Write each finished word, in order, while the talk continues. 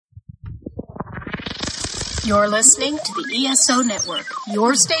You're listening to the ESO Network,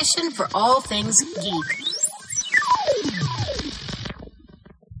 your station for all things geek.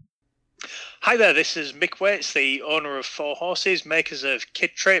 Hi there, this is Mick Waits, the owner of Four Horses, makers of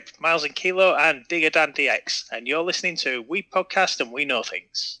Kid Trip, Miles and Kilo, and Digger Dan DX, and you're listening to We Podcast and We Know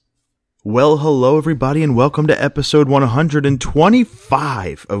Things. Well, hello everybody, and welcome to episode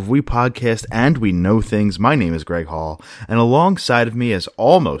 125 of We Podcast and We Know Things. My name is Greg Hall, and alongside of me, as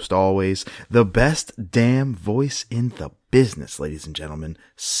almost always, the best damn voice in the business, ladies and gentlemen,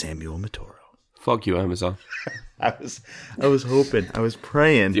 Samuel Matoro. Fuck you, Amazon. I was hoping, I was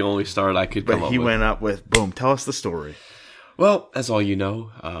praying. The only start I could come up with. But he went up with, boom, tell us the story. Well, as all you know,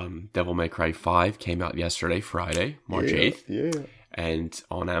 Devil May Cry 5 came out yesterday, Friday, March 8th. Yeah. And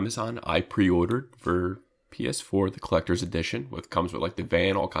on Amazon, I pre-ordered for PS4, the collector's edition, which comes with like the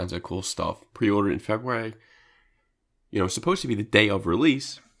van, all kinds of cool stuff. Pre-ordered in February. You know, supposed to be the day of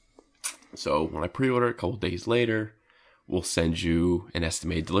release. So when I pre-ordered, a couple days later, we'll send you an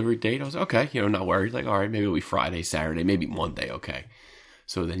estimated delivery date. I was like, okay, not worried. Like, all right, maybe it'll be Friday, Saturday, maybe Monday, okay.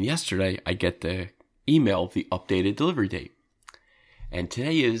 So then yesterday, I get the email of the updated delivery date. And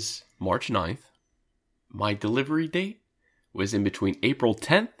today is March 9th. My delivery date was in between April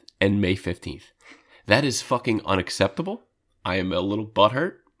 10th and May 15th. That is fucking unacceptable. I am a little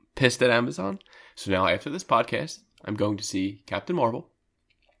butthurt, pissed at Amazon. So now after this podcast, I'm going to see Captain Marvel.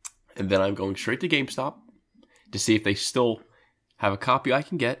 And then I'm going straight to GameStop to see if they still have a copy I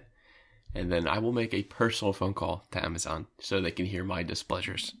can get. And then I will make a personal phone call to Amazon so they can hear my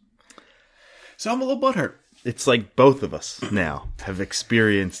displeasures. So I'm a little butthurt. It's like both of us now have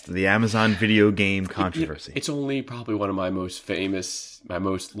experienced the Amazon video game controversy. It's only probably one of my most famous, my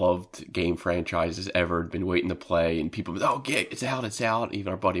most loved game franchises ever. Been waiting to play, and people, it's out. Even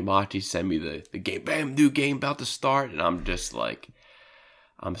our buddy Machi sent me the game, bam, new game about to start, and I'm just like,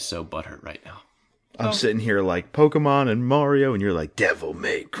 I'm so butthurt right now. I'm sitting here like Pokemon and Mario, and you're like Devil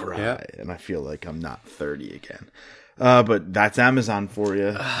May Cry, and I feel like I'm not 30 again. But that's Amazon for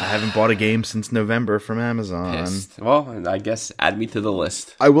you. I haven't bought a game since November from Amazon. Pissed. Well, I guess add me to the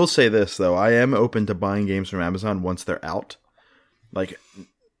list. I will say this, though. I am open to buying games from Amazon once they're out. Like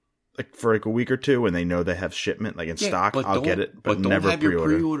for like a week or two, when they know they have shipment in stock, I'll get it, but never don't have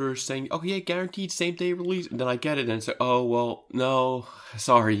pre-order. Your pre-order saying, guaranteed same day release. And then I get it and say, oh, well, no,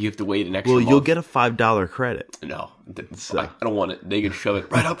 sorry, you have to wait an extra month. You'll get a $5 credit. No, I don't want it. They can shove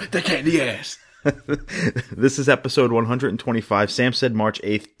it right up the candy ass. This is episode 125. Sam said March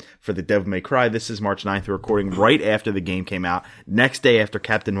 8th for the Devil May Cry. This is March 9th. We're recording right after the game came out, next day after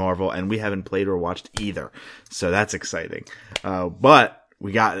Captain Marvel, and we haven't played or watched either. So that's exciting. But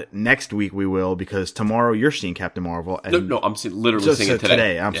we got it next week. We will, because tomorrow you're seeing Captain Marvel. And no, I'm literally seeing it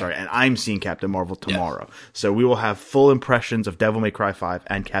today. I'm sorry, and I'm seeing Captain Marvel tomorrow. Yes. So we will have full impressions of Devil May Cry 5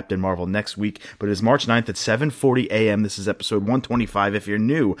 and Captain Marvel next week. But it is March 9th at 7:40 a.m. This is episode 125. If you're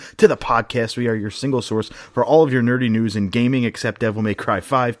new to the podcast, we are your single source for all of your nerdy news in gaming except Devil May Cry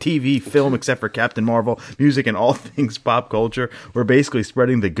 5, TV, film except for Captain Marvel, music, and all things pop culture. We're basically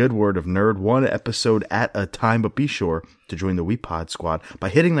spreading the good word of nerd one episode at a time. But be sure to join the WePod squad by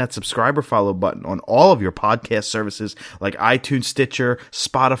hitting that subscribe or follow button on all of your podcast services like iTunes, Stitcher,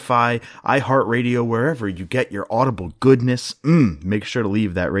 Spotify, iHeartRadio, wherever you get your audible goodness. Make sure to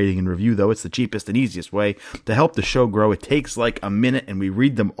leave that rating and review, though. It's the cheapest and easiest way to help the show grow. It takes like a minute, and we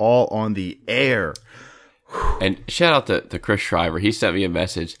read them all on the air. And shout out to Chris Schreiber. He sent me a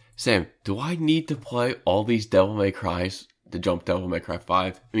message. Sam, do I need to play all these Devil May Crys to jump Devil May Cry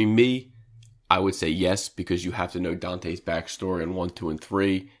 5? I mean, I would say yes, because you have to know Dante's backstory in 1, 2, and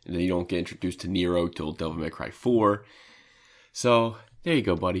 3, and then you don't get introduced to Nero till Devil May Cry 4. So, there you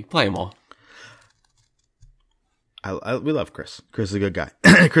go, buddy. Play them all. We love Chris. Chris is a good guy.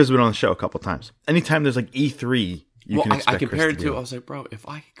 Chris has been on the show a couple times. Anytime there's like E3, you can expect I compared Chris it to, I was like, bro, if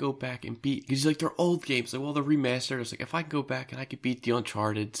I could go back and beat, because like they're old games, like, well, they're remastered. I was like, if I could go back and I could beat the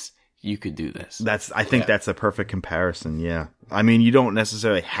Uncharted's, you could do this. I think that's a perfect comparison, yeah. I mean, you don't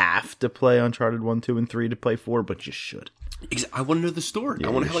necessarily have to play Uncharted 1, 2, and 3 to play 4, but you should. I want to know the story. Yeah, I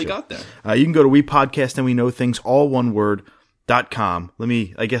want to know how he got there. You can go to We Podcast and We Know Things, all one word, .com.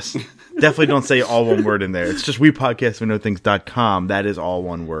 I guess, definitely don't say all one word in there. It's just We Podcast We Know Things.com. That is all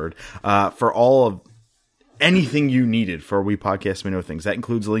one word. For all of anything you needed for We Podcast We Know Things. That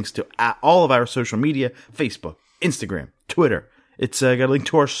includes links to all of our social media, Facebook, Instagram, Twitter. It's got a link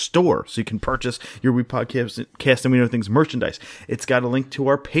to our store, so you can purchase your We Podcast and We Know Things merchandise. It's got a link to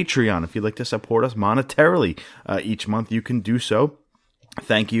our Patreon. If you'd like to support us monetarily each month, you can do so.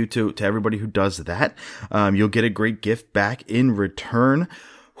 Thank you to everybody who does that. You'll get a great gift back in return.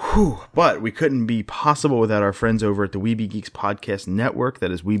 But we couldn't be possible without our friends over at the Weeby Geeks Podcast Network.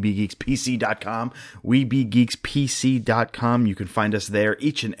 That is WeebyGeeksPC.com. WeebyGeeksPC.com. You can find us there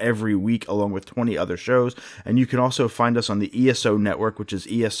each and every week along with 20 other shows. And you can also find us on the ESO Network, which is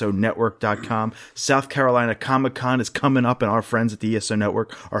ESONetwork.com. South Carolina Comic Con is coming up, and our friends at the ESO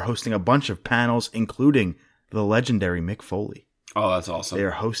Network are hosting a bunch of panels, including the legendary Mick Foley. Oh, that's awesome. They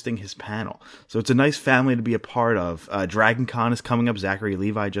are hosting his panel. So it's a nice family to be a part of. Dragon Con is coming up. Zachary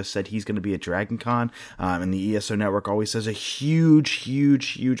Levi just said he's going to be at Dragon Con. And the ESO Network always has a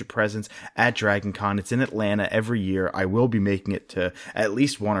huge presence at Dragon Con. It's in Atlanta every year. I will be making it to at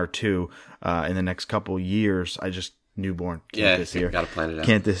least one or two in the next couple years. Newborn. Can't this year. Gotta plan it out.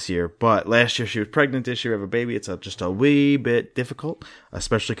 Can't this year. But last year she was pregnant. This year we have a baby. It's just a wee bit difficult,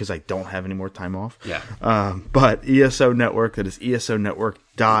 especially because I don't have any more time off. Yeah. But ESO Network, that is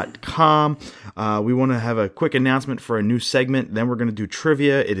ESONetwork.com. We want to have a quick announcement for a new segment. Then we're going to do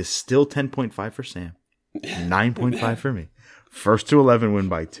trivia. It is still 10.5 for Sam. 9.5 for me. First to 11 win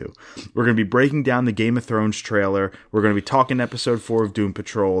by 2. We're going to be breaking down the Game of Thrones trailer. We're going to be talking episode 4 of Doom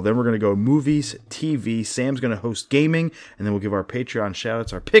Patrol. Then we're going to go movies, TV. Sam's going to host gaming. And then we'll give our Patreon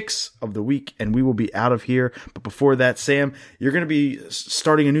shoutouts, our picks of the week. And we will be out of here. But before that, Sam, you're going to be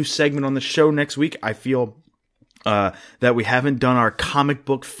starting a new segment on the show next week. I feel that we haven't done our comic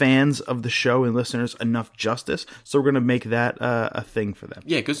book fans of the show and listeners enough justice, so we're going to make that a thing for them.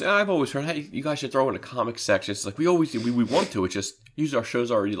 Yeah, because I've always heard, hey, you guys should throw in a comic section. It's like we always do. We want to. It's just usually our show's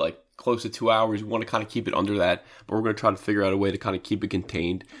already like close to 2 hours. We want to kind of keep it under that, but we're going to try to figure out a way to kind of keep it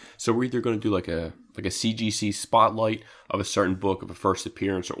contained. So we're either going to do like a CGC spotlight of a certain book, of a first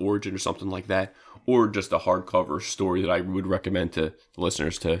appearance or origin or something like that, or just a hardcover story that I would recommend to the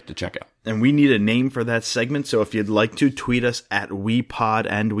listeners to check out. And we need a name for that segment, so if you'd like to, tweet us at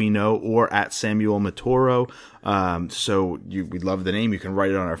WePodAndWeKnow or at Samuel Matoro. We'd love the name. You can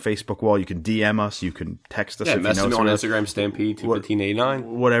write it on our Facebook wall. You can DM us. You can text us. Yeah, if message you know me on Instagram, Stampede21589.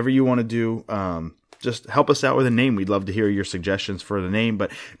 Whatever you want to do. Just help us out with a name. We'd love to hear your suggestions for the name.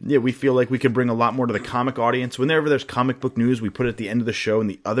 But yeah, we feel like we could bring a lot more to the comic audience. Whenever there's comic book news, we put it at the end of the show in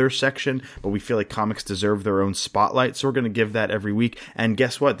the other section. But we feel like comics deserve their own spotlight. So we're going to give that every week. And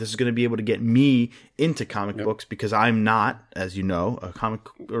guess what? This is going to be able to get me into comic books because I'm not, as you know, a comic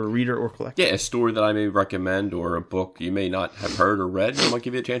or reader or collector. Yeah, a story that I may recommend or a book you may not have heard or read. I might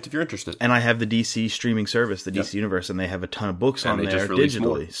give you a chance if you're interested. And I have the DC streaming service, the DC Universe, and they have a ton of books on there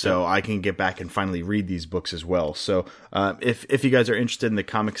digitally. So I can get back and finally read these books as well. So if you guys are interested in the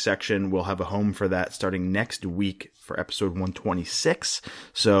comic section, we'll have a home for that starting next week for episode 126.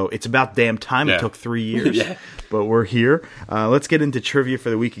 So it's about damn time. It took 3 years, but we're here. Let's get into trivia for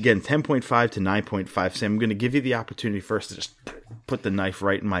the week. Again, 10.5 to 9.5. Sam, I'm going to give you the opportunity first to just put the knife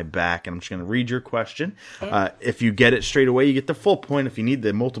right in my back, and I'm just going to read your question. If you get it straight away, you get the full point. If you need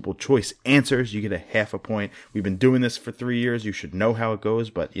the multiple choice answers, you get a half a point. We've been doing this for 3 years. You should know how it goes,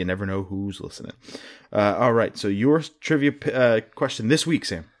 but you never know who's listening. All right, so your trivia question this week,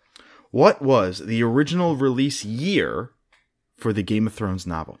 Sam. What was the original release year for the Game of Thrones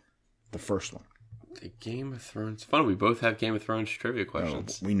novel? The first one. The Game of Thrones. Funny, we both have Game of Thrones trivia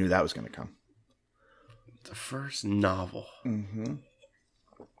questions. We knew that was going to come. The first novel. Mm-hmm.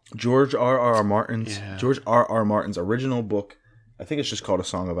 George R.R. Martin's original book. I think it's just called A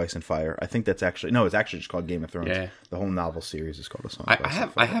Song of Ice and Fire. I think that's actually... No, it's actually just called Game of Thrones. Yeah. The whole novel series is called A Song of Ice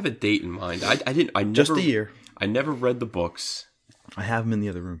and Fire. I have a date in mind. I never, just a year. I never read the books. I have them in the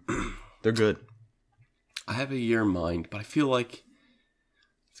other room. They're good. I have a year in mind, but I feel like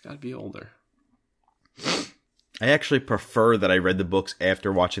it's got to be older. I actually prefer that I read the books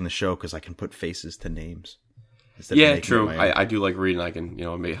after watching the show because I can put faces to names. Yeah, true. I do like reading. I can,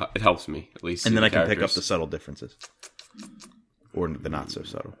 it helps me at least. And then I can pick up the subtle differences. Or the not so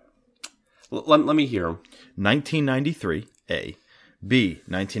subtle. Let me hear them. 1993, A. B.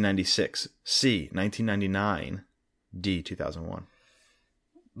 1996. C. 1999. D. 2001.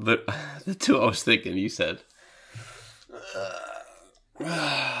 The two I was thinking, you said.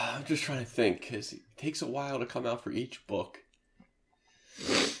 I'm just trying to think, because it takes a while to come out for each book.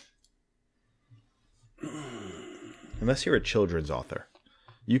 Unless you're a children's author.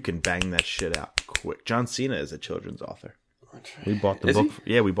 You can bang that shit out quick. John Cena is a children's author. We bought the book.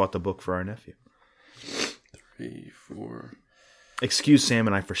 We bought the book for our nephew. 3, 4. Excuse Sam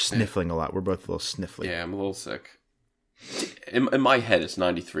and I for sniffling a lot. We're both a little sniffly. Yeah, I'm a little sick. In my head, it's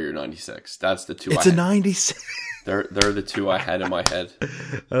 93 or 96. That's the two. It's a 96. They're the two I had in my head.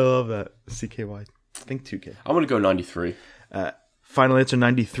 I love that. CKY. I think 2K. I'm gonna go 93. Final answer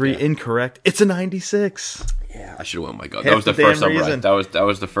 93, incorrect. It's a 96. Yeah, I should have went. My God, Half that was the the first damn number. reason. That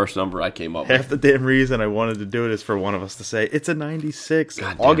was the first number I came up with. Half the damn reason I wanted to do it is for one of us to say it's a 96.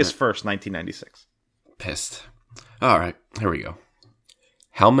 God damn August it. 1st, 1996. Pissed. All right, here we go.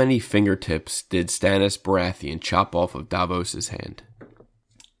 How many fingertips did Stannis Baratheon chop off of Davos's hand?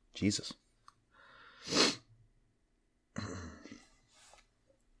 Jesus.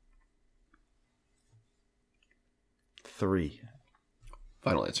 Three.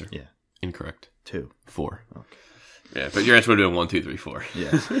 Final answer. Yeah. Incorrect. 2. 4. Okay. Yeah, but your answer would have been 1, 2, 3, 4. Yeah.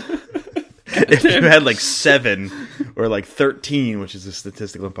 If you had like 7 or like 13, which is a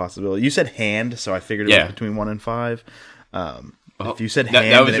statistical impossibility. You said hand, so I figured it was between 1 and 5. If you said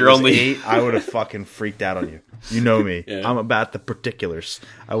hand that was and your it was only 8, I would have fucking freaked out on you. You know me. Yeah. I'm about the particulars.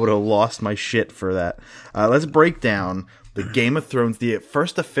 I would have lost my shit for that. Let's break down the Game of Thrones, the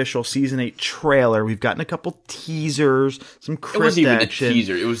first official Season 8 trailer. We've gotten a couple teasers, some crypt It wasn't even action. a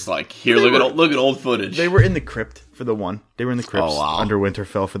teaser. It was like, here, look at old footage. They were in the crypt for the one. They were in the crypts Oh, wow. under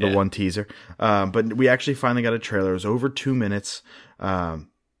Winterfell for the one teaser. But we actually finally got a trailer. It was over 2 minutes. Damn.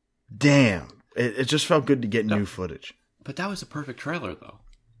 It just felt good to get new footage. But that was a perfect trailer, though.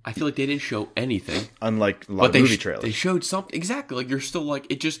 I feel like they didn't show anything. Unlike a lot of movie trailers. They showed something. Exactly. Like, you're still like,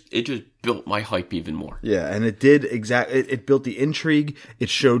 it just built my hype even more. Yeah, and it did it built the intrigue. It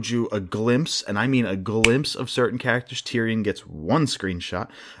showed you a glimpse, and I mean a glimpse of certain characters. Tyrion gets one screenshot,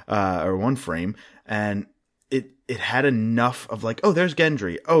 or one frame, and it had enough of like, oh, there's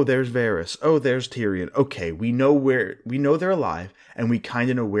Gendry, oh, there's Varys, oh, there's Tyrion. Okay, we know they're alive, and we kind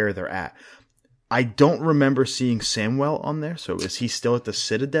of know where they're at. I don't remember seeing Samwell on there, so is he still at the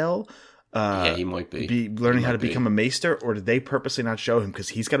Citadel? Yeah, he might be. Learning how to become a maester, or did they purposely not show him because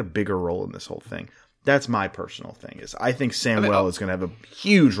he's got a bigger role in this whole thing? That's my personal thing. Is I think Samwell is going to have a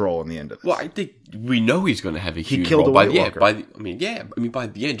huge role in the end of this. Well, I think we know he's going to have a huge killed role the White Walker. by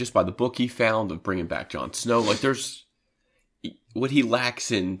the end, just by the book he found of bringing back Jon Snow. Like, there's what he lacks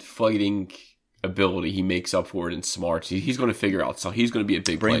in fighting ability, he makes up for it in smarts. He's going to figure out. So he's going to be a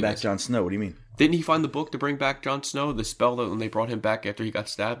big Bring play back this. Jon Snow. What do you mean? Didn't he find the book to bring back Jon Snow? The spell that when they brought him back after he got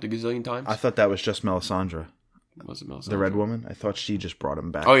stabbed a gazillion times? I thought that was just Melisandre, Was it Melisandre? the Red Woman. I thought she just brought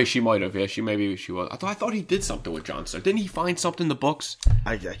him back. Oh yeah, she might have. Yeah, she was. I thought he did something with Jon Snow. Didn't he find something in the books?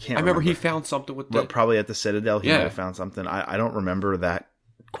 I can't. I remember he found something with But probably at the Citadel. He might have found something. I don't remember that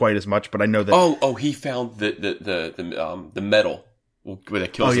quite as much, but I know that. Oh, he found the metal where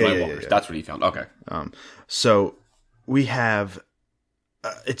that kills the White Walkers. That's what he found. Okay. So we have.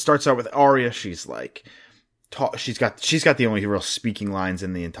 It starts out with Arya. She's like. She's got the only real speaking lines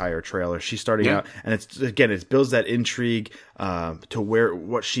in the entire trailer. She's starting out, and it builds that intrigue to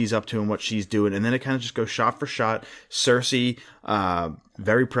what she's up to and what she's doing, and then it kind of just goes shot for shot. Cersei,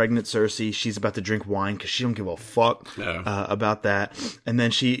 very pregnant Cersei, she's about to drink wine because she don't give a fuck about that, and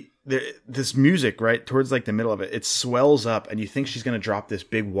then this music right towards like the middle of it swells up, and you think she's gonna drop this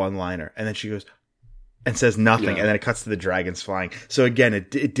big one-liner, and then she goes. And says nothing, and then it cuts to the dragons flying. So again, it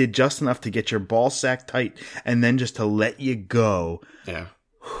did just enough to get your ball sack tight, and then just to let you go. Yeah,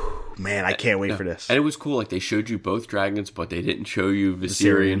 man, I can't wait for this. And it was cool. Like they showed you both dragons, but they didn't show you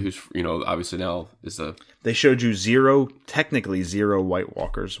Viserion, who's obviously now is a. They showed you technically zero White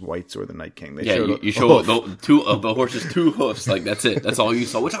Walkers, Whites or the Night King. You show the two of the horses' 2 hoofs. Like that's it. That's all you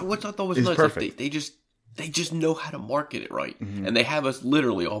saw. Which I thought was nice. Perfect. Like, they just know how to market it right, and they have us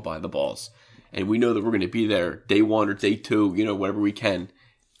literally all by the balls. And we know that we're going to be there day 1 or day 2, whenever we can,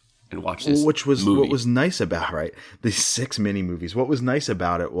 and watch this. Which was movie. what was nice about these 6 mini movies. What was nice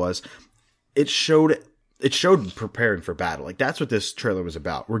about it was it showed preparing for battle. Like that's what this trailer was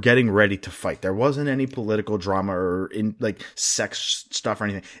about. We're getting ready to fight. There wasn't any political drama or in like sex stuff or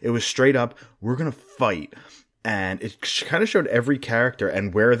anything. It was straight up. We're going to fight. And it kind of showed every character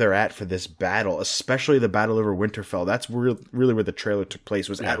and where they're at for this battle, especially the battle over Winterfell. That's really where the trailer took place,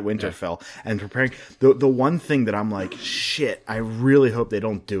 was at Winterfell. And preparing. The one thing that I'm like, shit, I really hope they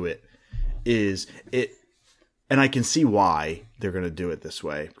don't do it, is it. And I can see why they're going to do it this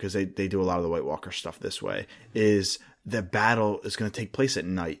way, because they do a lot of the White Walker stuff this way, is the battle is going to take place at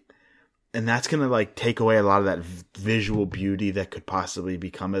night. And that's going to like take away a lot of that visual beauty that could possibly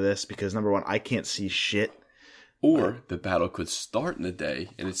become of this, because number one, I can't see shit. Or the battle could start in the day,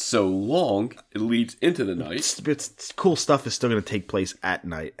 and it's so long, it leads into the night. It's cool stuff is still going to take place at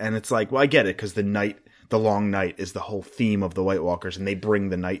night. And it's like, well, I get it, because the long night is the whole theme of the White Walkers, and they bring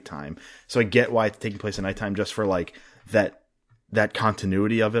the nighttime. So I get why it's taking place at nighttime, just for like that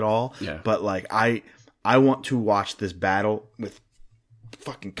continuity of it all. Yeah. But like, I want to watch this battle with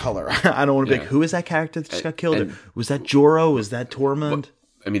fucking color. I don't want to be like, who is that character that just got killed? Was that Jorah? Was that Tormund?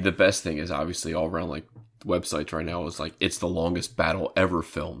 I mean, the best thing is obviously all around, like, websites right now is like, it's the longest battle ever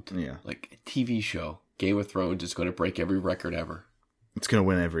filmed. Yeah. Like a TV show. Game of Thrones is going to break every record ever. It's going to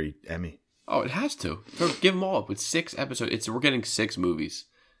win every Emmy. Oh, it has to. Give them all up with 6 episodes. We're getting 6 movies.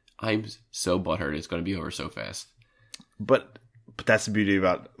 I'm so butthurt. It's going to be over so fast. But that's the beauty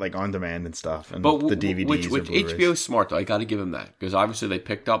about like on demand and stuff, and but the DVDs. Which HBO's smart though. I got to give them that, because obviously they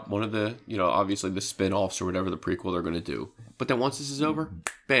picked up one of the, obviously the spin-offs or whatever the prequel they're going to do. But then once this is over,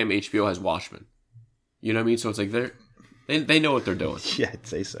 bam, HBO has Watchmen. You know what I mean? So it's like they know what they're doing. Yeah, I'd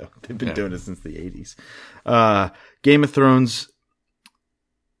say so. They've been doing it since the 80s. Game of Thrones.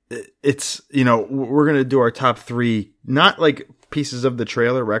 It's, we're going to do our top 3, not like pieces of the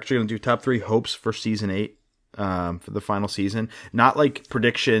trailer. We're actually going to do top 3 hopes for season 8. For the final season, not like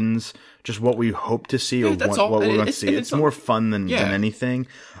predictions, just what we hope to see or what we're going to see. It's more fun than anything.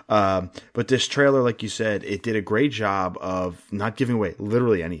 But this trailer, like you said, it did a great job of not giving away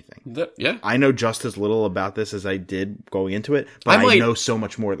literally anything. I know just as little about this as I did going into it, but I know so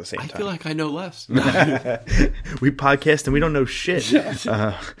much more at the same time. I feel like I know less. We podcast and we don't know shit.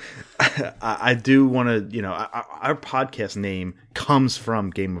 I do want to, our podcast name comes from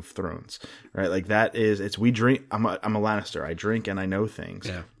Game of Thrones, right? Like it's we drink. I'm a Lannister. I drink and I know things.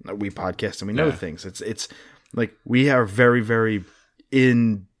 Yeah. We podcast and we know things. It's like we are very, very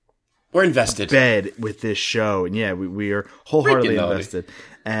we're invested bed with this show, and we are wholeheartedly invested.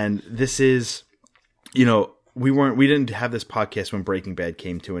 And this is, we didn't have this podcast when Breaking Bad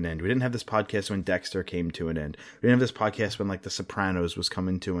came to an end. We didn't have this podcast when Dexter came to an end. We didn't have this podcast when like The Sopranos was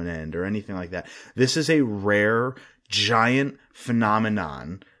coming to an end or anything like that. This is a rare, giant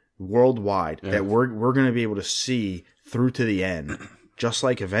phenomenon worldwide that we're going to be able to see through to the end. Just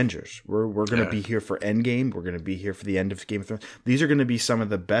like Avengers. We're going to be here for Endgame. We're going to be here for the end of Game of Thrones. These are going to be some of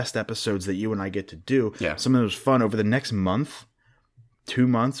the best episodes that you and I get to do. Yeah. Some of those fun over the next month. 2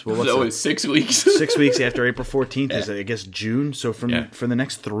 months. Well, it's 6 weeks. 6 weeks after April 14th is, I guess, June. So for the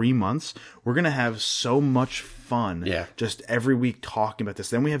next 3 months, we're going to have so much fun just every week talking about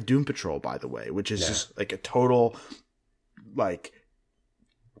this. Then we have Doom Patrol, by the way, which is just like a total like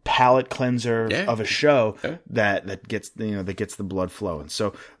palate cleanser of a show that gets the blood flowing.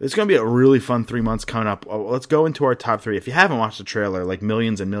 So it's going to be a really fun 3 months coming up. Let's go into our top 3. If you haven't watched the trailer, like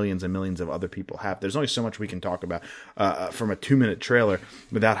millions and millions and millions of other people have, there's only so much we can talk about from a 2-minute trailer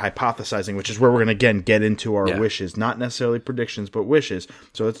without hypothesizing, which is where we're going to again get into our wishes, not necessarily predictions, but wishes.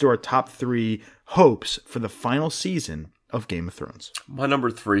 So let's do our top 3 hopes for the final season of Game of Thrones. My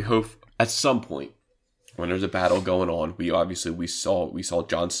number 3 hope, at some point, when there's a battle going on, we saw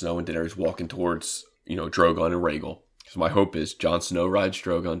Jon Snow and Daenerys walking towards, Drogon and Rhaegal. So my hope is Jon Snow rides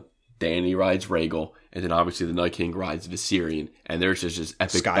Drogon, Dany rides Rhaegal, and then obviously the Night King rides Viserion, and there's just this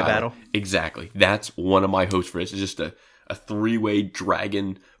epic Sky battle. Exactly. That's one of my hopes for this. It's just a 3-way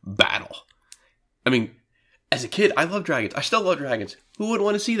dragon battle. I mean, as a kid, I love dragons. I still love dragons. Who would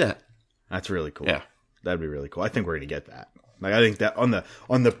want to see that? That's really cool. Yeah. That'd be really cool. I think we're going to get that. Like, I think that on the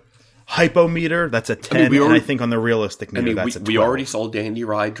hypometer, that's a 10, and I think on the realistic meter, that's a 12. We already saw Dany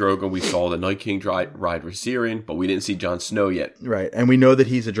ride Drogon, we saw the Night King ride Viserion, but we didn't see Jon Snow yet. Right, and we know that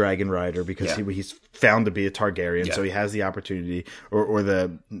he's a dragon rider because he's found to be a Targaryen, so he has the opportunity or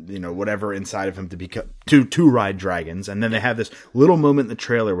the whatever inside of him to become to ride dragons. And then they have this little moment in the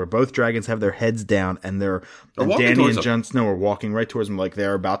trailer where both dragons have their heads down and Dany and Jon Snow are walking right towards them like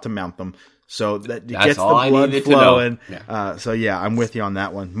they're about to mount them. So that gets the blood flowing. So I'm with you on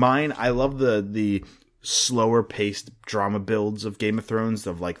that one. Mine, I love the slower paced drama builds of Game of Thrones,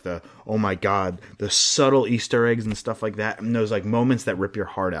 of like the, oh my God, the subtle Easter eggs and stuff like that. And those like moments that rip your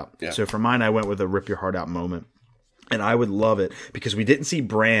heart out. Yeah. So for mine, I went with a rip your heart out moment. And I would love it because we didn't see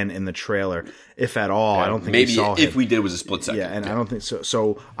Bran in the trailer, if at all. I don't think we saw him. Maybe if we did, it was a split second. Yeah, and I don't think so.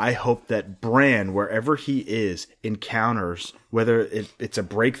 So I hope that Bran, wherever he is, encounters, whether it's a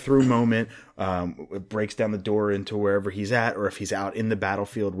breakthrough moment, it breaks down the door into wherever he's at, or if he's out in the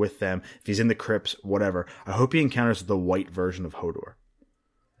battlefield with them, if he's in the crypts, whatever. I hope he encounters the white version of Hodor.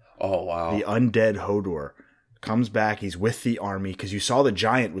 Oh, wow. The undead Hodor. Comes back, he's with the army, because you saw the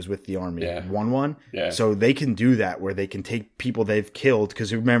giant was with the army. 1-1. Yeah. So they can do that, where they can take people they've killed,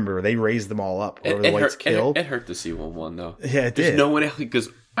 because remember, they raised them all up. The whites killed. It hurt to see 1-1, though. Yeah, it did. There's no one else, because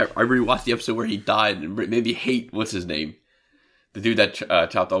I rewatched the episode where he died, and made me hate, what's his name? The dude that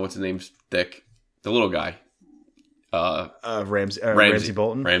chopped off, what's his name? Dick. The little guy. Ramsay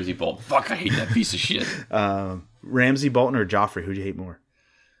Bolton? Ramsay Bolton. Fuck, I hate that piece of shit. Ramsay Bolton or Joffrey? Who'd you hate more?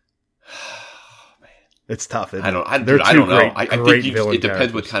 It's tough. Isn't I don't. it? I don't know. I great think villain it depends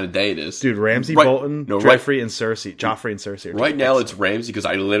characters. what kind of day it is. Dude, Ramsay Right- Bolton, no, Joffrey, and Cersei. Right now it's Ramsay because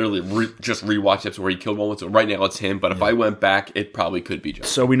I literally just rewatched episodes where he killed one. So right now it's him. But if I went back, it probably could be Jon.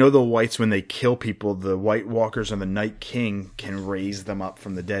 So we know the Whites, when they kill people, the White Walkers and the Night King can raise them up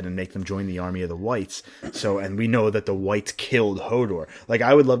from the dead and make them join the army of the Whites. So, and we know that the Whites killed Hodor. Like,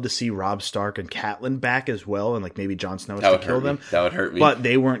 I would love to see Robb Stark and Catelyn back as well, and like maybe Jon Snow has That to would kill hurt me. them. That would hurt me. But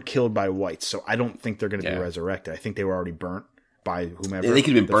they weren't killed by Whites, so I don't think they're going to be Yeah. resurrected. I think they were already burnt by whomever. Yeah, they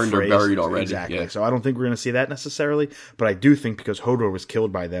could have been the burned or phrase- buried already. Exactly. Yeah. So I don't think we're going to see that necessarily. But I do think because Hodor was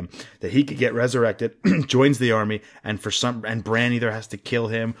killed by them, that he could get resurrected, joins the army, and Bran either has to kill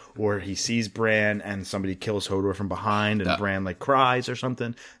him or he sees Bran and somebody kills Hodor from behind and Bran like cries or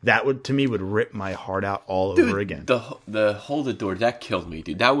something. That would, to me, would rip my heart out all over again. The hold the door that killed me,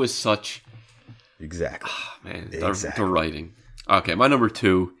 dude. That was such Exactly. man. Exactly. The writing. Okay, my number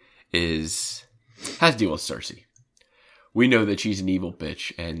 2 has to deal with Cersei. We know that she's an evil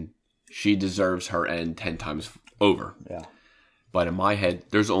bitch and she deserves her end 10 times over. Yeah. But in my head,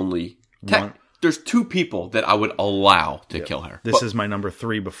 there's only there's 2 people that I would allow to kill her. This is my number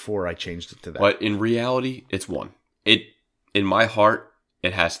 3 before I changed it to that. But in reality, it's 1. In my heart,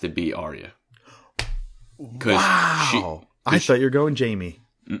 it has to be Arya. Wow. I thought you were going Jaime.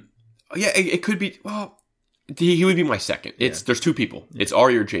 Yeah, it could be. Well, he would be my second. There's 2 people. It's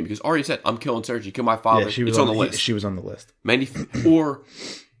Arya or Jaime because Arya said, "I'm killing Cersei. Kill my father." Yeah, It's on the list. She was on the list. Or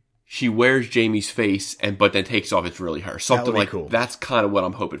she wears Jaime's face but then takes off. It's really her. Something be like cool. That's kind of what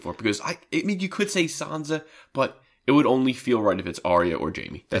I'm hoping for because I mean you could say Sansa, but it would only feel right if it's Arya or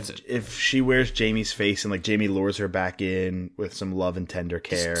Jaime. That's it. If she wears Jaime's face and like Jaime lures her back in with some love and tender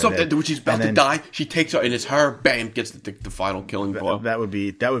care, Something when she's about to then- die, she takes her and it's her. Bam, gets the final killing blow. That would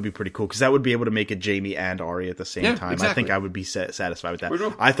be pretty cool because that would be able to make it Jaime and Arya at the same Yeah, time. I exactly. think I would be satisfied with that. We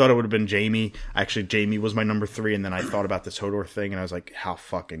do. I thought it would have been Jaime. Actually, Jaime was my number 3, and then I thought about this Hodor thing, and I was like, how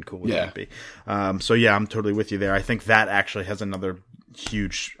fucking cool would that be? So yeah, I'm totally with you there. I think that actually has another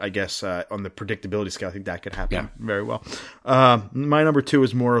huge, I guess, on the predictability scale. I think that could happen very well. My number 2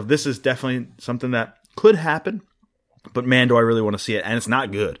 is more of, this is definitely something that could happen, but man, do I really want to see it, and it's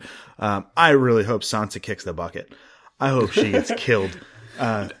not good. I really hope Sansa kicks the bucket. I hope she gets killed.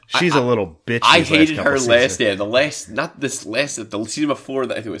 She's a little bitch. I these hated couple her seasons. the season before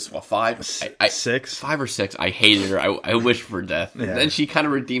that. I think it was 5, 6. 5 or 6. I hated her. I wish for death. Yeah. Then she kind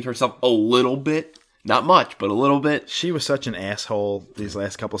of redeemed herself a little bit, not much, but a little bit. She was such an asshole these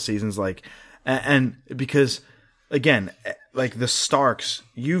last couple seasons, like, and because again, like the Starks,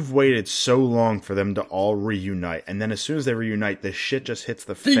 you've waited so long for them to all reunite, and then as soon as they reunite, this shit just hits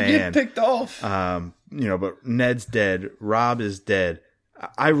the They fan. get picked off. But Ned's dead, Robb is dead.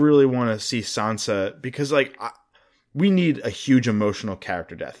 I really want to see Sansa because, like, we need a huge emotional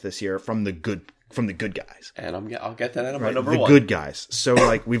character death this year from the good guys. And I'll get that out of my Right, number the 1. good guys. So,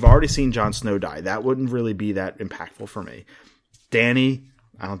 like, we've already seen Jon Snow die. That wouldn't really be that impactful for me. Dany,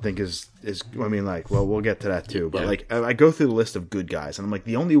 I don't think is. I mean, like, well, we'll get to that too. But like, I go through the list of good guys, and I'm like,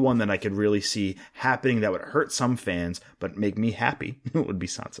 the only one that I could really see happening that would hurt some fans but make me happy would be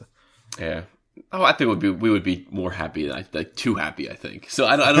Sansa. Yeah. Oh, I think we would be more happy, like too happy. I think so.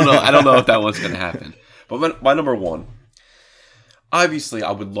 I don't know. I don't know if that one's going to happen. But my number 1, obviously,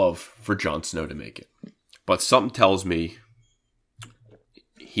 I would love for Jon Snow to make it, but something tells me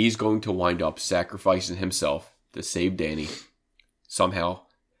he's going to wind up sacrificing himself to save Dany. Somehow,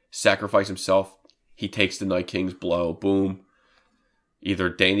 sacrifice himself. He takes the Night King's blow. Boom. Either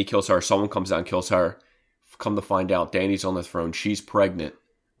Dany kills her, or someone comes down and kills her. Come to find out, Dany's on the throne. She's pregnant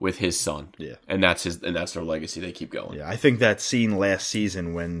with his son. Yeah. And that's their legacy. They keep going. Yeah, I think that scene last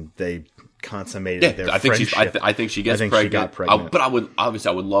season when they consummated their I think friendship. I think she gets I think pregnant. she got pregnant. But I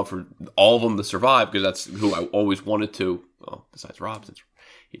would love for all of them to survive because that's who I always wanted to. Well, besides Robb, since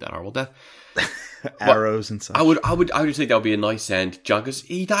he died a horrible death. Arrows and such. I would just think that would be a nice end, John, because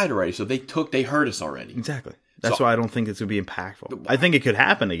he died already. So they hurt us already. Exactly. That's why I don't think it's going to be impactful. I think it could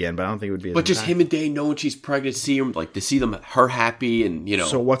happen again, but I don't think it would be. But just him and Dany knowing she's pregnant, to see her happy, and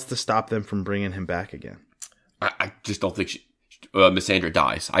So what's to stop them from bringing him back again? I just don't think Missandra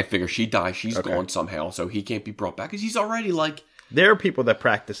dies. I figure she dies, she's gone somehow, so he can't be brought back because he's already like. There are people that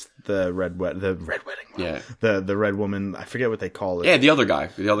practice the red wedding. Yeah. The red woman. I forget what they call it. Yeah, the other guy,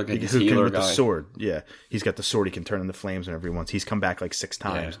 this Who can healer with guy. the sword. Yeah, he's got the sword. He can turn into flames and every once. He's come back like 6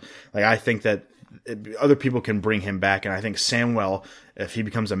 times. Like I think that other people can bring him back, and I think Samwell, if he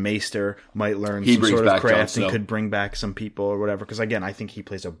becomes a maester, might learn some sort of craft and could bring back some people or whatever. Because again, I think he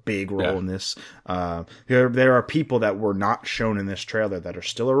plays a big role in this. There are people that were not shown in this trailer that are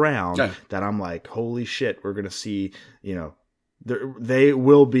still around that I'm like, holy shit, we're gonna see, They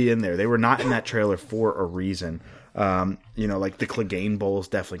will be in there. They were not in that trailer for a reason. Like the Clegane Bowl is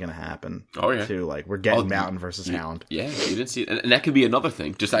definitely going to happen. Oh yeah, too. Like we're getting Mountain versus Hound. Yeah, you didn't see it, and that could be another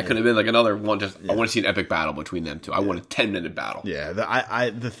thing. Just that could have been like another one. Just I want to see an epic battle between them two. I want a 10-minute battle. Yeah,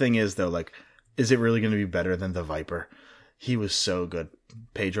 the thing is though, like, is it really going to be better than the Viper? He was so good.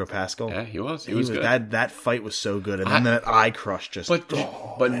 Pedro Pascal. Yeah, he was. He was good. That fight was so good, and then that eye crush just.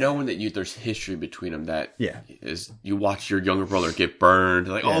 But knowing that there's history between them, that is, you watch your younger brother get burned,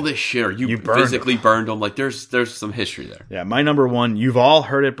 like all this shit, or you physically burned him. Like there's some history there. Yeah, my number one. You've all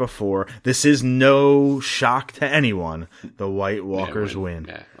heard it before. This is no shock to anyone. The White Walkers win.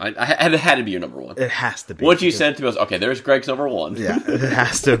 Yeah, it had to be your number one. It has to be. Once you sent it to us, okay, there's Greg's number one. Yeah, it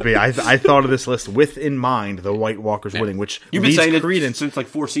has to be. I thought of this list with in mind the White Walkers winning, which you've been saying credence since like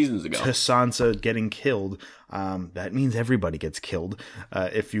 4 seasons ago. To Sansa getting killed. That means everybody gets killed,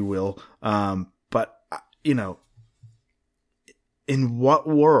 if you will. But in what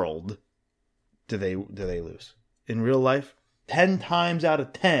world do they lose? In real life, 10 times out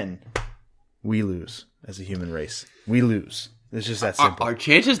of 10, we lose as a human race. We lose. It's just that simple. Our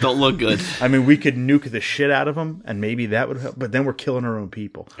chances don't look good. I mean, we could nuke the shit out of them, and maybe that would help. But then we're killing our own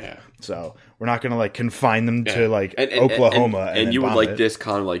people. Yeah. So we're not going to confine them to Oklahoma. And you would like this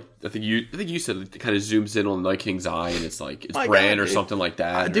kind of like I think you said it kind of zooms in on Night King's eye, and it's like it's Bran or something like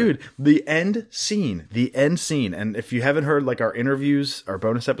that. Dude, the end scene, and if you haven't heard like our interviews, our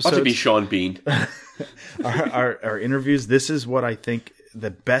bonus episodes, to be Sean Bean. our interviews. This is what I think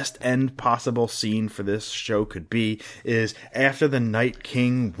the best end possible scene for this show could be is after the Night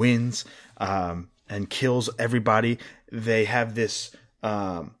King wins and kills everybody. They have this.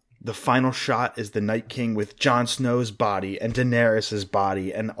 The final shot is the Night King with Jon Snow's body and Daenerys'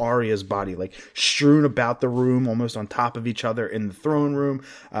 body and Arya's body, like strewn about the room, almost on top of each other in the throne room.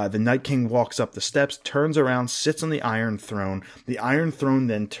 The Night King walks up the steps, turns around, sits on the Iron Throne. The Iron Throne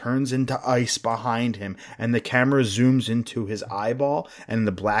then turns into ice behind him, and the camera zooms into his eyeball, and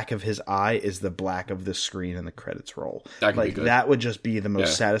the black of his eye is the black of the screen, and the credits roll. That could be good. That would just be the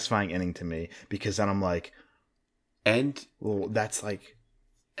most satisfying ending to me, because then I'm like, that's like.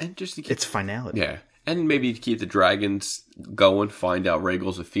 And just to keep, it's finality. Yeah. And maybe to keep the dragons going, find out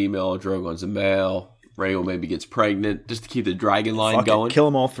Rhaegal's a female, Drogon's a male, Rhaegal maybe gets pregnant, just to keep the dragon line going. Kill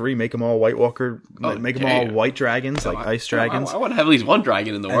them all 3, make them all White Walker, make them all white dragons, like ice dragons. I want to have at least one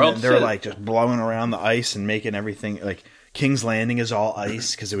dragon in the world. They're like just blowing around the ice and making everything like King's Landing is all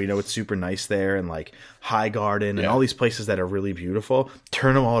ice because we know it's super nice there, and like Highgarden and all these places that are really beautiful.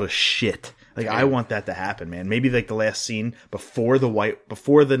 Turn them all to shit. Like I want that to happen, man. Maybe like the last scene before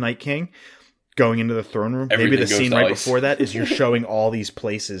the Night King going into the throne room. Maybe the scene right before that is you're showing all these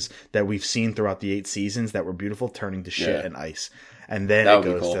places that we've seen throughout the 8 seasons that were beautiful turning to shit and ice. And then it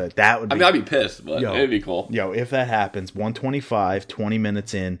goes to that would be. I mean, I'd be pissed, but it'd be cool. If that happens, 125, 20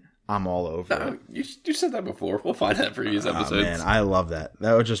 minutes in, I'm all over. No, you said that before. We'll find that in previous episodes. Oh, man, I love that.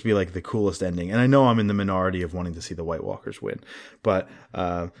 That would just be like the coolest ending. And I know I'm in the minority of wanting to see the White Walkers win, but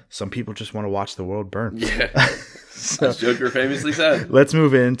some people just want to watch the world burn. Yeah, as Joker famously said. Let's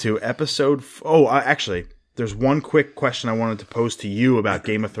move into episode. Actually, there's one quick question I wanted to pose to you about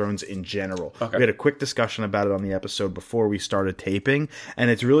Game of Thrones in general. Okay. We had a quick discussion about it on the episode before we started taping, and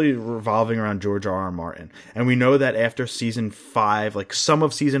it's really revolving around George R.R. Martin. And we know that after season 5, like some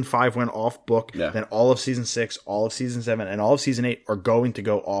of season 5 went off book, then all of season 6, all of season 7, and all of season 8 are going to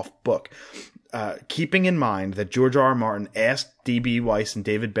go off book. Keeping in mind that George R.R. Martin asked D.B. Weiss and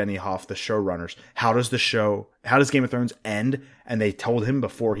David Benioff, the showrunners, how does Game of Thrones end? And they told him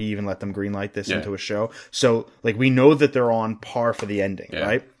before he even let them greenlight this into a show. So, like, we know that they're on par for the ending,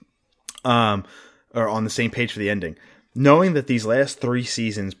 right? Or on the same page for the ending. Knowing that these last 3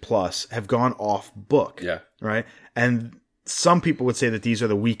 seasons plus have gone off book, right? And some people would say that these are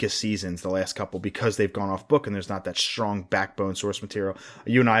the weakest seasons, the last couple, because they've gone off book and there's not that strong backbone source material.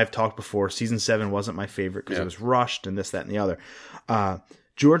 You and I have talked before. Season 7 wasn't my favorite because it was rushed and this, that, and the other.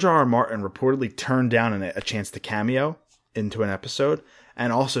 George R.R. Martin reportedly turned down a chance to cameo into an episode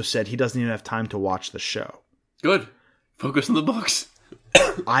and also said he doesn't even have time to watch the show. Good. Focus on the books.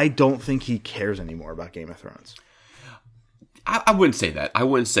 I don't think he cares anymore about Game of Thrones. I wouldn't say that. I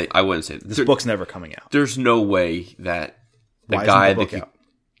wouldn't say that. This book's never coming out. There's no way that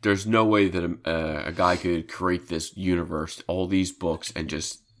there's no way that a guy could create this universe, all these books, and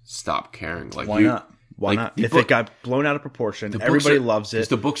just stop caring. Like, why not? Why not? If it got blown out of proportion, everybody loves it.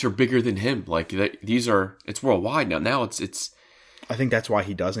 The books are bigger than him. Like it's worldwide now. Now it's. I think that's why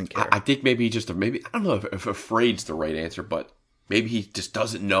he doesn't care. I think maybe I don't know if afraid's the right answer, but maybe he just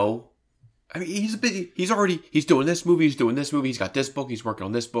doesn't know I mean, he's busy. He's doing this movie. He's doing this movie. He's got this book. He's working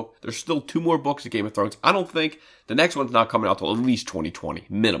on this book. There's still 2 more books of Game of Thrones. I don't think the next one's not coming out till at least 2020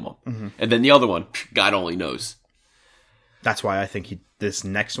 minimum. Mm-hmm. And then the other one, God only knows. That's why I think this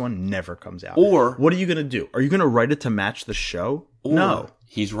next one never comes out. Or what are you going to do? Are you going to write it to match the show? Or no.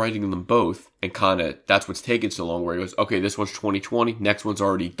 He's writing them both, and kind of that's what's taking so long. Where he goes, okay, this one's 2020. Next one's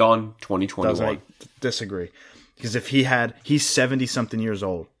already done. 2021. I disagree. Because if he's 70 something years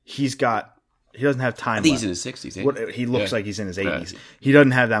old. He doesn't have time. I think he's in his 60s. He looks like he's in his 80s. He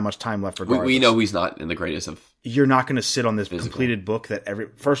doesn't have that much time left. Regardless, we know he's not in the greatest of. You're not going to sit on this completed book that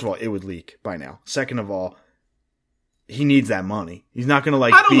first of all, it would leak by now. Second of all, he needs that money. He's not going to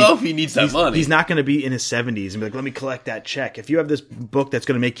I don't know if he needs that money. He's not going to be in his 70s and be like, let me collect that check. If you have this book that's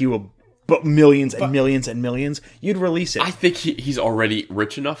going to make you millions and millions and millions, you'd release it. I think he's already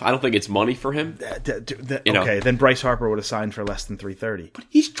rich enough. I don't think it's money for him. Okay, then Bryce Harper would have signed for less than $330. But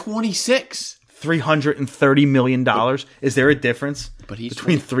he's 26. $330 million. Is there a difference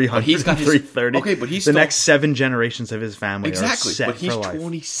between 300 and 330? Okay, but he's the next 7 generations of his family are set but he's for life.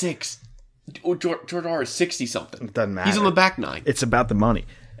 26. George R. is 60 something. It doesn't matter. He's on the back 9. It's about the money,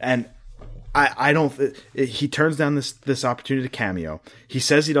 and I don't. He turns down this opportunity to cameo. He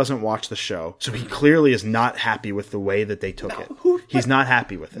says he doesn't watch the show, so he clearly is not happy with the way that they took it. He's not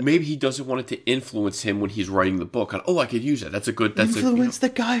happy with it. Maybe he doesn't want it to influence him when he's writing the book. I could use that. That's a good. Influence the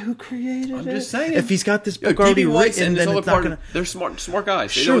guy who created it. I'm just saying. If he's got this book already written, then it's not gonna. They're smart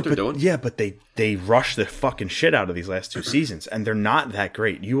guys. They know what they're doing. Yeah, but they rush the fucking shit out of these last 2 seasons, and they're not that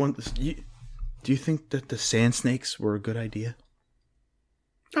great. Do you think that the Sand Snakes were a good idea?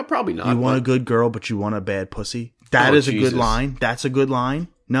 No, probably not. You want a good girl, but you want a bad pussy? That is a good line. That's a good line?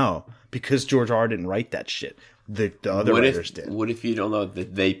 No, because George R. didn't write that shit. The other writers did. What if you don't know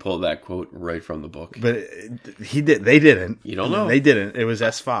that they pulled that quote right from the book? But he did. They didn't. You don't know. They didn't. It was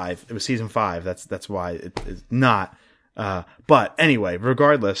S5. It was season 5. That's why it's not. But anyway,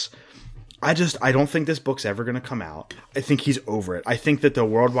 regardless, I don't think this book's ever going to come out. I think he's over it. I think that the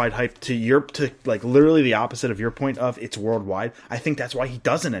worldwide hype to like literally the opposite of your point of it's worldwide. I think that's why he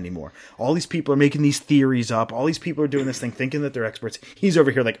doesn't anymore. All these people are making these theories up. All these people are doing this thing thinking that they're experts. He's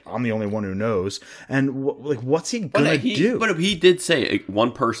over here like, I'm the only one who knows. And what's he going to do? But he did say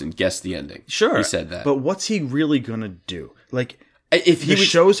one person guessed the ending. Sure. He said that. But what's he really going to do? Like, if the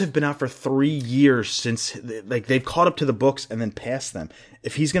shows have been out for 3 years since, like, they've caught up to the books and then passed them.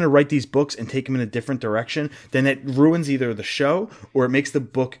 If he's going to write these books and take them in a different direction, then it ruins either the show or it makes the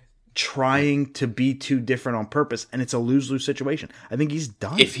book trying to be too different on purpose, and it's a lose-lose situation. I think he's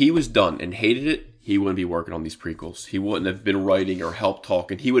done. If he was done and hated it, he wouldn't be working on these prequels. He wouldn't have been writing or help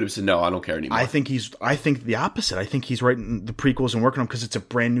talking. He would have said, "No, I don't care anymore." I think the opposite. I think he's writing the prequels and working on them because it's a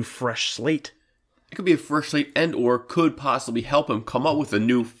brand new, fresh slate. It could be a fresh slate and or could possibly help him come up with a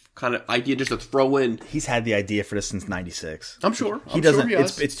new kind of idea just to throw in. He's had the idea for this since '96. I'm sure. He doesn't. Sure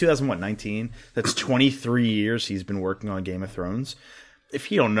it's 2019. That's 23 years he's been working on Game of Thrones. If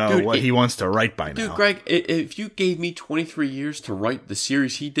he don't know what he wants to write by now. Dude, Greg, if you gave me 23 years to write the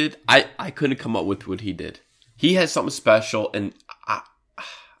series he did, I couldn't come up with what he did. He has something special, and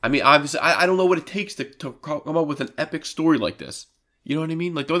I mean, obviously, I don't know what it takes to come up with an epic story like this. You know what I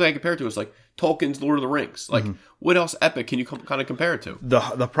mean? Like, the only thing I compare it to is like Tolkien's Lord of the Rings. Like, what else epic can you kind of compare it to?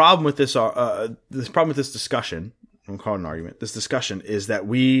 The problem with this discussion, I'm calling it an argument. This discussion is that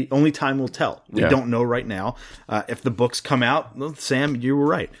only time will tell. We don't know right now. If the books come out, well, Sam, you were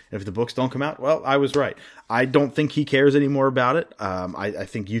right. If the books don't come out, well, I was right. I don't think he cares anymore about it. I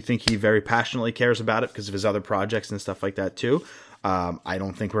think you think he very passionately cares about it because of his other projects and stuff like that too. I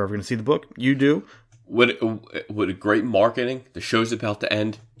don't think we're ever going to see the book. You do. With a great marketing, the show's about to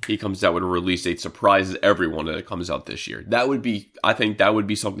end. He comes out with a release date, surprises everyone that it comes out this year. I think that would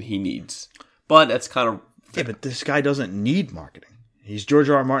be something he needs. But that's kind of... Yeah, but this guy doesn't need marketing. He's George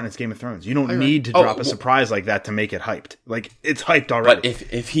R. R. Martin. It's Game of Thrones. You don't need to drop a surprise like that to make it hyped. Like, it's hyped already. But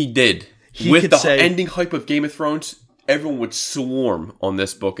if he did, with the ending hype of Game of Thrones, everyone would swarm on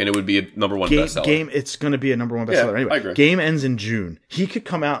this book, and it would be a number one bestseller. It's going to be a number one bestseller anyway. I agree. Game ends in June. He could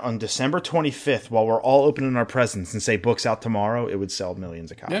come out on December 25th while we're all opening our presents and say books out tomorrow. It would sell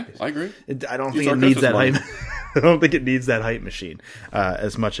millions of copies. Yeah, I agree. I don't think it needs that hype. I don't think it needs that hype machine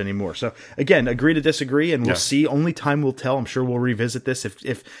as much anymore. So again, agree to disagree, and we'll see. Only time will tell. I'm sure we'll revisit this.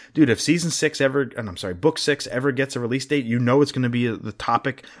 If book 6 ever gets a release date, you know it's going to be the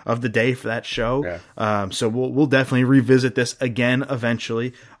topic of the day for that show. Yeah. So we'll definitely revisit this again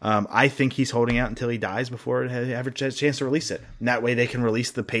eventually. I think he's holding out until he dies before it ever has a chance to release it. And that way they can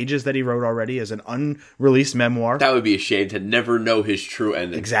release the pages that he wrote already as an unreleased memoir. That would be a shame to never know his true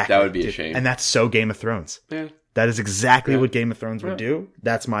ending. Exactly. That would be a shame. And that's so Game of Thrones. Yeah. That is exactly what Game of Thrones would do.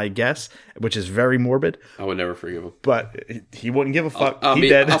 That's my guess, which is very morbid. I would never forgive him. But he wouldn't give a fuck. He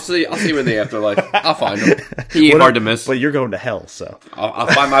dead. I'll see him in the afterlife. I'll find him. He ain't hard to miss. But you're going to hell, so. I'll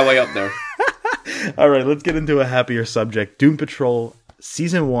find my way up there. All right, let's get into a happier subject. Doom Patrol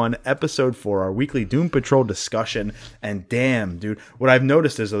Season 1, Episode 4, our weekly Doom Patrol discussion. And damn, dude, what I've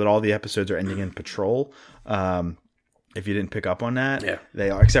noticed is that all the episodes are ending in Patrol. If you didn't pick up on that, they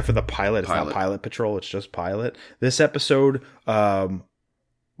are, except for the pilot. It's not Pilot Patrol, it's just Pilot. This episode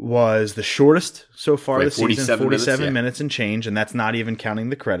was the shortest so far this season, 47 minutes and change, and that's not even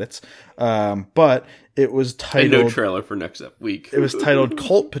counting the credits. But it was titled... And no trailer for next week. It was titled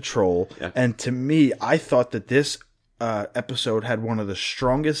Cult Patrol, and to me, I thought that this episode had one of the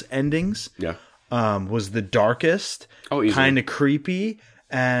strongest endings. Yeah. Was the darkest, kind of creepy,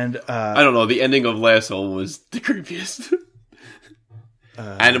 and I don't know. The ending of last one was the creepiest.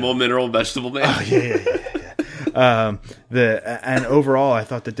 Animal, mineral, vegetable man. Oh, yeah. And overall, I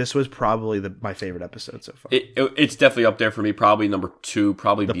thought that this was probably my favorite episode so far. It's definitely up there for me. Probably number 2.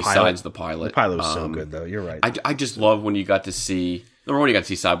 Probably besides the pilot. The pilot was so good, though. You're right. I just love when you got to see. Number 1, you got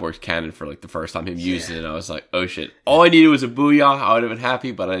to see Cyborg's cannon for like the first time, him using it, and I was like, oh shit. All I needed was a booyah. I would have been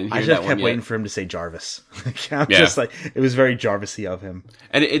happy, but I didn't hear that one yet. I just kept waiting for him to say Jarvis. Just like, it was very Jarvis-y of him.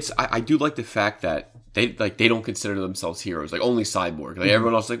 And I do like the fact that they don't consider themselves heroes. Like, only Cyborg. Like,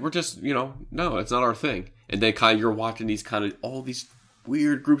 everyone else, like, we're just, no, it's not our thing. And then kind of you're watching these kind of, all these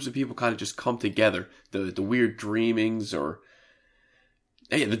weird groups of people kind of just come together. The weird dreamings, or,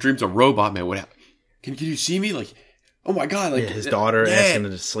 hey, the dreams of Robot Man. What happened? Can you see me? Like, oh my god! Like his daughter asking him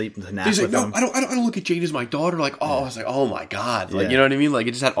to sleep to nap. He's like, with no, him. I don't look at Jane as my daughter. Like, I was like, oh my god! Like, you know what I mean? Like,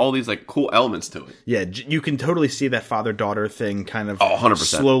 it just had all these like cool elements to it. Yeah, you can totally see that father-daughter thing kind of 100%.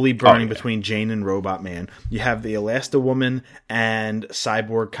 slowly burning between Jane and Robot Man. You have the Elasti-Woman and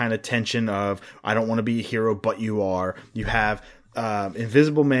Cyborg kind of tension of, I don't want to be a hero, but you are. You have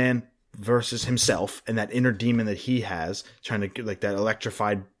Invisible Man versus himself and that inner demon that he has, trying to get like that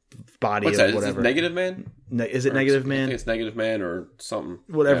electrified body. What's of that? whatever. Is it Negative Man? Is it Negative Man? I think it's Negative Man or something.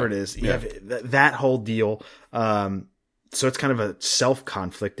 Whatever it is. You have that whole deal. So it's kind of a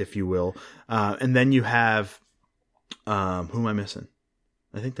self-conflict, if you will. And then you have... who am I missing?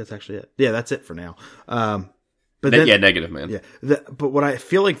 I think that's actually it. Yeah, that's it for now. But then, Negative Man. Yeah, but what I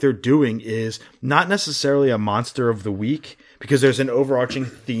feel like they're doing is not necessarily a monster of the week, because there's an overarching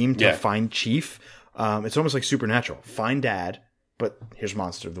theme to find Chief. It's almost like Supernatural. Find Dad, but here's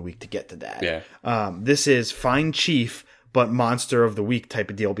Monster of the Week to get to Dad. Yeah. This is Find Chief, but Monster of the Week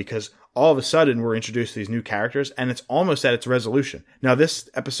type of deal, because all of a sudden we're introduced to these new characters, and it's almost at its resolution. Now, this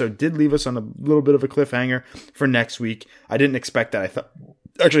episode did leave us on a little bit of a cliffhanger for next week. I didn't expect that.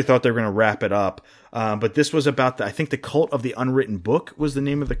 I actually thought they were going to wrap it up. But this was about I think the Cult of the Unwritten Book was the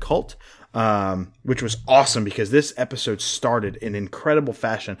name of the cult, which was awesome, because this episode started in incredible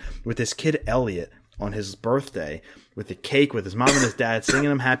fashion with this kid Elliot on his birthday with a cake with his mom and his dad singing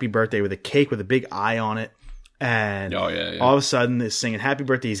him happy birthday with a cake with a big eye on it. And all of a sudden they're singing happy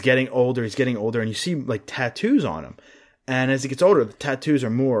birthday. He's getting older, and you see like tattoos on him. And as he gets older, the tattoos are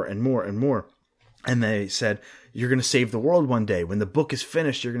more and more and more. And they said, you're going to save the world one day. When the book is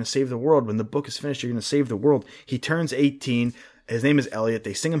finished, you're going to save the world. When the book is finished, you're going to save the world. He turns 18. His name is Elliot.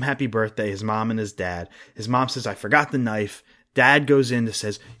 They sing him happy birthday, his mom and his dad. His mom says, I forgot the knife. Dad goes in and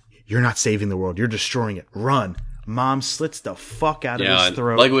says, you're not saving the world. You're destroying it. Run. Mom slits the fuck out of his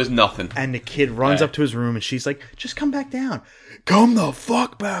throat. Like it was nothing. And the kid runs up to his room, and she's like, just come back down. Come the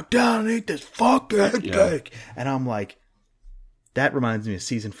fuck back down and eat this fucking cake. And I'm like, that reminds me of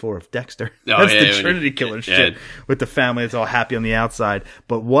season 4 of Dexter. That's the Trinity Killer shit with the family that's all happy on the outside.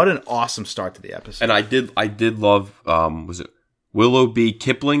 But what an awesome start to the episode. And I did love, was it Willoughby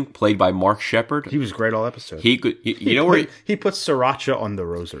Kipling, played by Mark Shepard? He was great all episode. He puts sriracha on the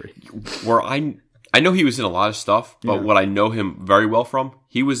rosary. Where I know he was in a lot of stuff, but what I know him very well from,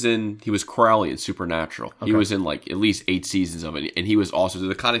 he was Crowley in Supernatural. Okay. He was in like at least 8 seasons of it, and he was awesome. So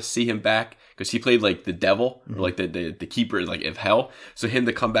to kind of see him back, because he played like the devil, or like the keeper like of hell. So him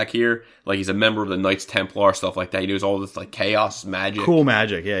to come back here, like he's a member of the Knights Templar, stuff like that. He knows all this like chaos magic, cool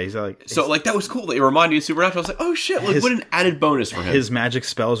magic. Yeah, he's like that was cool. It reminded me of Supernatural. I was like, oh shit, what an added bonus for him. His magic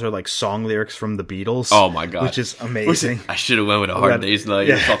spells are like song lyrics from the Beatles. Oh my god, which is amazing. I should have went with A Hard Day's Night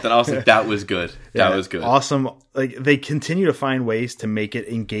or something. I was like, that was good. That was good. Awesome. Like they continue to find ways to make it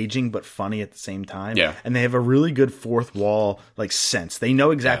engaging but funny at the same time. Yeah. And they have a really good fourth wall like sense. They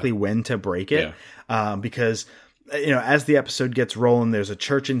know exactly when to break it. Because as the episode gets rolling, there's a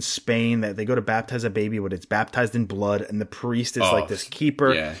church in Spain that they go to baptize a baby, but it's baptized in blood, and the priest is like this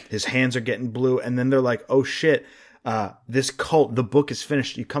keeper. Yeah. His hands are getting blue, and then they're like, "Oh shit, this cult, the book is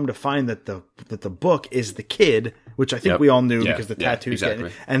finished. You come to find that the book is the kid, which I think we all knew because the tattoo's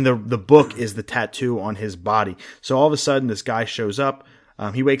getting, and the book is the tattoo on his body. So all of a sudden, this guy shows up.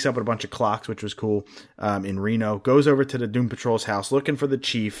 He wakes up with a bunch of clocks, which was cool, in Reno, goes over to the Doom Patrol's house looking for the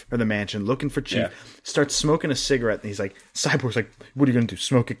chief, or the mansion, looking for Chief, starts smoking a cigarette, and he's like, Cyborg's like, what are you going to do,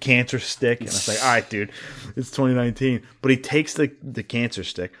 smoke a cancer stick? And I was like, all right, dude, it's 2019. But he takes the cancer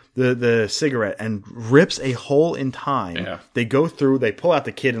stick, the cigarette, and rips a hole in time. Yeah. They go through, they pull out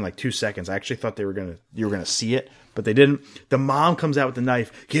the kid in like 2 seconds. I actually thought you were going to see it, but they didn't. The mom comes out with the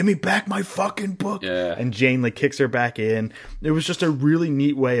knife. Give me back my fucking book. Yeah. And Jane like kicks her back in. It was just a really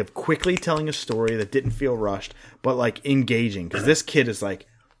neat way of quickly telling a story that didn't feel rushed, but like engaging. Because this kid is like,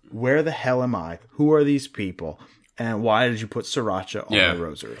 where the hell am I? Who are these people? And why did you put Sriracha on the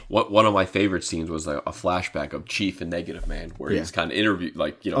rosary? One of my favorite scenes was a flashback of Chief and Negative Man, where he's kind of interviewed,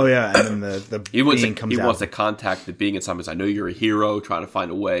 like, you know. Oh yeah, and then the being comes out. He wants to contact the being inside him. I know you're a hero, trying to find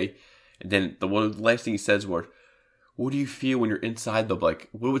a way. And then the last thing he says was, what do you feel when you're inside what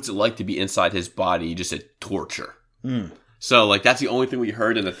was it like to be inside his body? He just said torture. So like that's the only thing we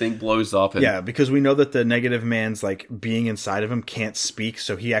heard, and the thing blows up. And because we know that the Negative Man's like being inside of him can't speak,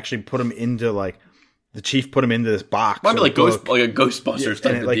 so he actually put him into like the Chief put him into this box. Might be like a Ghostbusters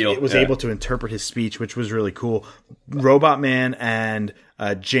type of deal. It was able to interpret his speech, which was really cool. Robot Man and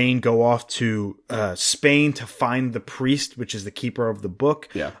Jane go off to Spain to find the priest, which is the keeper of the book.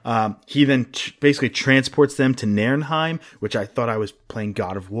 Yeah. He then basically transports them to Nairnheim, which I thought I was playing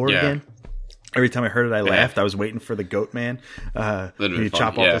God of War again. Every time I heard it, I laughed. I was waiting for the Goat Man. You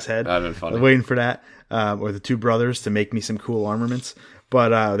chop off his head. That'd been funny. I was waiting for that. Or the two brothers to make me some cool armaments.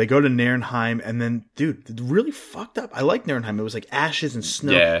 But they go to Nairnheim, and then, dude, really fucked up. I like Nairnheim. It was like ashes and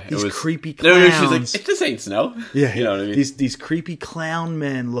snow. Yeah, these creepy clowns. She's like, it just ain't snow. Yeah, you know what I mean. These creepy clown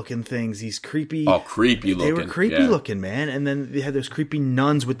men looking things. These creepy. Oh, creepy looking. They were creepy looking, man. And then they had those creepy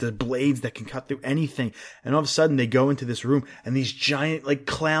nuns with the blades that can cut through anything. And all of a sudden, they go into this room, and these giant like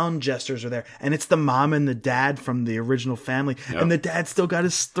clown jesters are there, and it's the mom and the dad from the original family, and the dad still got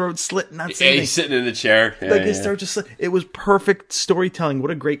his throat slit, not saying he's sitting in the chair. His throat just slit. It was perfect storytelling.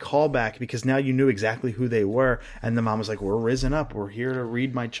 What a great call. Back because now you knew exactly who they were, and the mom was like, we're risen up, we're here to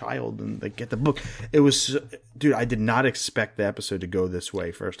read my child and like get the book. It was, dude, I did not expect the episode to go this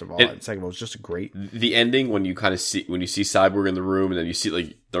way, first of all, and second of all, it was just a great the ending when you kind of see Cyborg in the room, and then you see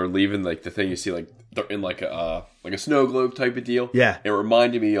like they're leaving like the thing, you see like they're in like a snow globe type of deal. Yeah, it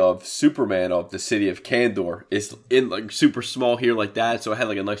reminded me of Superman of the city of Kandor. It's in like super small here like that, so it had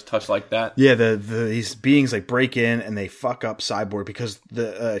like a nice touch like that. Yeah, these beings like break in and they fuck up Cyborg because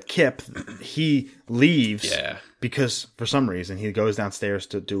the Kip, he leaves because for some reason he goes downstairs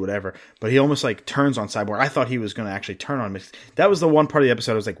to do whatever, but he almost like turns on Cyborg. I thought he was going to actually turn on him. That was the one part of the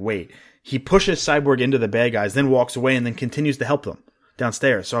episode I was like, wait, he pushes Cyborg into the bad guys, then walks away and then continues to help them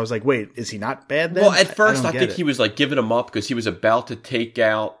downstairs. So I was like, wait, is he not bad then? Well, at first I think he was like giving him up because he was about to take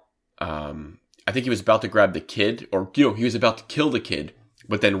out I think he was about to grab the kid, or he was about to kill the kid,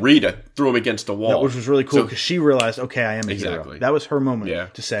 but then Rita threw him against the wall. Which was really cool because she realized, okay, I am a hero. That was her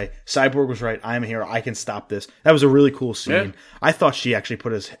moment to say, Cyborg was right, I am a hero, I can stop this. That was a really cool scene. Yeah. I thought she actually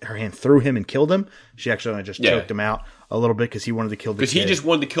put her hand through him and killed him. She actually only just choked him out a little bit because he wanted to kill the kid. Because he just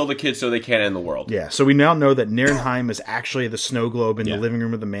wanted to kill the kid so they can't end the world. Yeah, so we now know that Nairnheim is actually the snow globe in the living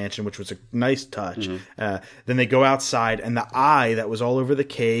room of the mansion, which was a nice touch. Mm-hmm. Then they go outside, and the eye that was all over the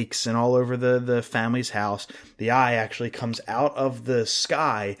cakes and all over the family's house, the eye actually comes out of the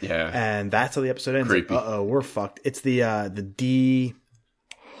sky, and that's how the episode ends. Creepy. Like, we're fucked. It's the D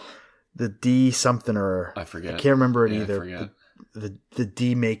something, or I forget. I can't remember it either. I forget. The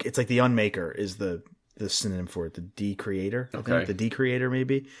D make, it's like the Unmaker is the synonym for it. The D creator. I think the D creator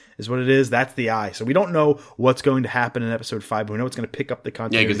maybe is what it is. That's the eye. So we don't know what's going to happen in episode 5, but we know it's going to pick up the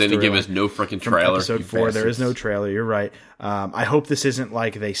content. Yeah, because they didn't give us no freaking trailer. Episode 4, there is no trailer. You're right. I hope this isn't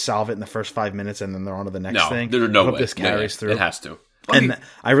like they solve it in the first 5 minutes and then they're on to the next thing. There's no I hope way. This carries through. It has to. And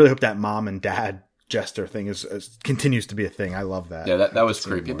I really hope that mom and dad jester thing is continues to be a thing. I love that. Yeah, that was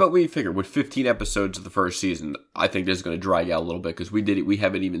creepy. But we figured with 15 episodes of the first season, I think this is going to drag out a little bit because we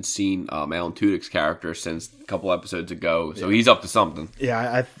haven't even seen Alan Tudyk's character since a couple episodes ago, so he's up to something.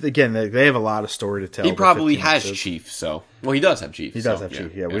 Yeah, again, they have a lot of story to tell. He probably has Chief, so well, he does have Chief. He does have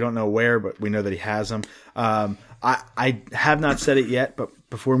Chief. Yeah, we don't know where, but we know that he has him. I have not said it yet, but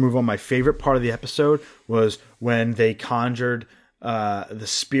before we move on, my favorite part of the episode was when they conjured the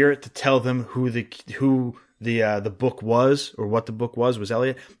spirit to tell them who the book was, or what the book was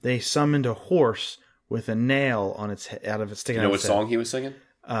Elliot. They summoned a horse with a nail on its head, out of its sticking. You know out what its song head. he was singing?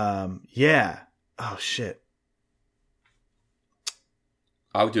 Yeah. Oh shit.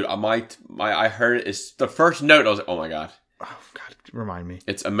 Oh, dude, I heard it. It's the first note. I was like, oh my god. Oh God, remind me.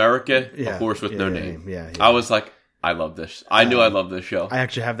 It's America, a horse with no name. Yeah. I was like, I love this. I knew I loved this show. I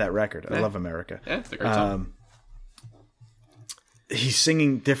actually have that record. I love America. Yeah, it's a great song. He's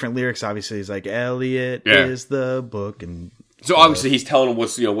singing different lyrics. Obviously, he's like, Elliot is the book, and so obviously he's telling him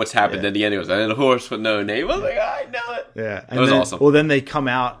what's happened. At the end, he goes, and a horse with no name. I was like, I know it. Yeah, and it was awesome. Well, then they come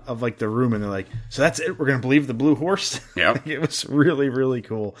out of like the room and they're like, so that's it. We're gonna believe the blue horse. Yeah, Like, it was really, really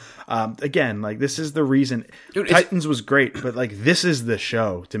cool. Again, like this is the reason. Dude, Titans was great, but like this is the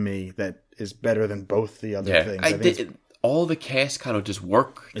show to me that is better than both the other things. All the cast kind of just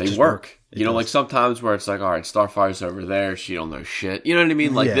work. They work. You know, like sometimes where it's like, all right, Starfire's over there. She don't know shit. You know what I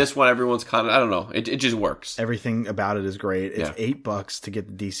mean? Like this one, everyone's kind of, I don't know. It just works. Everything about it is great. It's $8 to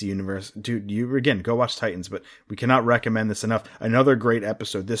get the DC Universe. Dude, you again, go watch Titans, but we cannot recommend this enough. Another great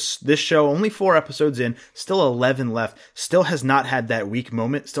episode. This show, only 4 episodes in, still 11 left. Still has not had that weak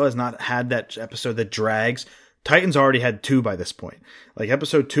moment. Still has not had that episode that drags. Titans already had 2 by this point. Like,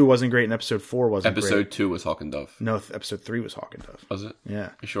 episode 2 wasn't great, and episode 4 wasn't great. Episode 2 was Hawk and Dove. No, episode 3 was Hawk and Dove. Was it? Yeah.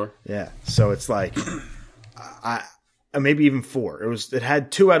 You sure? Yeah. So it's like, maybe even 4. It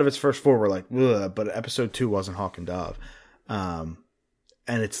had 2 out of its first 4 were like, ugh, but episode 2 wasn't Hawk and Dove. And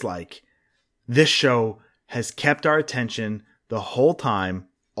it's like, this show has kept our attention the whole time,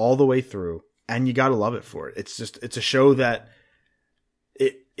 all the way through, and you gotta love it for it. It's a show that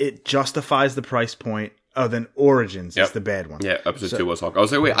it justifies the price point. Oh, then Origins is the bad one. Yeah, episode 2 was Hawk. I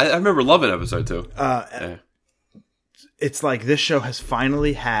was like, wait, I remember loving episode 2. It's like this show has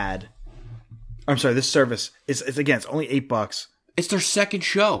finally had. I'm sorry, this service is it's only $8. It's their second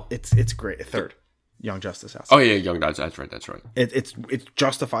show. It's great. Third, Young Justice House. Oh yeah, Young Justice. That's right. It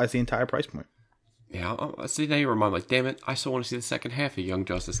justifies the entire price point. Yeah, see, now you remind me, like, damn it, I still want to see the second half of Young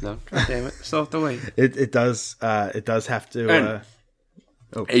Justice now. God damn it, still have to wait. It does have to.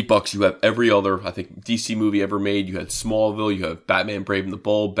 $8, you have every other, I think, DC movie ever made. You had Smallville, you have Batman Brave and the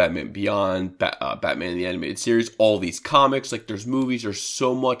Bold, Batman Beyond, Batman the Animated Series, all these comics. Like, there's movies, there's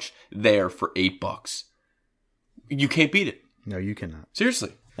so much there for $8. You can't beat it. No, you cannot.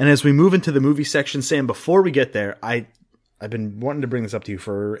 Seriously. And as we move into the movie section, Sam, before we get there, I've been wanting to bring this up to you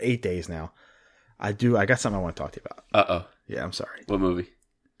for 8 days now. I got something I want to talk to you about. Uh-oh. Yeah, I'm sorry. What movie?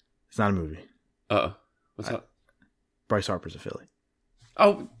 It's not a movie. Uh-oh. What's up? Bryce Harper's a Philly.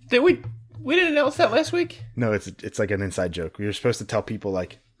 Oh, did we didn't announce that last week? No, it's like an inside joke. You're supposed to tell people,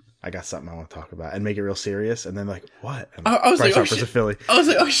 like, I got something I want to talk about, and make it real serious, and then like, what? I was Bryce like, Harper's a Philly. I was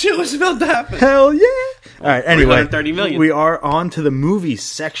like, oh shit, what's about to happen? Hell yeah! All right, anyway, 30 million. We are on to the movie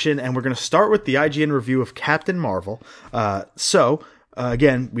section, and we're going to start with the IGN review of Captain Marvel.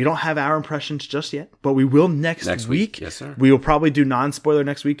 Again, we don't have our impressions just yet, but we will next week. Yes, sir. We will probably do non-spoiler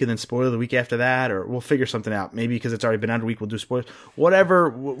next week and then spoiler the week after that, or we'll figure something out. Maybe because it's already been out a week, we'll do spoilers. Whatever,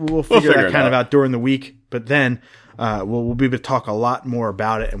 we'll figure that kind of out during the week, but then we'll be able to talk a lot more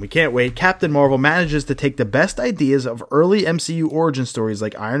about it, and we can't wait. Captain Marvel manages to take the best ideas of early MCU origin stories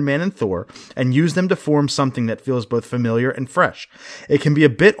like Iron Man and Thor and use them to form something that feels both familiar and fresh. It can be a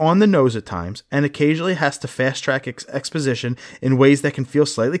bit on the nose at times, and occasionally has to fast-track exposition in ways that can feel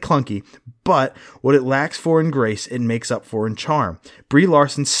slightly clunky, but what it lacks for in grace, it makes up for in charm. Brie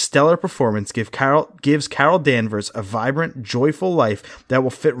Larson's stellar performance gives Carol Danvers a vibrant, joyful life that will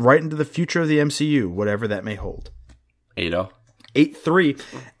fit right into the future of the MCU, whatever that may hold. 8-0. 8-3.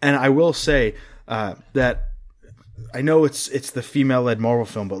 And I will say that I know it's the female-led Marvel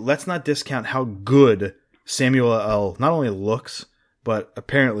film, but let's not discount how good Samuel L. not only looks, but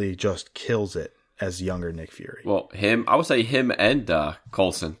apparently just kills it as younger Nick Fury. Well, I would say him and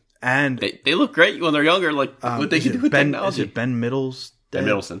Coulson. And they look great when they're younger. Like what they can do with technology. Is it Ben Middleton? Ben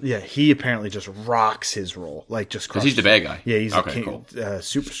Middleton. Yeah, he apparently just rocks his role. Like just because he's the bad guy. Yeah, he's cool.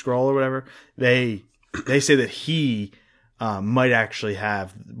 Super Skrull or whatever. They say that he might actually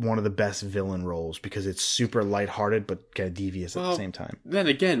have one of the best villain roles because it's super lighthearted but kind of devious at the same time. Then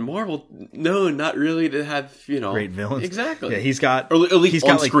again, Marvel, no, not really to have great villains. Exactly. Yeah, he's got or at least he's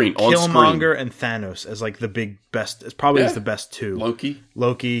on got screen, like Killmonger and Thanos as like the big best. It's probably the best two.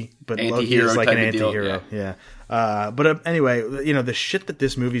 Loki, but anti-hero Loki is like an anti-hero. Yeah. But anyway, the shit that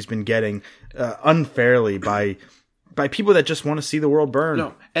this movie's been getting unfairly by people that just want to see the world burn.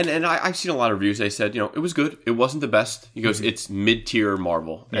 No, and I've seen a lot of reviews. They said, it was good. It wasn't the best. He goes, it's mid-tier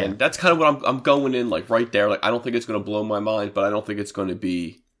Marvel. Yeah. And that's kind of what I'm going in, like, right there. Like, I don't think it's going to blow my mind, but I don't think it's going to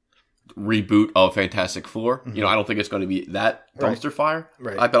be reboot of Fantastic Four. Mm-hmm. I don't think it's going to be that dumpster fire.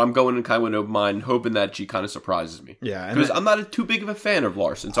 Right. But I'm going in kind of with no mind, hoping that she kind of surprises me. Yeah. Because I'm not too big of a fan of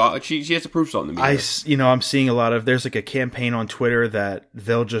Larson, so she has to prove something to me. I'm seeing a lot of, there's like a campaign on Twitter that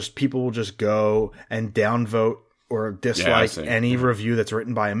people will just go and downvote or dislike any review that's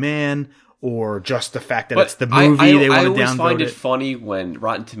written by a man, or just the fact that it's the movie they want to downvote. I always find it funny when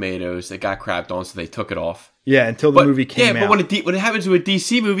Rotten Tomatoes, it got crapped on, so they took it off. Yeah, until the movie came out. Yeah, but when it happens to a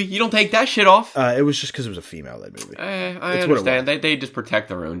DC movie, you don't take that shit off. It was just because it was a female-led movie. I understand. They just protect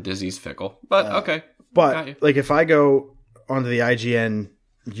their own. Disney's fickle. But, okay. But, like, if I go onto the IGN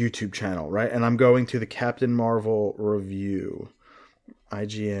YouTube channel, right, and I'm going to the Captain Marvel review.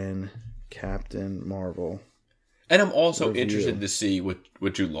 IGN Captain Marvel. And I'm also interested to see what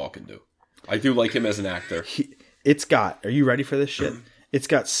Jude Law can do. I do like him as an actor. Are you ready for this shit? It's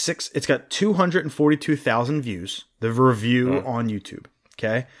got 242,000 views. The review on YouTube.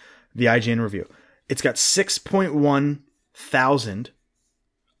 Okay. The IGN review. It's got 6.1 thousand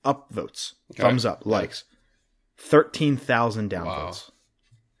upvotes. Okay. Thumbs up. Likes. 13,000 downvotes. Wow.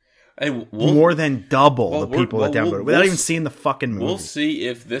 Hey, more than double the people that downloaded it without even seeing the fucking movie. We'll see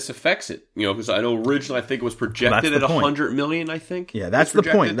if this affects it. You know, because I know originally I think it was projected at 100 million. I think. Yeah, that's the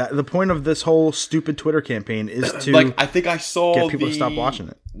point. The point of this whole stupid Twitter campaign is to I think I saw get people to stop watching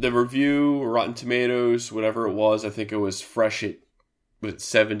it. The review, Rotten Tomatoes, whatever it was. I think it was fresh at with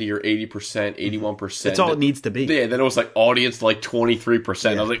 70 or 80%, 81%. That's all it needs to be. Yeah, then it was like audience like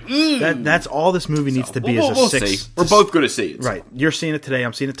 23%. I was like, that's all this movie needs to be is a 6. See. We're both going to see it. Right. You're seeing it today.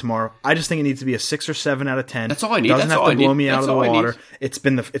 I'm seeing it tomorrow. I just think it needs to be a 6 or 7 out of 10. That's all I need. Doesn't have to blow me out of the water. It's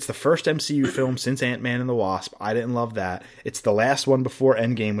the first MCU film since Ant-Man and the Wasp. I didn't love that. It's the last one before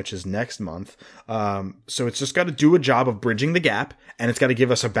Endgame, which is next month. So it's just got to do a job of bridging the gap, and it's got to give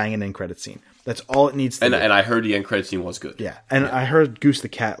us a banging end credit scene. That's all it needs to do. And I heard the end credit scene was good. Yeah, and I heard Goose the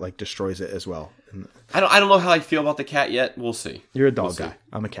cat like destroys it as well. I don't know how I feel about the cat yet. We'll see. You're a dog guy.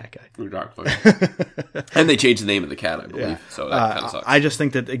 I'm a cat guy. You're a dog guy. And they changed the name of the cat, I believe. Yeah. So that kind of sucks. I just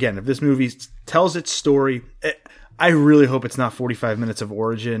think that, again, if this movie tells its story, I really hope it's not 45 minutes of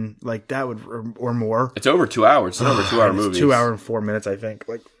origin. Like, that would, or more. It's over 2 hours. It's over 2 hour movie. 2 hours and 4 minutes, I think.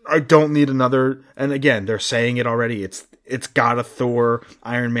 Like, I don't need another. And again, they're saying it already. It's got a Thor,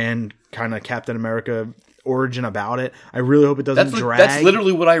 Iron Man, kind of Captain America origin about it. I really hope it doesn't drag. That's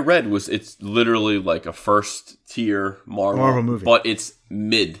literally what I read. It's literally like a first tier Marvel movie, but it's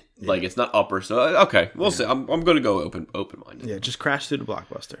mid. Yeah. Like, it's not upper. So okay, we'll see. I'm going to go open minded. Yeah, just crash through the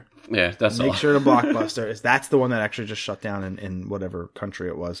Blockbuster. Yeah, that's make sure the Blockbuster that's the one that actually just shut down in whatever country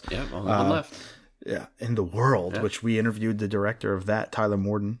it was. Yeah, only one left. Yeah, in the world, which we interviewed the director of that, Tyler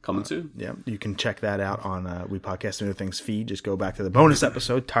Morden. Coming soon. Yeah, you can check that out on We Podcast and Other Things feed. Just go back to the bonus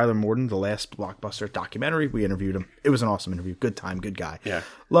episode, Tyler Morden, the last Blockbuster documentary. We interviewed him. It was an awesome interview. Good time, good guy. Yeah.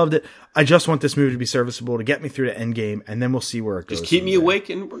 Loved it. I just want this movie to be serviceable to get me through to Endgame, and then we'll see where it goes. Just keep me awake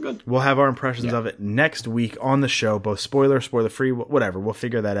and we're good. We'll have our impressions of it next week on the show, both spoiler free, whatever. We'll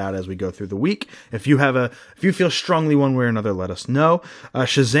figure that out as we go through the week. If you feel strongly one way or another, let us know.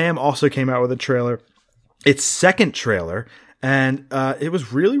 Shazam also came out with a trailer. Its second trailer, and it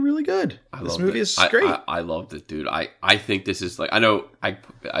was really, really good. This movie is great. I loved it, dude. I think this is like, I know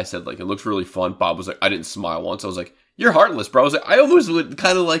I said like it looks really fun. Bob was like, I didn't smile once. I was like, you're heartless, bro. I was like, I almost would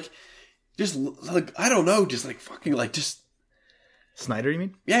kind of like, just like, I don't know, just like fucking like just Snyder, you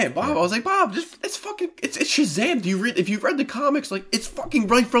mean? Yeah, Bob. Yeah. I was like, Bob, it's Shazam. If you've read the comics, like it's fucking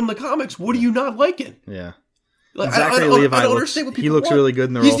right from the comics. What are you not liking? Yeah. Like, Zachary Levi I don't understand what people he looks want. really good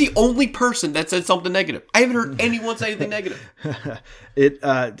in the He's role. the only person that said something negative. I haven't heard anyone say anything negative.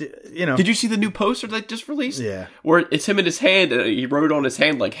 Did you see the new poster that just released? Yeah. Where it's him in his hand, and he wrote on his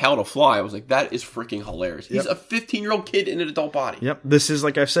hand, like, how to fly. I was like, that is freaking hilarious. He's a 15-year-old kid in an adult body. Yep. This is,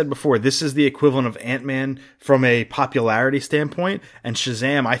 like I've said before, this is the equivalent of Ant-Man from a popularity standpoint, and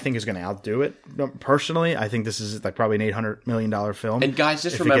Shazam, I think, is going to outdo it. Personally, I think this is like probably an $800 million film. And guys,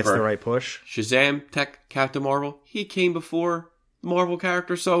 just if remember, it gets the right push. Shazam, Captain Marvel, he came before Marvel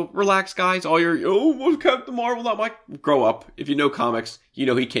character, so relax, guys. All your was Captain Marvel not my grow up. If you know comics, you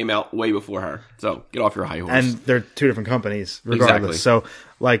know he came out way before her. So get off your high horse. And they're two different companies, regardless. Exactly. So,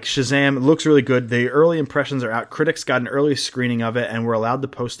 like Shazam, it looks really good. The early impressions are out. Critics got an early screening of it, and were allowed to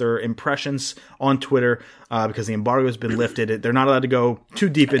post their impressions on Twitter because the embargo has been lifted. They're not allowed to go too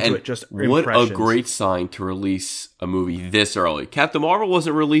deep into it. Just what impressions. A great sign to release a movie this early. Captain Marvel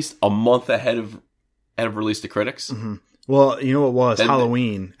wasn't released a month ahead of release to critics. Mm-hmm. Well, you know what it was?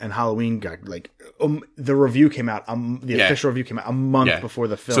 Halloween, and Halloween got like the review came out. The official review came out a month before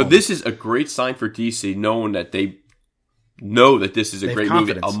the film. So this is a great sign for DC, knowing that they know that this is a great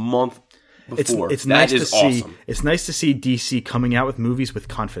movie a month before. It's nice to see. Awesome. It's nice to see DC coming out with movies with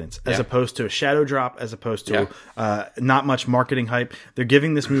confidence, as opposed to a shadow drop, as opposed to not much marketing hype. They're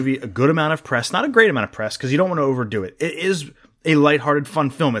giving this movie a good amount of press, not a great amount of press, because you don't want to overdo it. It is a lighthearted, fun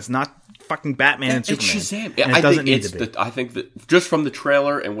film. It's not fucking Batman and Superman. It's Shazam. And it doesn't need to be. I think that just from the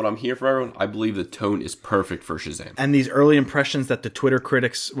trailer and what I'm hearing from everyone, I believe the tone is perfect for Shazam. And these early impressions that the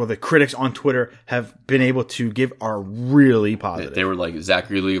critics on Twitter have been able to give are really positive. They were like,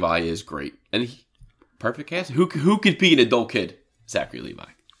 Zachary Levi is great. And perfect cast? Who could be an adult kid? Zachary Levi.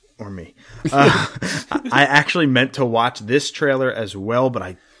 Or me. I actually meant to watch this trailer as well, but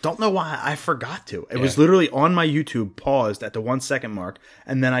I don't know why I forgot to. It was literally on my YouTube, paused at the 1 second mark,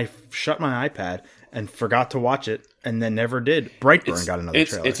 and then I shut my iPad and forgot to watch it, and then never did. Brightburn got another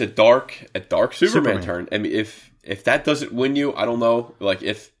trailer. It's a dark Superman turn. I mean, if that doesn't win you, I don't know. Like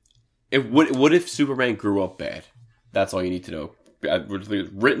what if Superman grew up bad? That's all you need to know.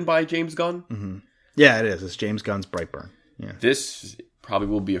 Written by James Gunn. Mm-hmm. Yeah, it is. It's James Gunn's Brightburn. Yeah. This probably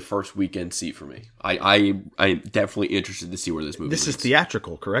will be a first weekend seat for me. I'm definitely interested to see where this movie This leads. is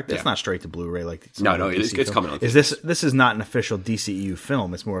theatrical, correct? Yeah. It's not straight to Blu-ray like No, it's coming out. This is not an official DCEU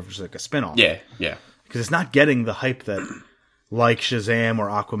film. It's more of just like a spin-off. Yeah. Because it's not getting the hype that like Shazam or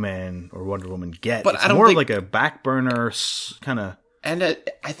Aquaman or Wonder Woman get. But it's I don't more think, like a back burner kind of. And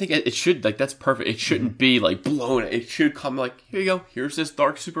I think it should, like, that's perfect. It shouldn't be like blown. It should come like, here you go. Here's this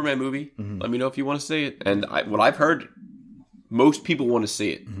dark Superman movie. Let me know if you want to see it. And what I've heard, most people want to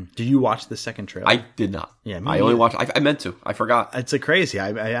see it. Did you watch the second trailer? I did not. Yeah, I only watched. I meant to. I forgot. It's crazy.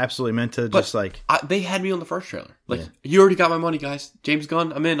 I absolutely meant to just like. They had me on the first trailer. Like, you already got my money, guys. James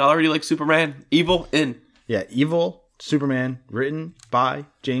Gunn, I'm in. I already like Superman. Evil, in. Yeah, Evil, Superman, written by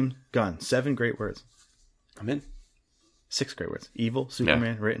James Gunn. 7 great words. I'm in. 6 great words. Evil,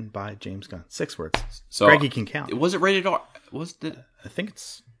 Superman, written by James Gunn. 6 words. So Greggy can count. Was it rated R? Was it? I think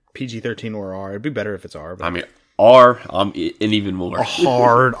it's PG-13 or R. It'd be better if it's R. But I mean, R, and even more. a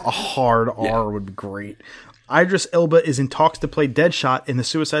hard R would be great. Idris Elba is in talks to play Deadshot in the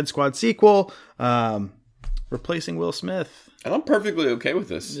Suicide Squad sequel, replacing Will Smith. And I'm perfectly okay with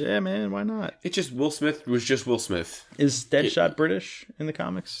this. Yeah, man, why not? It's just Will Smith was just Will Smith. Is Deadshot British in the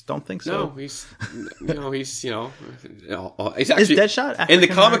comics? Don't think so. No, he's actually Is Deadshot in the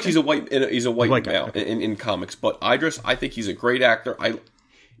African comics. American? He's a white guy, male okay. in comics. But Idris, I think he's a great actor.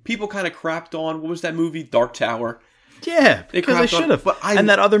 People kind of crapped on, what was that movie, Dark Tower? Yeah, because they should have. And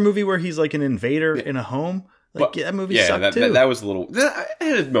that other movie where he's like an invader in a home, that movie sucked too. That was a little. It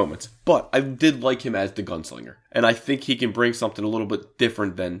had its moments, but I did like him as the gunslinger, and I think he can bring something a little bit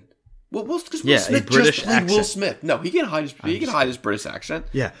different than. Well, because Will Smith British just played accent. Will Smith. No, he can hide his British accent.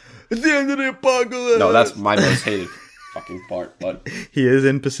 Yeah, it's the end of the apocalypse. No, that's my most hated fucking part. But he is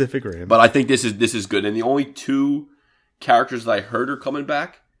in Pacific Rim. But I think this is good, and the only 2 characters that I heard are coming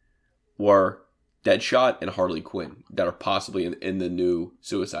back were Deadshot and Harley Quinn that are possibly in the new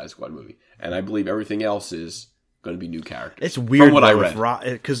Suicide Squad movie. And I believe everything else is going to be new characters. It's weird from what I read.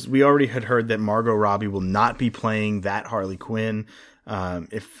 Because we already had heard that Margot Robbie will not be playing that Harley Quinn.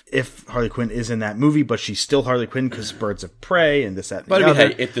 If Harley Quinn is in that movie, but she's still Harley Quinn because Birds of Prey and this, that, and but the I mean, other.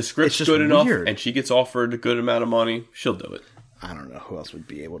 hey, if the script's just good enough weird. and she gets offered a good amount of money, she'll do it. I don't know who else would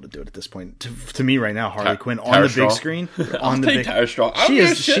be able to do it at this point. To me, right now, Harley Quinn on Tara the Strong. big screen. I'll take Tara Strong. She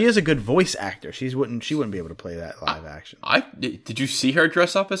is a good voice actor. She wouldn't be able to play that live action. Did you see her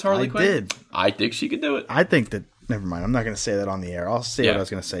dress up as Harley Quinn? I did. I think she could do it. I think that. Never mind. I'm not going to say that on the air. I'll say what I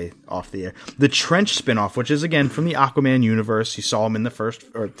was going to say off the air. The Trench spinoff, which is again from the Aquaman universe. You saw him in the first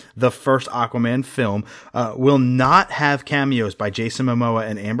Aquaman film. Will not have cameos by Jason Momoa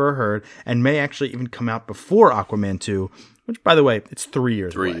and Amber Heard, and may actually even come out before Aquaman 2. Which, by the way, it's 3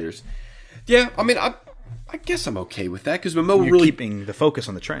 years. 3 away. years. Yeah, I mean, I guess I'm okay with that because Momoa You're really keeping the focus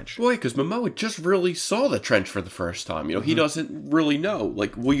on the Trench. Boy, because Momoa just really saw the Trench for the first time. You know, he doesn't really know.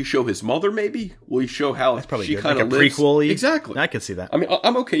 Like, will you show his mother? Maybe will you show how Probably she good. kind Like of a lives? prequel-y? Exactly. I could see that. I mean,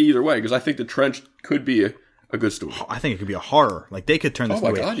 I'm okay either way because I think the Trench could be a good story. I think it could be a horror. Like they could turn this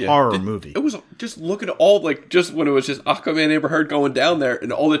into a yeah. horror movie. It was just look at all just when it was just Aquaman, Amber Heard going down there,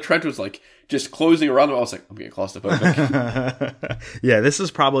 and all the Trench was like just closing around them. I was like, I'm getting claustrophobic. Yeah, this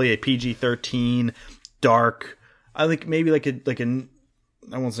is probably a PG-13 dark. I think maybe like a.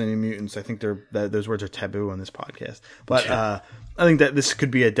 I won't say any mutants. I think those words are taboo on this podcast. But I think that this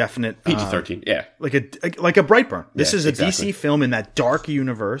could be a definite PG-13. Yeah, like a Brightburn. This is a exactly. DC film in that dark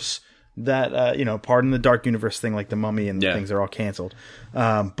universe. That pardon the dark universe thing, like the Mummy and things are all canceled.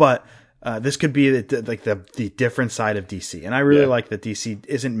 But this could be the different side of DC, and I really like that DC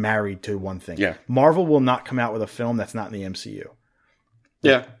isn't married to one thing. Yeah. Marvel will not come out with a film that's not in the MCU.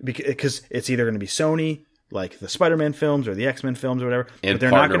 Yeah, because it's either going to be Sony, like the Spider-Man films or the X-Men films or whatever, and but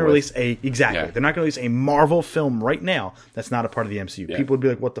they're not going to partner release with- they're not going to release a Marvel film right now that's not a part of the MCU. Yeah. People would be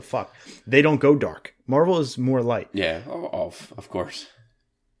like, "What the fuck?" They don't go dark. Marvel is more light. Yeah, of course.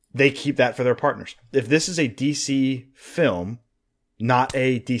 They keep that for their partners. If this is a DC film, not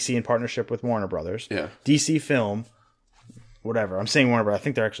a DC in partnership with Warner Brothers. Yeah. DC Film, whatever. I'm saying Warner Brothers. I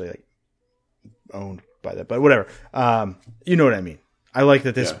think they're actually like owned by that, but whatever. You know what I mean. I like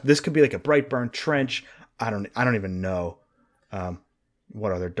that this could be like a Brightburn, Trench. I don't even know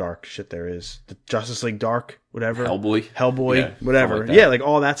what other dark shit there is. The Justice League Dark, whatever. Hellboy, Yeah, whatever. Like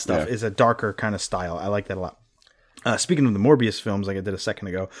all that stuff is a darker kind of style. I like that a lot. Speaking of the Morbius films, like I did a second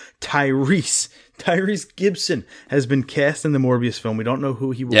ago, Tyrese Gibson has been cast in the Morbius film. We don't know who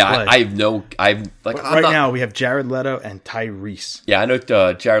he will play. Now we have Jared Leto and Tyrese. Yeah, I know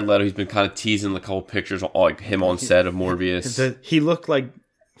Jared Leto. He's been kind of teasing a couple pictures, like him on set of Morbius. He looked like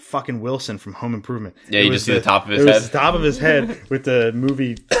fucking Wilson from Home Improvement. Yeah, you just see the top of his head. It was the top of his head with the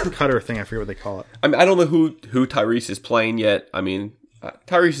movie cutter thing. I forget what they call it. I mean, I don't know who Tyrese is playing yet. I mean,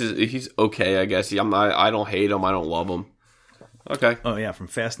 Tyrese he's okay, I guess. I don't hate him. I don't love him. Okay. Oh yeah, from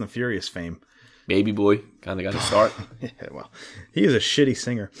Fast and the Furious fame. Baby boy, kind of got to start. Yeah, well, he is a shitty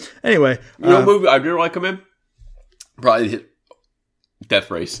singer. Anyway, you know what movie I did like him in? Probably Death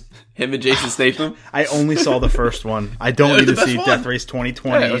Race. Him and Jason Statham. I only saw the first one. I don't need to see Death Race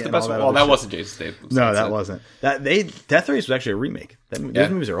 2020. Yeah, it was the best one. Well, that wasn't Jason Statham. No, that wasn't. Death Race was actually a remake. Those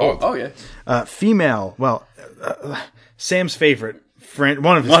movies are old. Oh yeah. Female. Well, Sam's favorite.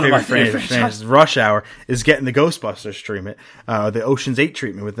 One of his favorite franchises, Rush Hour, is getting the Ghostbusters treatment, the Ocean's 8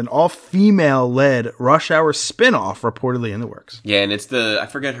 treatment, with an all-female-led Rush Hour spin-off reportedly in the works. Yeah, and it's I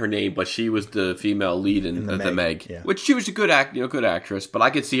forget her name, but she was the female lead in the Meg. Yeah. Which she was a good actress, but I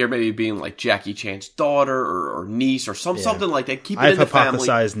could see her maybe being like Jackie Chan's daughter or niece or something like that. Keep it in the family. I've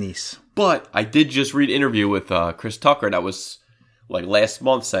hypothesized niece. But I did just read an interview with Chris Tucker that was like last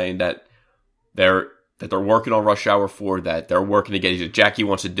month saying that they're working on Rush Hour 4, that they're working to get. He said, Jackie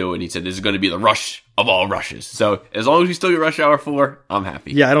wants to do it, and he said, this is going to be the rush of all rushes. So, as long as we still get Rush Hour 4, I'm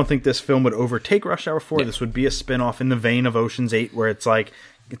happy. Yeah, I don't think this film would overtake Rush Hour 4. Yeah. This would be a spin-off in the vein of Ocean's 8, where it's like,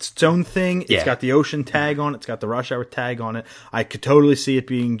 it's its own thing. It's got the Ocean tag on it. It's got the Rush Hour tag on it. I could totally see it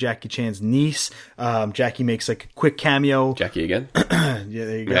being Jackie Chan's niece. Jackie makes like a quick cameo. Jackie again? Yeah,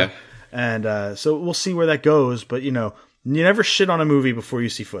 there you go. Yeah. And so we'll see where that goes, but you never shit on a movie before you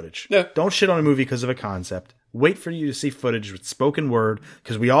see footage. Yeah. Don't shit on a movie because of a concept. Wait for you to see footage with spoken word,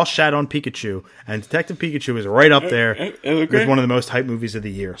 because we all shat on Pikachu, and Detective Pikachu is right up there with one of the most hyped movies of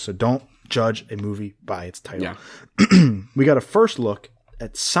the year. So don't judge a movie by its title. Yeah. We got a first look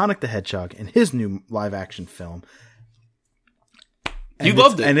at Sonic the Hedgehog in his new live-action film. You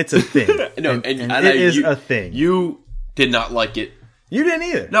loved it. And it's a thing. No, and it is a thing. You did not like it. You didn't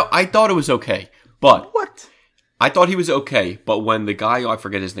either. No, I thought it was okay. But what? I thought he was okay, but when the guy, I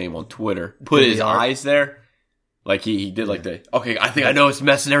forget his name on Twitter, put his eyes there, like he did like okay, I think I know it's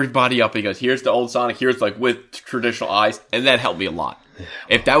messing everybody up. He goes, here's the old Sonic, here's like with traditional eyes, and that helped me a lot.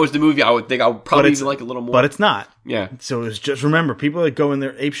 If that was the movie, I would think I would probably even like a little more. But it's not. Yeah. So it's just, remember, people that go in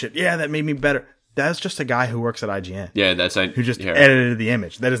there apeshit, yeah, that made me better. That's just a guy who works at IGN. Yeah, that's who just edited the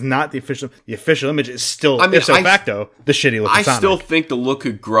image. That is not the official. The official image is still, facto, the shitty looking Sonic. I still think the look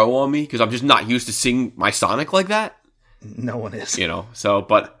could grow on me because I'm just not used to seeing my Sonic like that. No one is.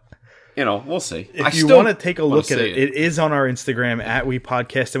 But we'll see. If you want to take a look at it, it is on our Instagram at We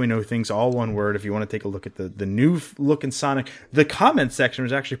Podcast and We Know Things, all one word. If you want to take a look at the new look in Sonic, the comment section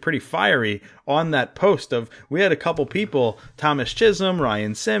was actually pretty fiery on that post. We had a couple people, Thomas Chisholm,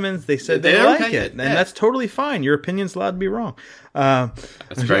 Ryan Simmons, they said they like it, and that's totally fine. Your opinion's allowed to be wrong.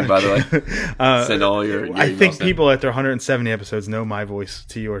 That's great, by the way. Send all your I think people at their 170 episodes know my voice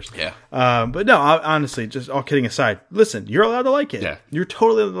to yours. Yeah. But no, honestly, just all kidding aside, listen, you're allowed to like it. Yeah. You're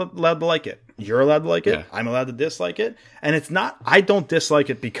totally allowed to like it. You're allowed to like it. Yeah. I'm allowed to dislike it. And it's not, I don't dislike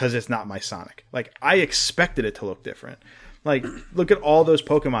it because it's not my Sonic. Like, I expected it to look different. Like, look at all those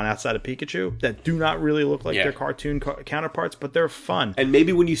Pokemon outside of Pikachu that do not really look like their cartoon counterparts, but they're fun. And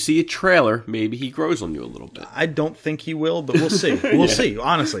maybe when you see a trailer, maybe he grows on you a little bit. I don't think he will, but we'll see. We'll see,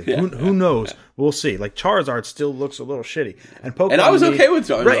 honestly. Yeah. Who knows? Yeah. We'll see. Like, Charizard still looks a little shitty. And Pokemon, I was okay with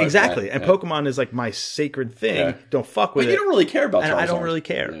Charizard. Right, exactly. Yeah. And Pokemon is like my sacred thing. Yeah. Don't fuck with it. But you don't really care about Charizard. And I don't really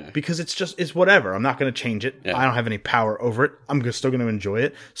care because it's whatever. I'm not going to change it. Yeah. I don't have any power over it. I'm still going to enjoy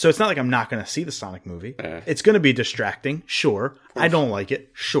it. So it's not like I'm not going to see the Sonic movie. Yeah. It's going to be distracting, sure. I don't like it,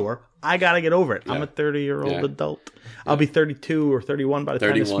 sure. I got to get over it. Yeah. I'm a 30-year-old adult. I'll be 32 or 31 by the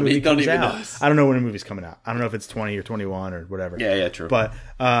time this movie comes out. I don't know when a movie's coming out. I don't know if it's 20 or 21 or whatever. Yeah, true. But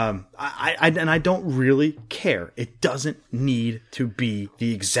I don't really care. It doesn't need to be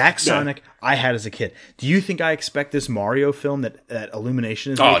the exact Sonic I had as a kid. Do you think I expect this Mario film that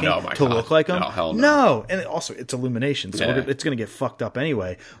Illumination is making to look like him? No, hell no. No. And also, it's Illumination, so it's going to get fucked up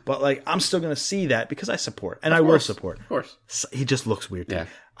anyway. But like, I'm still going to see that because I support. And I will support. Of course. He just looks weird to me. Yeah.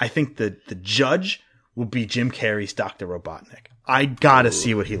 I think the judge will be Jim Carrey's Dr. Robotnik. I gotta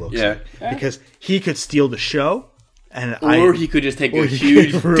see what he looks like because he could steal the show, or he could just take a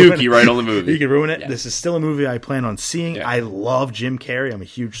huge dookie right on the movie. He could ruin it. Yeah. This is still a movie I plan on seeing. Yeah. I love Jim Carrey. I'm a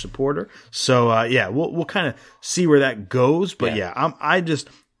huge supporter. So we'll kind of see where that goes. But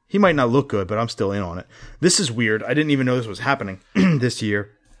he might not look good, but I'm still in on it. This is weird. I didn't even know this was happening this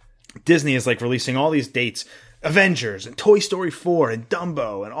year. Disney is like releasing all these dates. Avengers and Toy Story 4 and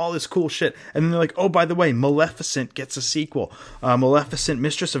Dumbo and all this cool shit. And then they're like, oh, by the way, Maleficent gets a sequel. Maleficent,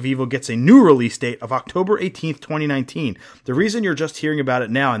 Mistress of Evil gets a new release date of October 18th, 2019. The reason you're just hearing about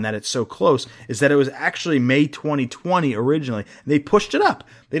it now and that it's so close is that it was actually May 2020 originally. They pushed it up.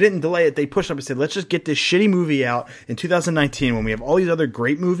 They didn't delay it. They pushed it up and said, let's just get this shitty movie out in 2019 when we have all these other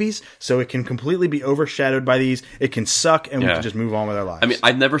great movies so it can completely be overshadowed by these. It can suck and we can just move on with our lives. I mean,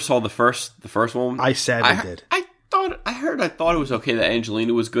 I never saw the first one. I sadly did. I thought it was okay that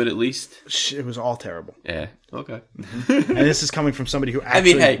Angelina was good at least. It was all terrible. Yeah. Okay. And this is coming from somebody who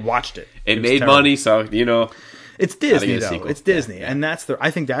actually watched it. It made money, so it's Disney though. It's Disney, and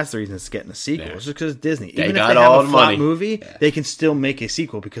I think that's the reason it's getting a sequel. It's just because it's Disney. Even if they have a flop movie, they can still make a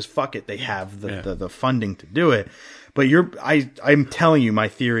sequel because fuck it, they have the funding to do it. But I'm telling you my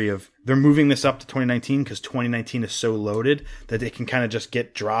theory of they're moving this up to 2019 because 2019 is so loaded that they can kind of just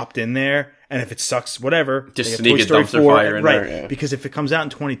get dropped in there. And if it sucks, whatever. Just sneak a dumpster fire in there. Yeah. Because if it comes out in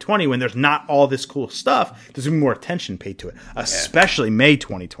 2020 when there's not all this cool stuff, there's going to be more attention paid to it. Especially May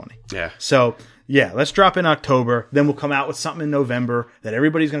 2020. Yeah. So, let's drop in October. Then we'll come out with something in November that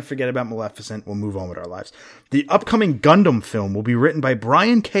everybody's going to forget about Maleficent. We'll move on with our lives. The upcoming Gundam film will be written by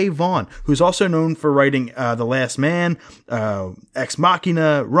Brian K. Vaughan, who's also known for writing The Last Man, Ex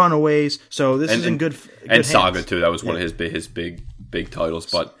Machina, Runaways. So this is in good hands. Saga, too. That was one of his big titles,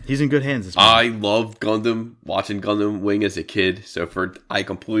 but he's in good hands. I loved Gundam, watching Gundam Wing as a kid. So I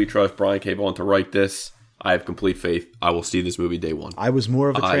completely trust Brian K. Vaughan to write this. I have complete faith. I will see this movie day one. I was more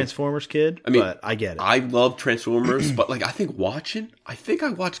of a Transformers kid, but I get it. I love Transformers, but I think I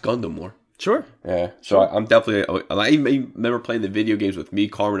watched Gundam more. Sure. Yeah. So I'm definitely. I even remember playing the video games with me,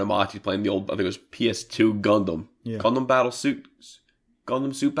 Carmen Amachi, playing the old. I think it was PS2 Gundam. Yeah. Gundam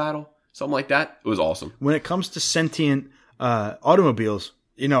Suit Battle, something like that. It was awesome. When it comes to sentient automobiles,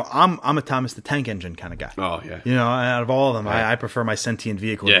 I'm a Thomas the Tank Engine kind of guy. Oh yeah. Out of all of them, I prefer my sentient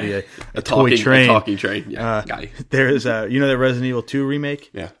vehicle to be a toy train. A talking train. Yeah. Guy. There is the Resident Evil 2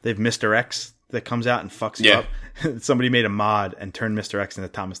 remake. Yeah. They have Mr. X that comes out and fucks you up. Somebody made a mod and turned Mr. X into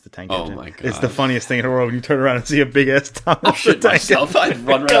Thomas the Tank Engine. Oh my god! It's the funniest thing in the world when you turn around and see a big ass Thomas the Tank Engine. I'd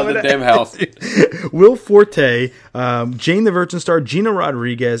run around the damn house. Will Forte, Jane the Virgin star Gina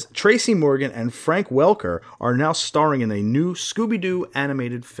Rodriguez, Tracy Morgan, and Frank Welker are now starring in a new Scooby-Doo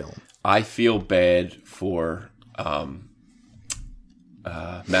animated film. I feel bad for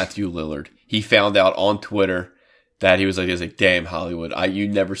Matthew Lillard. He found out on Twitter that he was like, damn, Hollywood, you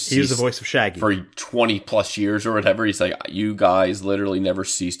never cease. He was the voice of Shaggy. For 20 plus years or whatever. He's like, you guys literally never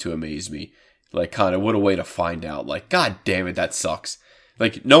cease to amaze me. Kind of, what a way to find out. God damn it, that sucks. I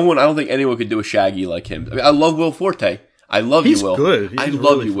don't think anyone could do a Shaggy like him. I mean, I love Will Forte. I love you, Will. He's good. I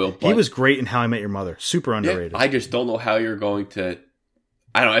love you, Will. He was great in How I Met Your Mother. Super underrated. I just don't know how you're going to...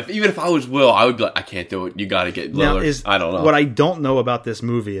 I don't know. Even if I was Will, I would be like, I can't do it. You got to get Lillard. I don't know. What I don't know about this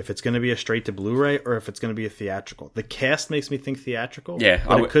movie, if it's going to be a straight to Blu-ray or if it's going to be a theatrical. The cast makes me think theatrical. Yeah.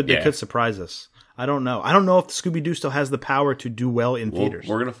 But they could surprise us. I don't know. I don't know if Scooby-Doo still has the power to do well in theaters.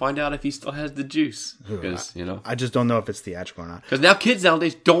 We're going to find out if he still has the juice. Because, I just don't know if it's theatrical or not. Because now kids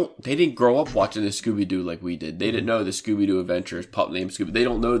nowadays they didn't grow up watching the Scooby-Doo like we did. They didn't know the Scooby-Doo Adventures, Pup Named Scooby. They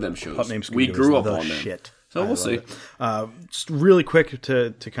don't know them shows. Pup Named Scooby-Doo we grew up on shit. them. So we'll see. Just really quick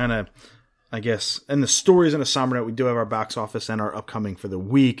to kind of, I guess, and the stories in a somber note, we do have our box office and our upcoming for the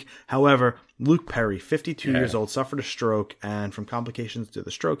week. However, Luke Perry, 52 years old, suffered a stroke, and from complications to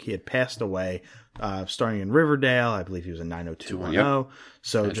the stroke, he had passed away, starring in Riverdale. I believe he was in 90210. Yep.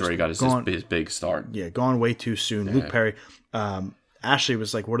 So that's where he got his big start. Yeah, gone way too soon. Yeah. Luke Perry. Ashley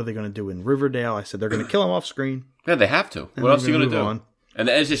was like, what are they going to do in Riverdale? I said, they're going to kill him off screen. Yeah, they have to. What else are you going to do? On. And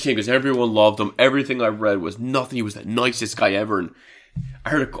it's just a shame because everyone loved him. Everything I read was nothing. He was the nicest guy ever. And I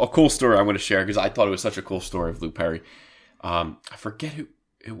heard a cool story I'm going to share because I thought it was such a cool story of Luke Perry. I forget who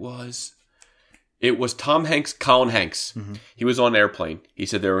it was. It was Tom Hanks, Colin Hanks. Mm-hmm. He was on an airplane. He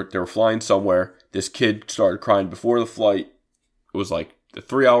said they were flying somewhere. This kid started crying before the flight. It was like the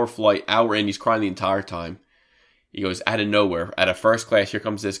 3-hour flight, hour in. He's crying the entire time. He goes, out of nowhere, out of first class, here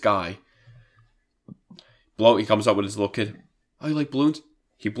comes this guy. He comes up with his little kid. Oh, you like balloons?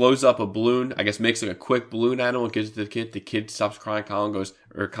 He blows up a balloon, I guess makes a quick balloon animal and gives it to the kid. The kid stops crying.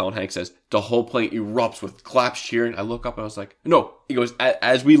 Colin Hanks says, the whole plane erupts with claps cheering. I look up and I was like, no. He goes,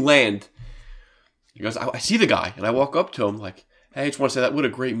 as we land, He goes, I see the guy. And I walk up to him like, hey, I just want to say that. What a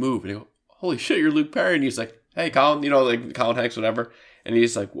great move. And I go, holy shit, you're Luke Perry. And he's like, hey, Colin, like Colin Hanks, whatever. And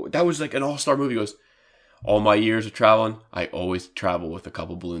he's like, that was like an all-star movie. He goes, all my years of traveling, I always travel with a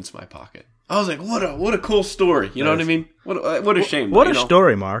couple balloons in my pocket. I was like, what a cool story. You know what I mean? What a shame. What a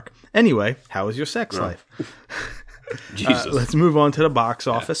story, Mark. Anyway, how was your sex life? Jesus. Let's move on to the box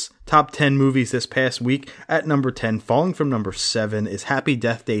office. Top 10 movies this past week. At number 10, falling from number 7, is Happy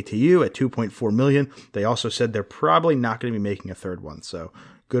Death Day to You at $2.4 million. They also said they're probably not going to be making a third one, so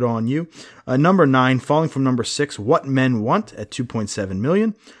good on you. Number 9, falling from number 6, What Men Want at $2.7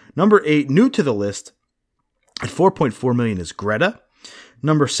 million. Number 8, new to the list at $4.4 million is Greta.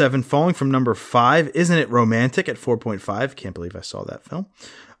 Number 7, falling from number 5, Isn't It Romantic at 4.5. Can't believe I saw that film.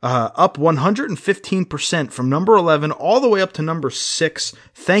 Up 115% from number 11 all the way up to number 6.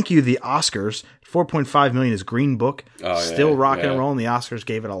 Thank you, the Oscars. 4.5 million is Green Book. Still rocking and rolling. The Oscars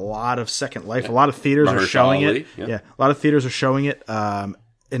gave it a lot of second life. A lot of theaters are showing it. A lot of theaters are showing it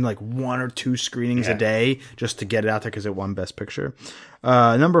in like 1 or 2 screenings a day just to get it out there because it won Best Picture.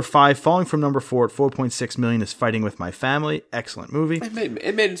 Number 5, falling from number 4 at 4.6 million, is Fighting with My Family. Excellent movie.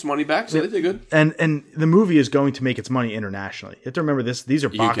 It made its money back, so they did good. And the movie is going to make its money internationally. You have to remember this; these are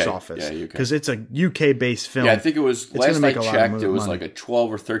box office because it's a UK based film. Yeah, I think it was last I checked, it was like a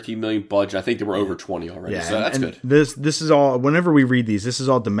 12 or 13 million budget. I think they were over 20 already. So that's good. This is all. Whenever we read these, this is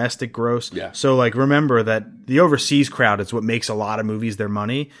all domestic gross. Yeah. So like, remember that the overseas crowd is what makes a lot of movies their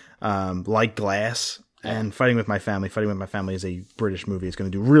money. Like Glass. And Fighting with My Family is a British movie. It's going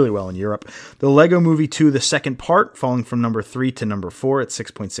to do really well in Europe. The Lego Movie 2, the second part, falling from number 3 to number 4 at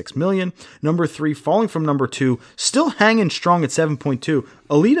 6.6 million. Number 3, falling from number 2, still hanging strong at 7.2.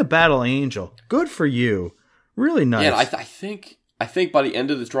 Alita Battle Angel. Good for you. Really nice. Yeah, I think by the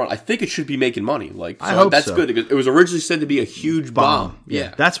end of this run, I think it should be making money. I hope that's so. Good. It was originally said to be a huge bomb.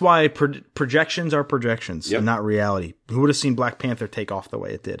 Yeah. That's why projections are projections and not reality. Who would have seen Black Panther take off the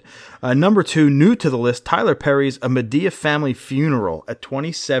way it did? Number 2, new to the list, Tyler Perry's A Medea Family Funeral at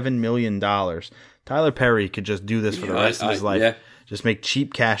 $27 million. Tyler Perry could just do this for the rest of his life. Yeah. Just make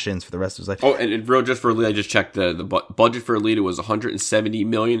cheap cash-ins for the rest of his life. Oh, and just for Alita, I just checked the budget for Alita was $170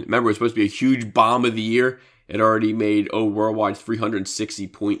 million. Remember, it was supposed to be a huge bomb of the year. It already made worldwide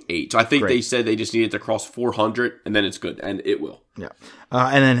 360.8. So I think they said they just needed to cross 400, and then it's good, and it will. Yeah.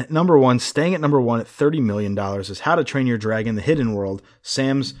 And then number 1, staying at number 1 at $30 million is How to Train Your Dragon: The Hidden World.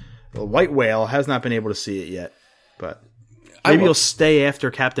 Sam's White Whale has not been able to see it yet, but maybe you'll stay after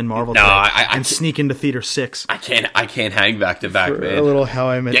Captain Marvel and sneak into Theater 6. I can't hang back to back, man. A little How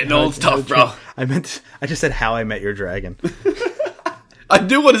I Met. Getting old's tough, bro. I just said How I Met Your Dragon. I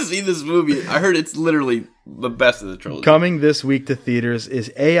do want to see this movie. I heard it's literally the best of the trilogy. Coming this week to theaters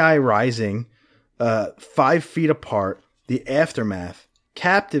is AI Rising, 5 Feet Apart, The Aftermath,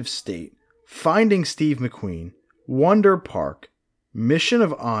 Captive State, Finding Steve McQueen, Wonder Park, Mission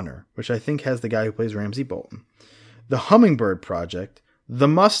of Honor, which I think has the guy who plays Ramsay Bolton, The Hummingbird Project, The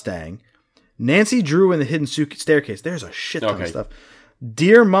Mustang, Nancy Drew and the Hidden Staircase. There's a shit ton of stuff.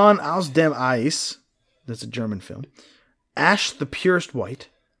 Dear Mann aus dem Eis. That's a German film. Ash the Purest White,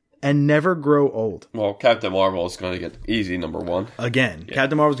 and Never Grow Old. Well, Captain Marvel is going to get easy number 1. Again,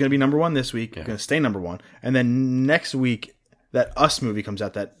 Captain Marvel is going to be number 1 this week. Going to stay number 1. And then next week, that Us movie comes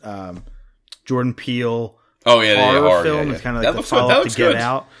out, that Jordan Peele horror film. Yeah. It's kind of like the follow-up to Get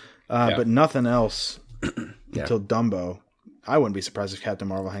Out. But nothing else until Dumbo. I wouldn't be surprised if Captain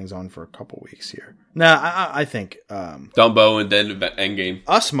Marvel hangs on for a couple weeks here. I think Dumbo and then Endgame.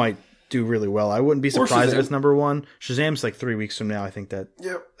 Us might do really well. I wouldn't be surprised if it's number 1. Shazam's like 3 weeks from now. I think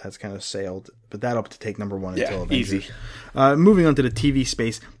that's kind of sailed, but that'll to take number 1 until Avengers. Easy. Moving on to the TV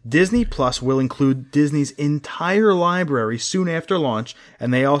space, Disney Plus will include Disney's entire library soon after launch,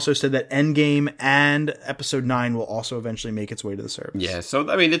 and they also said that Endgame and Episode 9 will also eventually make its way to the service. Yeah, so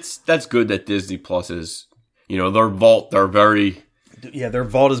I mean, that's good that Disney Plus is, their vault. They're very. Yeah, their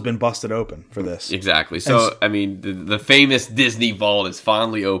vault has been busted open for this. Exactly. So, I mean, the famous Disney vault is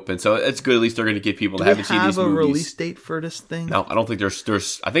finally open. So, it's good. At least they're going to get people that haven't seen these movies. Do we have a release date for this thing? No, I don't think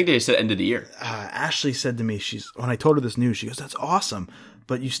there's I think they said end of the year. Ashley said to me, when I told her this news, she goes, that's awesome,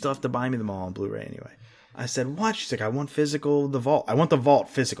 but you still have to buy me them all on Blu-ray anyway. I said, what? She's like, I want the vault. I want the vault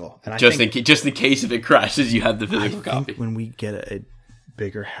physical. And just in case if it crashes, you have the physical copy. When we get a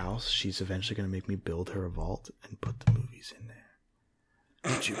bigger house, she's eventually going to make me build her a vault and put the movies in there.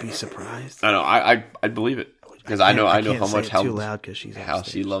 Would you be surprised? I know. I believe it because I know how much too loud because she's how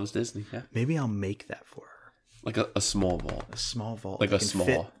she loves Disney. Yeah. Maybe I'll make that for her. Like a small vault. A small vault. Like a small.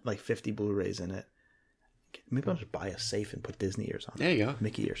 Fit like 50 Blu-rays in it. Maybe I'll just buy a safe and put Disney ears on it. There you go.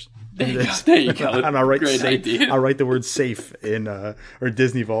 Mickey ears. There you go. And I'll write Great safe. idea. I'll write the word safe in or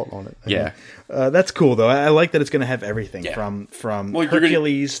Disney Vault on it. Yeah. That's cool though. I like that it's going to have everything from Well,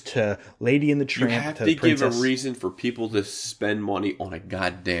 Hercules to Lady and the You Tramp have to to Princess. give a reason for people to spend money on a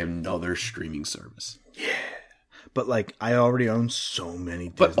goddamn another streaming service. But like, I already own so many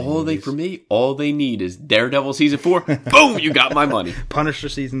Disney But movies. all they need is Daredevil season 4. Boom, you got my money. Punisher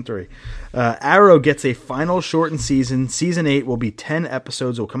season 3. Arrow gets a final shortened season. Season 8 will be 10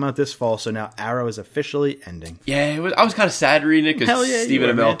 episodes. It will come out this fall. So now Arrow is officially ending. Yeah, I was kind of sad reading it Hell because yeah, Stephen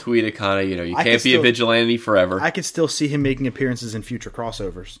you were, Amell man. tweeted kind of, you I can't could be still- a vigilante forever. I could still see him making appearances in future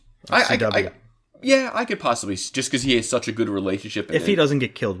crossovers. on CW. Yeah, I could possibly, just because he has such a good relationship. If he doesn't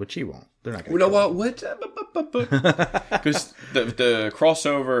get killed, which he won't. They're not going You to know what? Because the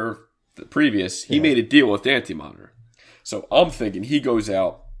crossover, the previous, he made a deal with the Anti-Monitor. So I'm thinking he goes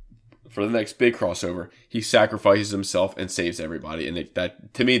out for the next big crossover. He sacrifices himself and saves everybody. And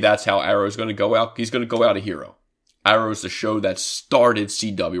that to me, that's how Arrow's going to go out. He's going to go out a hero. Arrow's the show that started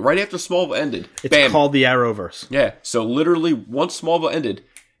CW. Right after Smallville ended. It's bam. called the Arrowverse. Yeah. So literally, once Smallville ended,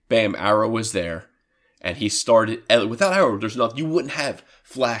 bam, Arrow was there. And he started, without Arrow, there's nothing. You wouldn't have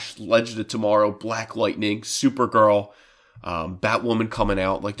Flash, Legend of Tomorrow, Black Lightning, Supergirl, Batwoman coming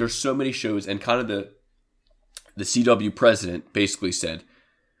out. Like, there's so many shows. And kind of the CW president basically said,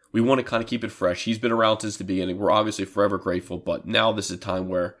 we want to kind of keep it fresh. He's been around since the beginning. We're obviously forever grateful. But now this is a time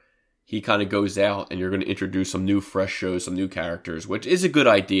where he kind of goes out and you're going to introduce some new, fresh shows, some new characters, which is a good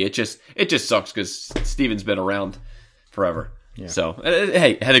idea. It just sucks because Steven's been around forever. Yeah. So,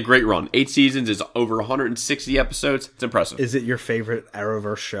 hey, had a great run. 8 seasons is over 160 episodes. It's impressive. Is it your favorite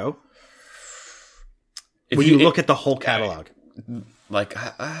Arrowverse show? When you look at the whole catalog, like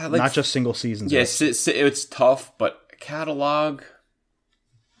not just single seasons. Yes, it's tough, but catalog.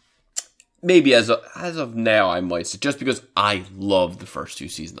 Maybe as of now, I might say, just because I loved the first 2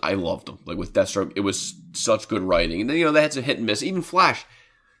 seasons. I loved them. Like with Deathstroke, it was such good writing, and then they had some hit and miss. Even Flash.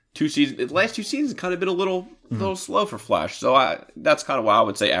 2 seasons. The last 2 seasons kind of been a little slow for Flash. So that's kind of why I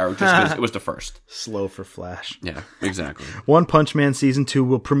would say Arrow, just because it was the first. Slow for Flash. Yeah, exactly. One Punch Man Season 2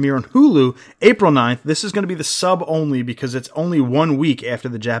 will premiere on Hulu April 9th. This is going to be the sub only because it's only 1 week after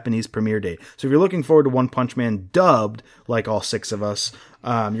the Japanese premiere date. So if you're looking forward to One Punch Man dubbed, like all 6 of us,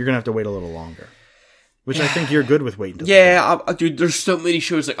 you're going to have to wait a little longer. Which I think you're good with waiting. Dude, there's so many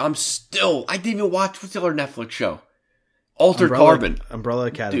shows. Like I didn't even watch, what's the other Netflix show? Altered Carbon. Umbrella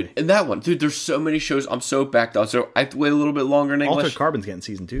Academy. Dude, and that one. Dude, there's so many shows. I'm so backed out. So I have to wait a little bit longer in English. Altered Carbon's getting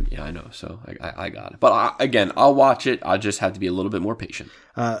season 2. Yeah, I know. So I got it. But again, I'll watch it. I just have to be a little bit more patient.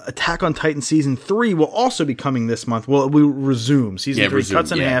 Attack on Titan Season 3 will also be coming this month. Well, it will resume. Season 3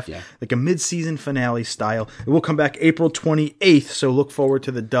 cuts in half, like a mid-season finale style. It will come back April 28th, so look forward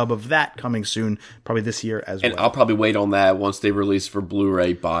to the dub of that coming soon, probably this year as well. And I'll probably wait on that once they release for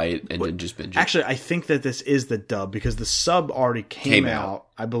Blu-ray, buy it, and then just binge it. Actually, I think that this is the dub because the sub already came out.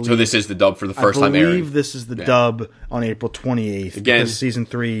 I believe. So this is the dub for the first time airing. I believe this is the dub on April 28th because Season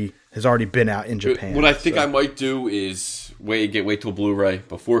 3 has already been out in Japan. What I think I might do is wait till Blu-ray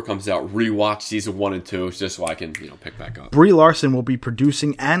before it comes out, rewatch Season 1 and 2 just so I can pick back up. Brie Larson will be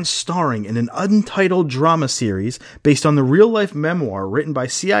producing and starring in an untitled drama series based on the real-life memoir written by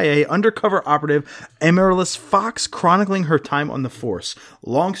CIA undercover operative Amaryllis Fox chronicling her time on the force.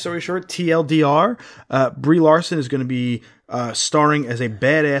 Long story short, TLDR, Brie Larson is going to be starring as a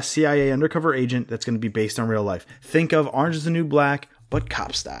badass CIA undercover agent that's going to be based on real life. Think of Orange is the New Black, but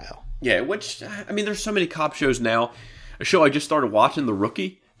cop style. Yeah, which, I mean, there's so many cop shows now. A show I just started watching, The Rookie.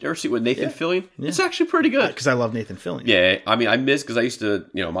 Did you ever see it with Nathan Fillion? Yeah. It's actually pretty good. Because I love Nathan Fillion. Yeah, I mean, I miss, because I used to,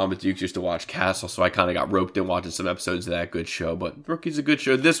 Mama Dukes used to watch Castle, so I kind of got roped in watching some episodes of that good show. But The Rookie's a good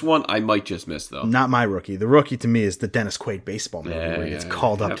show. This one, I might just miss, though. Not my Rookie. The Rookie, to me, is the Dennis Quaid baseball movie where he gets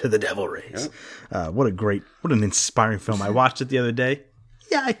called up to the Devil Rays. Yep. What an inspiring film. I watched it the other day.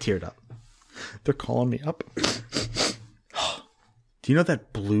 Yeah, I teared up. They're calling me up. Do you know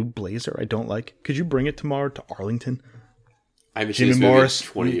that blue blazer I don't like? Could you bring it tomorrow to Arlington? I haven't seen this movie in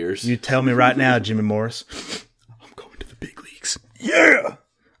 20 years. You tell me right now, Jimmy Morris. I'm going to the big leagues. Yeah!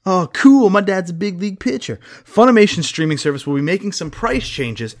 Oh, cool. My dad's a big league pitcher. Funimation streaming service will be making some price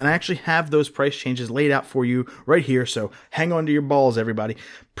changes, and I actually have those price changes laid out for you right here, so hang on to your balls, everybody.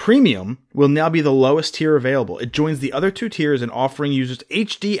 Premium will now be the lowest tier available. It joins the other 2 tiers in offering users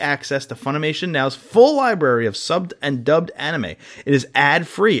HD access to Funimation Now's full library of subbed and dubbed anime. It is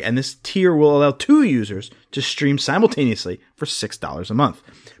ad-free, and this tier will allow 2 users to stream simultaneously for $6 a month.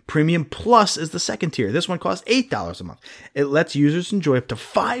 Premium Plus is the second tier. This one costs $8 a month. It lets users enjoy up to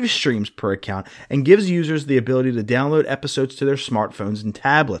 5 streams per account and gives users the ability to download episodes to their smartphones and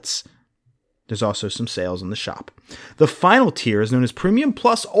tablets. There's also some sales in the shop. The final tier is known as Premium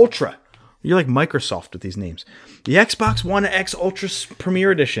Plus Ultra. You're like Microsoft with these names. The Xbox One X Ultra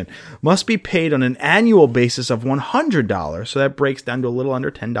Premier Edition must be paid on an annual basis of $100, so that breaks down to a little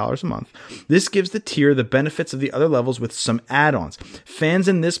under $10 a month. This gives the tier the benefits of the other levels with some add-ons. Fans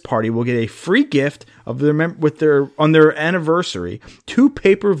in this party will get a free gift of on their anniversary, 2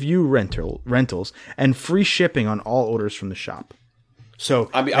 pay-per-view rentals, and free shipping on all orders from the shop.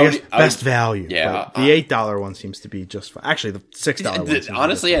 So, I guess best value. Yeah. The $8 one seems to be just fine. Actually, the $6 one.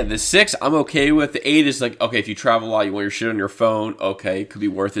 Honestly, yeah, the 6 I'm okay with. The 8 is like, okay, if you travel a lot, you want your shit on your phone, okay, it could be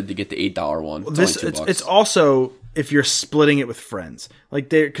worth it to get the $8 one. It's also if you're splitting it with friends. Like,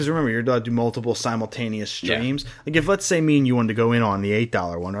 because remember, you're allowed to do multiple simultaneous streams. Yeah. Like, if let's say me and you wanted to go in on the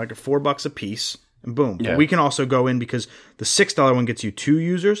 $8 one, like $4 a piece. And boom. Yeah. We can also go in because the $6 one gets you 2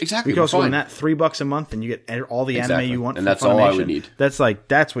 users. Exactly. We can also go in that $3 a month and you get all the anime you want. And that's all I would need. That's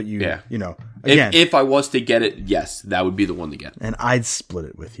what you, again. If I was to get it, yes, that would be the one to get. And I'd split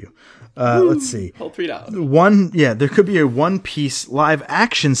it with you. Let's see. Whole $3. There could be a One Piece live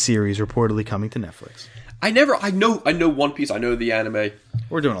action series reportedly coming to Netflix. I know One Piece. I know the anime.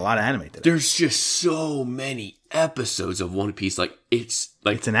 We're doing a lot of anime today. There's just so many episodes of One Piece. It's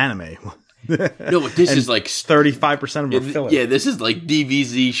an anime. No, but this is like 35% of our filler. Yeah, this is like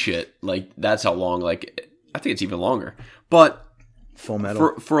DBZ shit. Like, that's how long. Like, I think it's even longer. But Full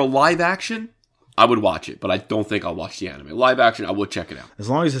Metal for a live action, I would watch it. But I don't think I'll watch the anime. Live action, I would check it out.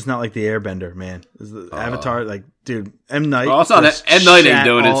 As long as it's not like the Airbender, man. Avatar, like, dude, M. Night. Well, it's not M. Night ain't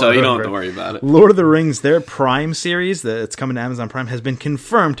doing it, so you don't have to worry about it. Lord of the Rings, their Prime series that's coming to Amazon Prime, has been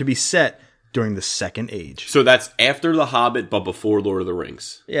confirmed to be set during the Second Age. So that's after The Hobbit, but before Lord of the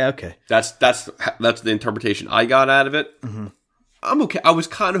Rings. Yeah, okay. That's the interpretation I got out of it. Mm-hmm. I'm okay. I was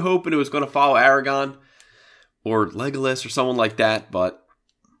kind of hoping it was going to follow Aragorn or Legolas or someone like that, but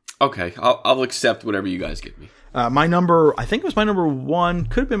okay, I'll accept whatever you guys give me. My number, I think it was my number 1,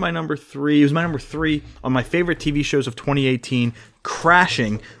 could have been my number 3. It was my number 3 on my favorite TV shows of 2018,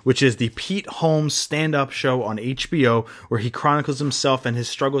 Crashing, which is the Pete Holmes stand-up show on HBO, where he chronicles himself and his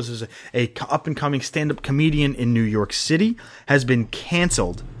struggles as a up-and-coming stand-up comedian in New York City, has been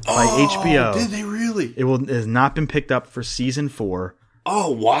canceled by HBO. Did they really? It has not been picked up for season 4.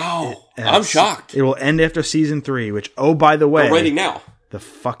 Oh, wow. I'm shocked. It will end after season 3, which, oh, by the way, we're writing now. The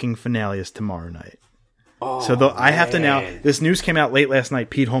fucking finale is tomorrow night. So I have to now, this news came out late last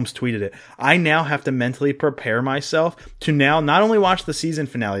night, Pete Holmes tweeted it. I now have to mentally prepare myself to now not only watch the season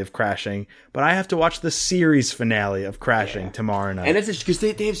finale of Crashing, but I have to watch the series finale of Crashing tomorrow night. And it's because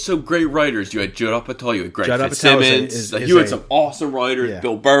they have some great writers. You had Judd Apatow, you had Greg Fitzsimmons, you had some awesome writers. Yeah.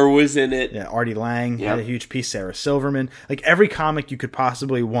 Bill Burr was in it. Yeah, Artie Lang had a huge piece, Sarah Silverman. Like every comic you could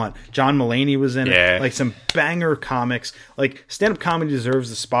possibly want. John Mulaney was in it. Like some banger comics. Like stand-up comedy deserves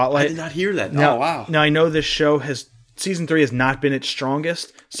the spotlight. I did not hear that. Now, oh, wow. Now I know this show season 3 has not been its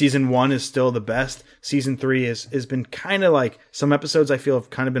strongest. Season 1 is still the best. Season 3 has been kind of like, some episodes I feel have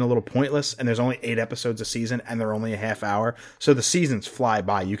kind of been a little pointless, and there's only 8 episodes a season, and they're only a half hour. So the seasons fly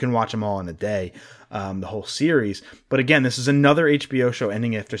by. You can watch them all in a day, the whole series. But again, this is another HBO show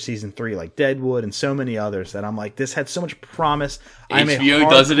ending after season 3, like Deadwood and so many others that I'm like, this had so much promise. I'm a HBO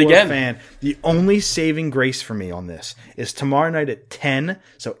does it again. Fan. The only saving grace for me on this is tomorrow night at 10,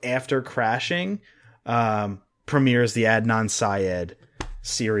 so after Crashing, premieres the Adnan Syed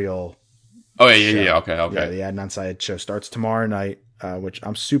serial. Oh, yeah. Okay. Yeah, the Adnan Syed show starts tomorrow night, which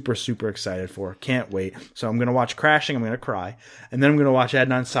I'm super, super excited for. Can't wait. So I'm going to watch Crashing. I'm going to cry. And then I'm going to watch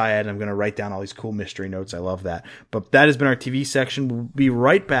Adnan Syed, and I'm going to write down all these cool mystery notes. I love that. But that has been our TV section. We'll be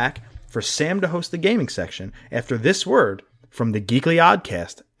right back for Sam to host the gaming section after this word from the Geekly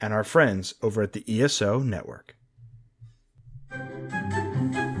Oddcast and our friends over at the ESO Network.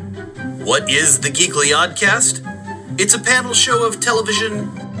 What is the Geekly Oddcast? It's a panel show of television.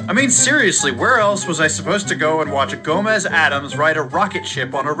 I mean, seriously, where else was I supposed to go and watch Gomez Adams ride a rocket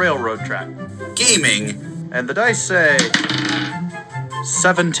ship on a railroad track? Gaming. And the dice say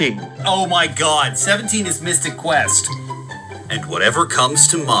 17. Oh my god, 17 is Mystic Quest. And whatever comes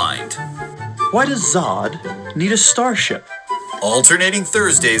to mind. Why does Zod need a starship? Alternating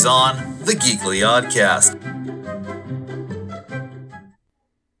Thursdays on the Geekly Oddcast.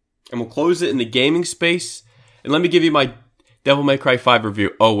 And we'll close it in the gaming space. And let me give you my Devil May Cry 5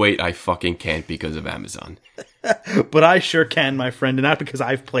 review. Oh, wait, I fucking can't because of Amazon. But I sure can, my friend, and not because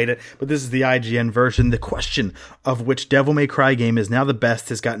I've played it, but this is the IGN version. The question of which Devil May Cry game is now the best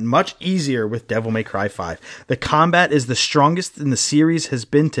has gotten much easier with Devil May Cry 5. The combat is the strongest in the series has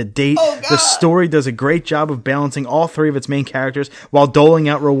been to date. The story does a great job of balancing all three of its main characters while doling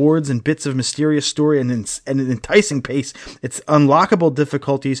out rewards and bits of mysterious story and an enticing pace. Its unlockable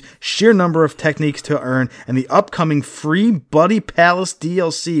difficulties, sheer number of techniques to earn, and the upcoming free Buddy Palace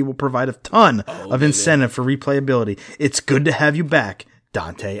DLC will provide a ton of incentive for replayability. It's good to have you back,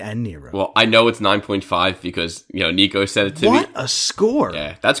 Dante and Nero. Well, I know it's 9.5 because, Nico said it to me. What a score.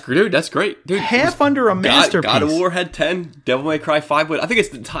 Yeah, that's great. That's great. Dude, half under a masterpiece. God of War had 10. Devil May Cry 5. I think it's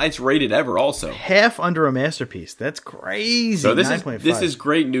the highest rated ever also. Half under a masterpiece. That's crazy. So this is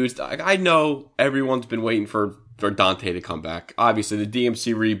great news. I know everyone's been waiting for Dante to come back. Obviously, the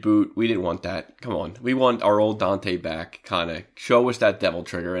DMC reboot, we didn't want that. Come on. We want our old Dante back. Kind of show us that Devil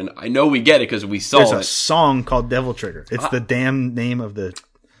Trigger. And I know we get it because we saw There's a song called Devil Trigger. It's the damn name of the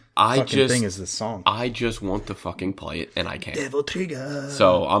thing is the song. I just want to fucking play it, and I can't. Devil Trigger.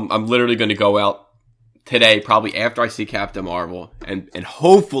 So I'm literally going to go out today, probably after I see Captain Marvel, and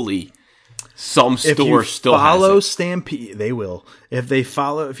hopefully some store still follow has it. Stampede, they will. If you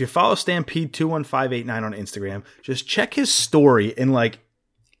follow Stampede 21589 on Instagram, just check his story in like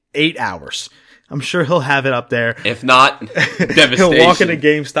 8 hours. I'm sure he'll have it up there. If not, devastation. He'll walk into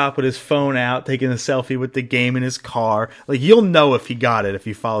GameStop with his phone out, taking a selfie with the game in his car. Like, you'll know if he got it if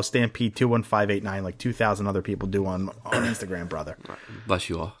you follow Stampede 21589 like 2,000 other people do on Instagram, brother. Bless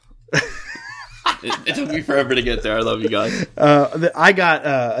you all. It took me forever to get there. I love you guys. I got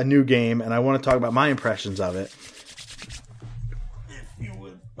a new game, and I want to talk about my impressions of it.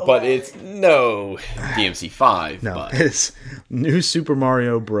 But it's no DMC 5. No, but. it's New Super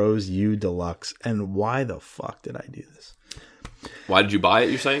Mario Bros. U Deluxe. And why the fuck did I do this? Why did you buy it,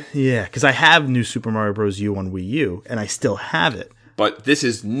 you're saying? Yeah, because I have New Super Mario Bros. U on Wii U, and I still have it. But this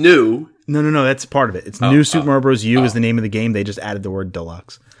is new. No, that's part of it. It's New Super Mario Bros. U is the name of the game. They just added the word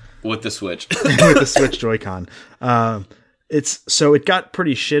Deluxe. With the Switch. With the Switch Joy-Con. It got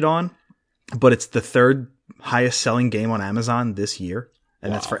pretty shit on, but it's the third highest selling game on Amazon this year.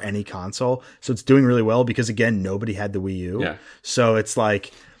 And that's for any console. So it's doing really well because, again, nobody had the Wii U. Yeah. So it's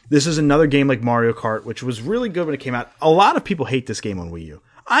like, this is another game like Mario Kart, which was really good when it came out. A lot of people hate this game on Wii U.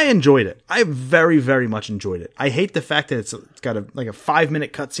 I enjoyed it. I very, very much enjoyed it. I hate the fact that it's got a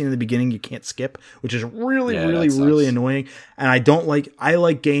 5-minute cutscene in the beginning you can't skip, which is really annoying. And I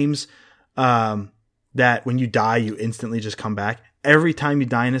like games that when you die, you instantly just come back. Every time you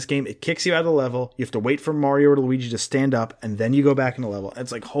die in this game, it kicks you out of the level. You have to wait for Mario or Luigi to stand up, and then you go back in the level.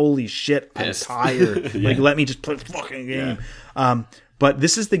 It's like, holy shit, I'm tired. Yeah. Like, let me just play the fucking game. Yeah. But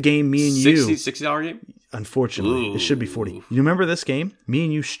this is the game me and you... $60 game? Unfortunately. It should be 40. You remember this game? Me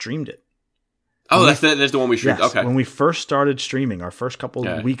and you streamed it. Oh, that's the one we streamed? Yes, okay. When we first started streaming, our first couple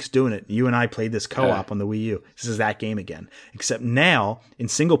of weeks doing it, you and I played this co-op on the Wii U. This is that game again. Except now, in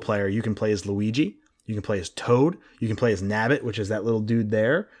single player, you can play as Luigi... You can play as Toad. You can play as Nabbit, which is that little dude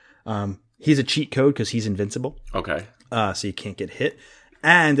there. He's a cheat code because he's invincible. Okay. So you can't get hit.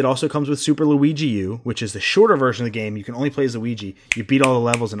 And it also comes with Super Luigi U, which is the shorter version of the game. You can only play as Luigi. You beat all the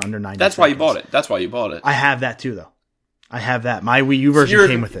levels in under 90 That's seconds. why you bought it. I have that too, though. I have that. My Wii U version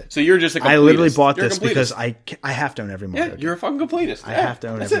came with it. So you're just a completist. I literally bought this because I have to own every Mario game. You're a fucking completist. I have to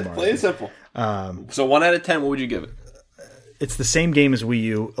own every Mario game. Play it simple. So 1 out of 10, what would you give it? It's the same game as Wii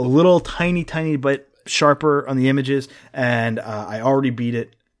U. A little tiny bit sharper on the images, and I already beat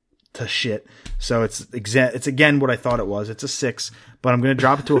it to shit. So it's again what I thought it was. It's a 6, but I'm going to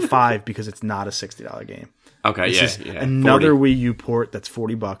drop it to a 5 because it's not a $60 game. Okay, This yeah. is another 40. Wii U port that's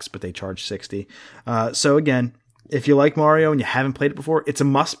 $40, but they charge $60. So again, if you like Mario and you haven't played it before, it's a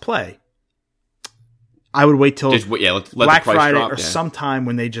must play. I would wait till let Black the price Friday drop, or sometime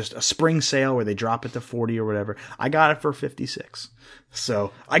when they just a spring sale where they drop it to 40 or whatever. I got it for 56.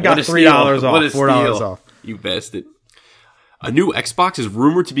 So I got $3 off, $4 off. You bastard. A new Xbox is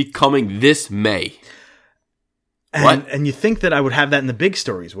rumored to be coming this May. And you think that I would have that in the big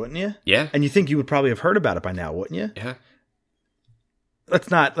stories, wouldn't you? Yeah. And you think you would probably have heard about it by now, wouldn't you? Yeah.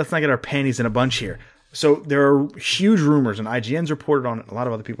 Let's not get our panties in a bunch here. So there are huge rumors, and IGN's reported on it, a lot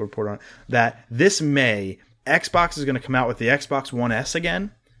of other people reported on it, that this May, Xbox is going to come out with the Xbox One S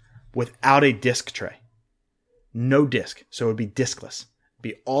again without a disc tray. No disc. So it would be discless. It'd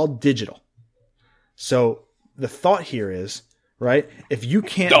be all digital. So the thought here is, right, if you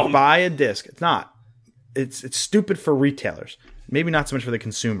can't buy a disc, it's not. It's stupid for retailers. Maybe not so much for the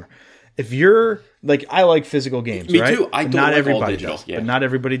consumer. If you're like, I like physical games, Me right? too. I But don't not like everybody all digital. does. Yeah. But not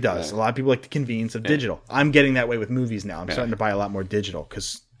everybody does. A lot of people like the convenience of digital. I'm getting that way with movies now. I'm starting to buy a lot more digital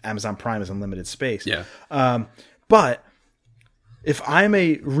because Amazon Prime is unlimited space. Yeah. But if I'm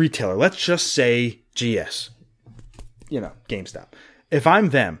a retailer, let's just say GS, GameStop. If I'm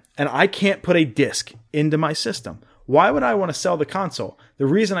them and I can't put a disc into my system, why would I want to sell the console? The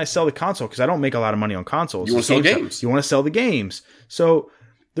reason I sell the console, because I don't make a lot of money on consoles. You want to sell games. You want to sell the games. So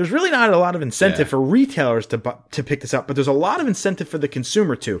there's really not a lot of incentive for retailers to pick this up, but there's a lot of incentive for the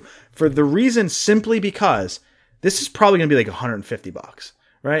consumer too. For the reason simply because this is probably going to be like $150,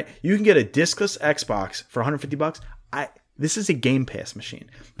 right? You can get a discless Xbox for $150. This is a Game Pass machine.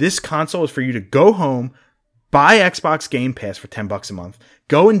 This console is for you to go home, buy Xbox Game Pass for $10 a month,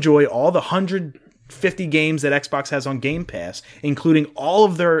 go enjoy all the 150 games that Xbox has on Game Pass, including all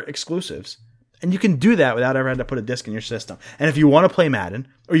of their exclusives. And you can do that without ever having to put a disc in your system. And if you want to play Madden,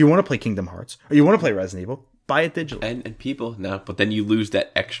 or you want to play Kingdom Hearts, or you want to play Resident Evil, buy it digitally. And people, but then you lose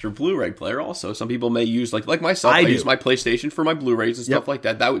that extra Blu-ray player also. Some people may use, like myself, I use my PlayStation for my Blu-rays and stuff like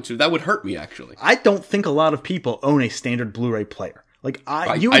that. That would hurt me, actually. I don't think a lot of people own a standard Blu-ray player.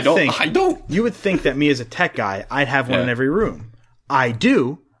 You would think that me as a tech guy, I'd have one in every room. I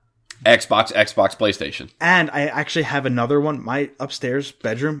do. Xbox, PlayStation. And I actually have another one. My upstairs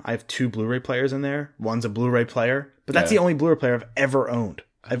bedroom, I have 2 Blu-ray players in there. One's a Blu-ray player, but that's the only Blu-ray player I've ever owned.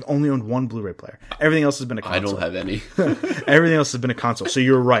 I've only owned 1 Blu-ray player. Everything else has been a console. I don't have any. Everything else has been a console. So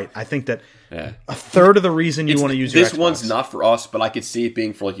you're right. I think that a third of the reason you want to use your Xbox. This one's not for us, but I could see it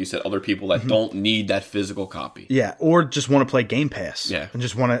being for, like you said, other people that don't need that physical copy. Yeah, or just want to play Game Pass. Yeah. And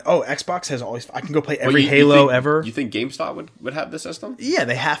just want to, Xbox has always, I can go play every Halo ever. You think GameStop would have this system? Yeah,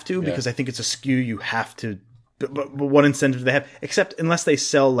 they have to, because I think it's a SKU you have to, but what incentive do they have? Except unless they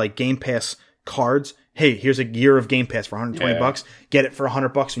sell like Game Pass cards. Hey, here's a year of Game Pass for $120. Get it for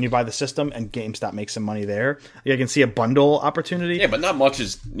 $100 when you buy the system, and GameStop makes some money there. I can see a bundle opportunity. Yeah, but not much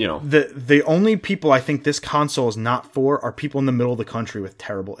is, The only people I think this console is not for are people in the middle of the country with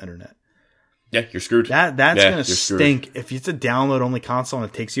terrible internet. Yeah, you're screwed. That's going to stink. Screwed. If it's a download-only console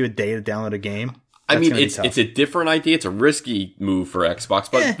and it takes you a day to download a game, I mean, it's a different idea. It's a risky move for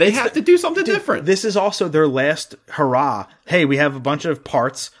Xbox, but they have to do something different. This is also their last hurrah. Hey, we have a bunch of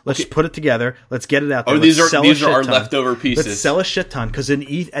parts. Let's put it together. Let's get it out there. These are our leftover pieces. Let's sell a shit ton. Because at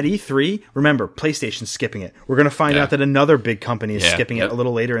E3, remember, PlayStation's skipping it. We're going to find out that another big company is skipping it a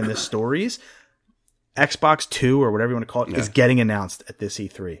little later in this stories. Xbox 2, or whatever you want to call it, is getting announced at this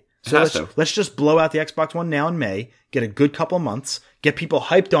E3. So let's just blow out the Xbox One now in May, get a good couple months, get people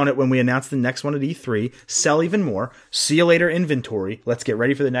hyped on it when we announce the next one at E3, sell even more, see you later inventory, let's get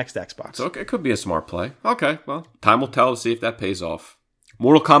ready for the next Xbox. So it could be a smart play. Okay, well, time will tell to see if that pays off.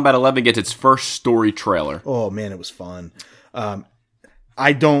 Mortal Kombat 11 gets its first story trailer. Oh man, it was fun.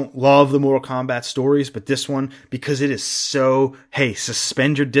 I don't love the Mortal Kombat stories, but this one, because it is so, hey,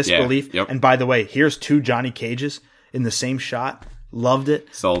 suspend your disbelief. Yep. And by the way, here's 2 Johnny Cages in the same shot. Loved it.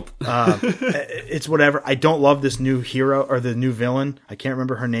 Sold. It's whatever. I don't love this new hero or the new villain. I can't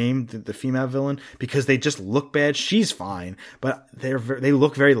remember her name, the female villain, because they just look bad. She's fine, but they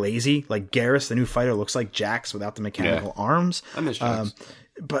look very lazy. Like Garrus, the new fighter, looks like Jax without the mechanical arms. I miss Jax.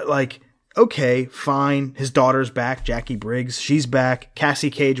 But like, okay, fine. His daughter's back, Jackie Briggs. She's back. Cassie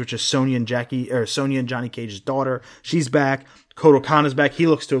Cage, which is Sonya and Johnny Cage's daughter. She's back. Kotal Khan is back. He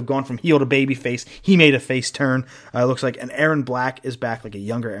looks to have gone from heel to baby face. He made a face turn. It looks like, and Aaron Black is back, like a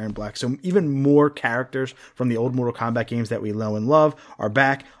younger Aaron Black. So even more characters from the old Mortal Kombat games that we know and love are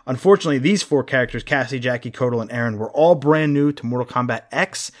back. Unfortunately, these 4 characters, Cassie, Jackie, Kotal, and Aaron, were all brand new to Mortal Kombat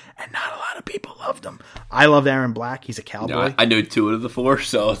X, and not a lot of people loved them. I loved Aaron Black. He's a cowboy. Yeah, I know 2 of the 4,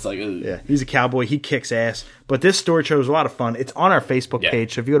 so it's like... Yeah, he's a cowboy. He kicks ass. But this story trailer was a lot of fun. It's on our Facebook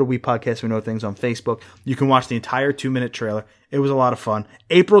page, so if you go to We Podcast We Know Things on Facebook, you can watch the entire 2-minute trailer. It was a lot of fun.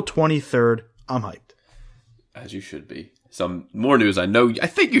 April 23rd, I'm hyped. As you should be. Some more news. I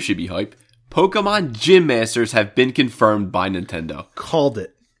think you should be hyped. Pokemon Gym Masters have been confirmed by Nintendo. Called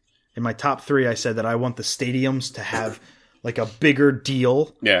it. In my top 3, I said that I want the stadiums to have like a bigger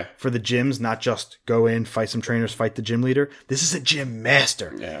deal for the gyms, not just go in, fight some trainers, fight the gym leader. This is a gym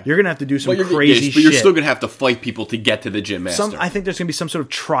master. Yeah. You're going to have to do some crazy shit. But you're still going to have to fight people to get to the gym master. I think there's going to be some sort of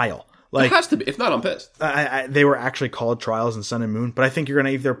trial. Like, it has to be. If not, I'm pissed. They were actually called trials in Sun and Moon, but I think you're going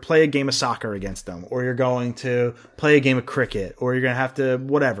to either play a game of soccer against them, or you're going to play a game of cricket, or you're going to have to,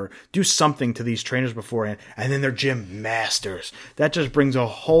 whatever, do something to these trainers beforehand, and then they're gym masters. That just brings a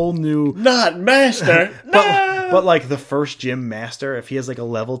whole new... Not master! No! But like the first gym master, if he has like a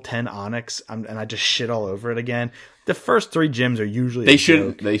level 10 Onyx, and I just shit all over it again... The first 3 gyms are usually They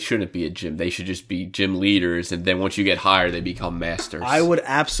shouldn't be a gym. They should just be gym leaders, and then once you get higher, they become masters. I would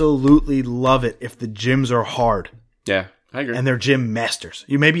absolutely love it if the gyms are hard. Yeah, I agree. And they're gym masters.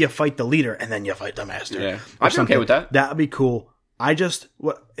 You fight the leader, and then you fight the master. Yeah, I'm okay with that. That would be cool.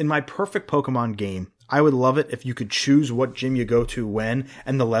 In my perfect Pokemon game, I would love it if you could choose what gym you go to when,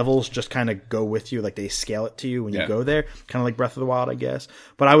 and the levels just kind of go with you, like they scale it to you when you go there, kind of like Breath of the Wild, I guess.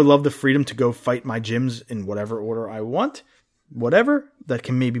 But I would love the freedom to go fight my gyms in whatever order I want. Whatever, that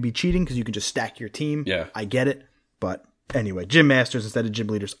can maybe be cheating because you can just stack your team. Yeah. I get it. But anyway, gym masters instead of gym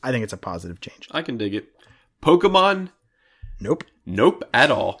leaders, I think it's a positive change. I can dig it. Pokemon? Nope. Nope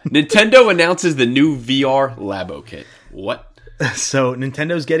at all. Nintendo announces the new VR Labo kit. What? So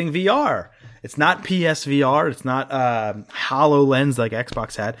Nintendo's getting VR. It's not PSVR. It's not HoloLens like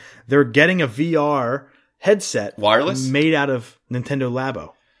Xbox had. They're getting a VR headset. Wireless? Made out of Nintendo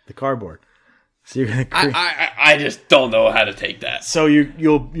Labo, the cardboard. So you're gonna I just don't know how to take that. So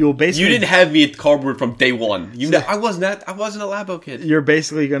you'll basically, You didn't have me at cardboard from day one. I wasn't a Labo kid. you're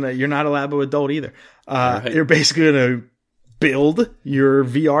basically you're not a Labo adult either. Right. You're basically gonna build your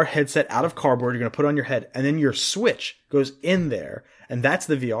VR headset out of cardboard. You're gonna put it on your head, and then your Switch goes in there, and that's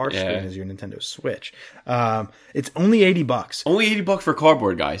the VR screen is your Nintendo Switch. It's only $80. Only $80 for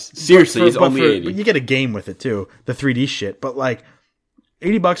cardboard, guys. Seriously, it's only $80. But you get a game with it too, the 3D shit. But like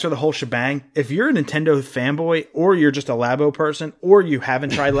 $80 for the whole shebang. If you're a Nintendo fanboy, or you're just a Labo person, or you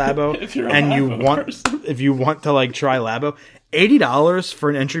haven't tried Labo, if you want to like try Labo, $80 for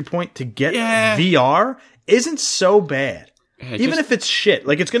an entry point to get VR isn't so bad. Even if it's shit,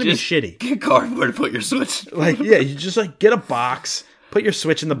 like it's going to be shitty. Get cardboard to put your Switch. Like, yeah, you just like get a box, put your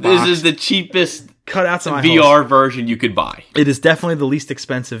Switch in the box. This is the cheapest cut out some VR version you could buy. It is definitely the least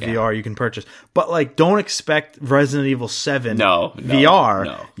expensive VR you can purchase. But like, don't expect Resident Evil 7 VR.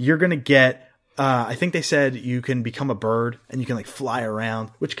 No. You're going to get, I think they said you can become a bird and you can like fly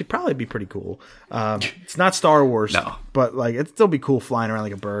around, which could probably be pretty cool. It's not Star Wars, but like it'd still be cool flying around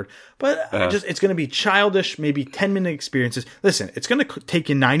like a bird. But it's going to be childish, maybe 10-minute experiences. Listen, it's going to take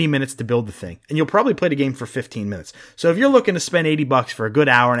you 90 minutes to build the thing, and you'll probably play the game for 15 minutes. So if you're looking to spend $80 for a good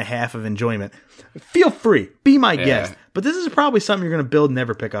hour and a half of enjoyment, feel free, be my guest. But this is probably something you're going to build and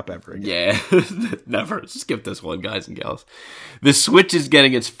never pick up ever again. Yeah, never. Skip this one, guys and gals. The Switch is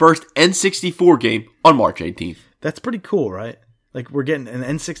getting its first N64 game on March 18th. That's pretty cool, right? Like, we're getting an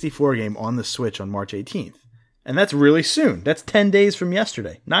N64 game on the Switch on March 18th. And that's really soon. That's 10 days from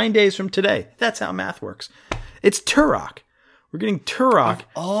yesterday. 9 days from today. That's how math works. It's Turok. We're getting Turok. Of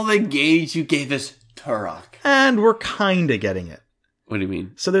all the games you gave us, Turok. And we're kind of getting it. What do you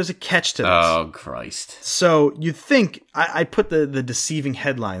mean? So there's a catch to this. Oh, Christ. So you'd think, I put the deceiving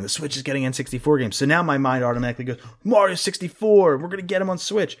headline, the Switch is getting N64 games. So now my mind automatically goes, Mario 64, we're going to get him on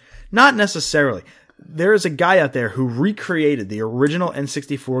Switch. Not necessarily. There is a guy out there who recreated the original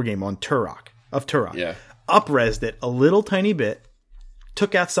N64 game on Turok. Yeah. Up-resed it a little tiny bit,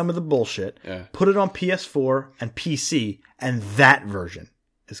 took out some of the bullshit, put it on PS4 and PC, and that version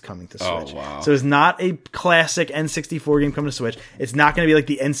is coming to Switch. Oh, wow. So it's not a classic N64 game coming to Switch. It's not going to be like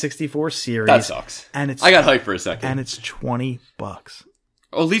the N64 series. That sucks. And I got hyped for a second. And it's $20.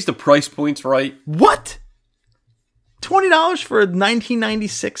 Oh, at least the price point's right. What? $20 for a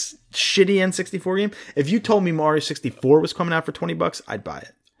 1996 shitty N64 game? If you told me Mario 64 was coming out for $20, I'd buy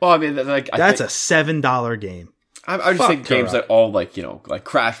it. Well, I mean, like that's a $7 game. I just think games that all like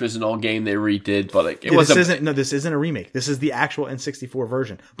Crash was an old game they redid, but like this isn't a remake. This is the actual N64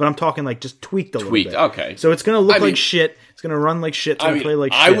 version. But I'm talking like just tweaked a little bit. Okay. So it's gonna look like shit. It's gonna run like shit. It's gonna play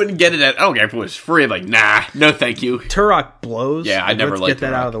like shit. I wouldn't get it I don't care if it was free. I'm like, nah, no, thank you. Turok blows. Yeah, I never liked get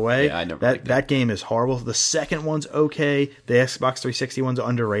that Turok. out of the way. Yeah, I never liked that game is horrible. The second one's okay. The Xbox 360 one's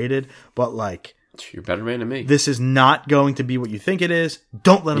underrated, but like. You're a better man than me. This is not going to be what you think it is.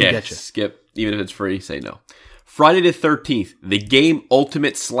 Don't let them get you. Skip. Even if it's free, say no. Friday the 13th, the Game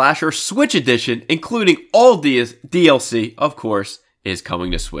Ultimate Slasher Switch Edition, including all DLC, of course, is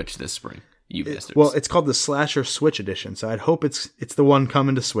coming to Switch this spring. You bastards. Well, it's called the Slasher Switch Edition, so I'd hope it's the one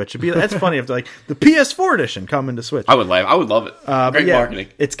coming to Switch. That's funny if like the PS4 edition coming to Switch. I would laugh. I would love it. Great marketing.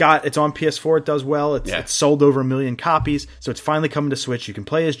 It's on PS4. It does well. It's sold over 1 million copies, so it's finally coming to Switch. You can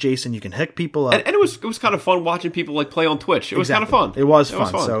play as Jason. You can hook people up, and it was kind of fun watching people like play on Twitch. It was kind of fun. It was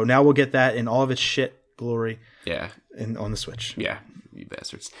fun. So now we'll get that in all of its shit glory. Yeah, on the Switch. Yeah, you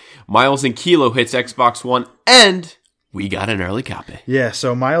bastards. Miles and Kilo hits Xbox One, and we got an early copy. Yeah,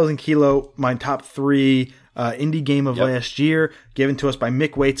 so Miles and Kilo, my top 3 indie game of last year, given to us by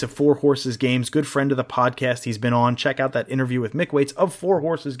Mick Waits of Four Horses Games, good friend of the podcast. He's been on. Check out that interview with Mick Waits of Four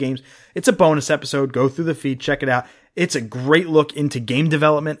Horses Games. It's a bonus episode. Go through the feed, check it out. It's a great look into game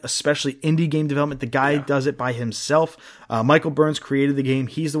development, especially indie game development. The guy does it by himself. Michael Burns created the game.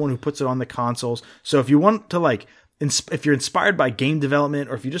 He's the one who puts it on the consoles. So if you want to if you're inspired by game development,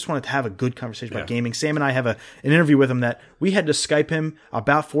 or if you just wanted to have a good conversation about gaming, Sam and I have an interview with him that we had to Skype him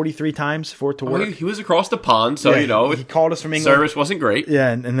about 43 times for it to work. He was across the pond, so he called us from England. Service wasn't great.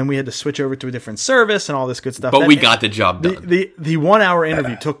 Yeah, and then we had to switch over to a different service and all this good stuff. But we got the job done. The 1 hour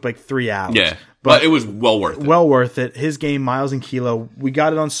interview took like 3 hours. Yeah. But it was well worth it. Well worth it. His game, Miles and Kilo, we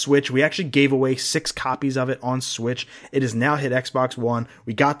got it on Switch. We actually gave away 6 copies of it on Switch. It has now hit Xbox One.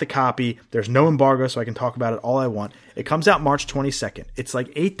 We got the copy. There's no embargo, so I can talk about it all I want. It comes out March 22nd. It's like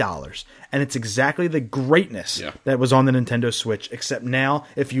 $8, and it's exactly the greatness that was on the Nintendo Switch, except now,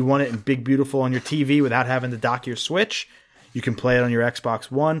 if you want it in big, beautiful on your TV without having to dock your Switch, you can play it on your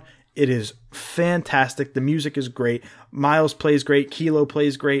Xbox One. It is fantastic. The music is great. Miles plays great. Kilo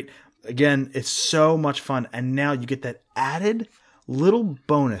plays great. Again, it's so much fun, and now you get that added little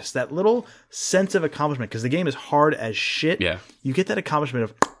bonus, that little sense of accomplishment, because the game is hard as shit. Yeah. You get that accomplishment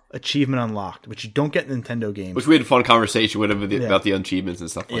of achievement unlocked, which you don't get in Nintendo games. Which we had a fun conversation with him about the achievements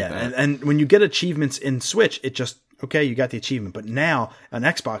and stuff like that. And when you get achievements in Switch, it just, okay, you got the achievement. But now, on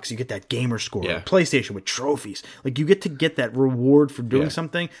Xbox, you get that gamer score. Yeah. PlayStation with trophies. Like, you get to get that reward for doing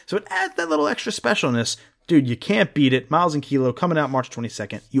something. So it adds that little extra specialness. Dude, you can't beat it. Miles and Kilo coming out March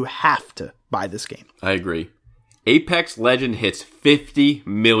 22nd. You have to buy this game. I agree. Apex Legend hits 50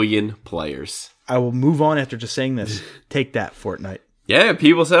 million players. I will move on after just saying this. Take that, Fortnite. Yeah,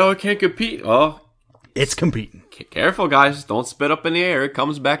 people said, it can't compete. Oh, it's competing. Careful, guys. Don't spit up in the air. It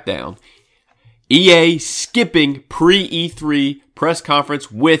comes back down. EA skipping pre-E3 press conference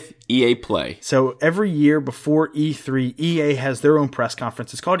with EA Play. So every year before E3, EA has their own press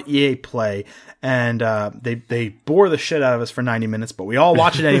conference. It's called EA Play, and they bore the shit out of us for 90 minutes, but we all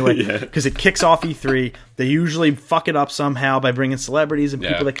watch it anyway because it kicks off E3. They usually fuck it up somehow by bringing celebrities and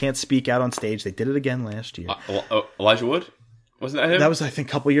people that can't speak out on stage. They did it again last year. Elijah Wood? Wasn't that him? That was, I think,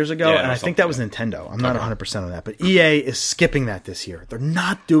 a couple years ago, and I think that was Nintendo. I'm not 100% on that. But EA is skipping that this year. They're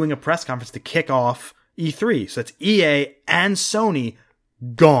not doing a press conference to kick off E3. So it's EA and Sony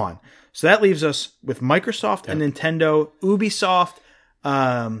gone. So that leaves us with Microsoft and Nintendo, Ubisoft,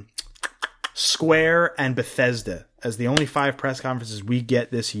 Square, and Bethesda as the only 5 press conferences we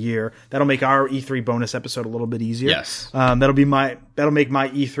get this year. That'll make our E3 bonus episode a little bit easier. Yes. That'll make my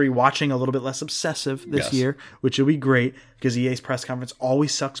E3 watching a little bit less obsessive this year, which will be great because EA's press conference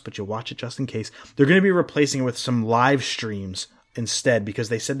always sucks, but you'll watch it just in case. They're going to be replacing it with some live streams instead because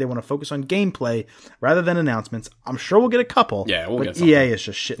they said they want to focus on gameplay rather than announcements. I'm sure we'll get a couple. Yeah, we'll get something. EA is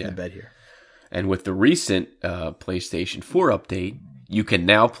just shit in the bed here. And with the recent PlayStation 4 update, you can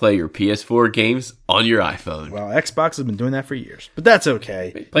now play your PS4 games on your iPhone. Well, Xbox has been doing that for years, but that's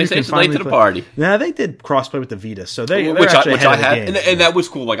okay. PlayStation's late to the party. Yeah, they did crossplay with the Vita, so they're which actually I ahead had, of the game. and that was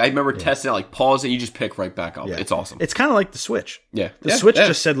cool. Like I remember testing it, like pause it, you just pick right back up. Yeah. It's awesome. It's kind of like the Switch. Yeah, the Switch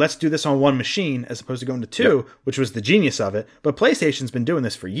just said let's do this on one machine as opposed to going to 2, which was the genius of it. But PlayStation's been doing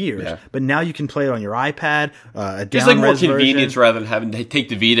this for years. Yeah. But now you can play it on your iPad. There's like more convenience rather than having to take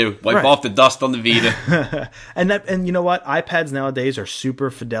the Vita, wipe off the dust on the Vita. and you know what? iPads nowadays are super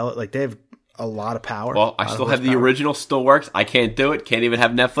fidelity. Like they have a lot of power. Well, I still have the original, still works. I can't do it. Can't even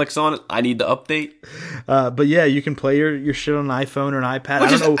have Netflix on it. I need the update. But yeah, you can play your shit on an iPhone or an iPad.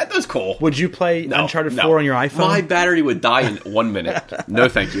 That's cool. Would you play Uncharted 4 on your iPhone? My battery would die in 1 minute. No,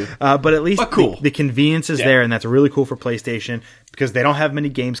 thank you. But at least cool. the convenience is there, and that's really cool for PlayStation because they don't have many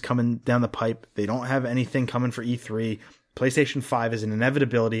games coming down the pipe. They don't have anything coming for E3. PlayStation 5 is an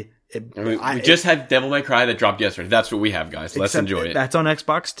inevitability. We just had Devil May Cry that dropped yesterday. That's what we have, guys. Let's enjoy it. That's on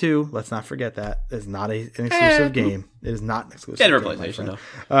Xbox too. Let's not forget that. It's not an exclusive game. It is not an exclusive game. PlayStation,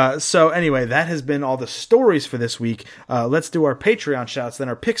 no. So anyway, that has been all the stories for this week. Let's do our Patreon shouts, then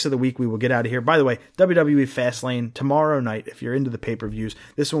our picks of the week. We will get out of here. By the way, WWE Fastlane tomorrow night. If you're into the pay-per-views,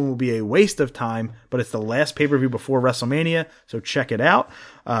 this one will be a waste of time, but it's the last pay-per-view before WrestleMania, so check it out.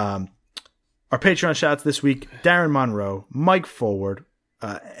 Our Patreon shouts this week: Darren Monroe, Mike Forward,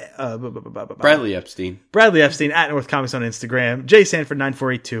 Bradley Epstein at North Comics on Instagram, Jay Sanford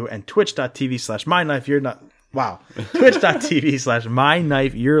 9482, and twitch.tv/MyKnifeYourLife. Wow.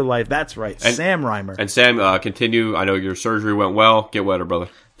 Twitch.tv/MyKnifeYourLife. That's right. And Sam Reimer. And Sam, continue. I know your surgery went well. Get wetter, brother.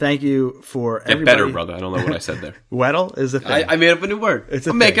 Thank you for Get everybody. better, brother. I don't know what I said there. Weddle is a thing. I made up a new word.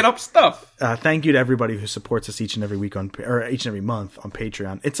 I'm making up stuff. Thank you to everybody who supports us each and every week or each and every month on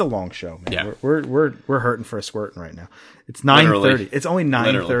Patreon. It's a long show, man. Yeah. We're hurting for a squirting right now. It's 9:30. It's only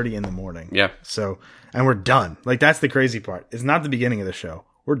 9:30 in the morning. Yeah. So, and we're done. Like that's the crazy part. It's not the beginning of the show.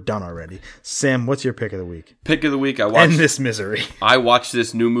 We're done already. Sam, what's your pick of the week? Pick of the week, I watched... End this misery. I watched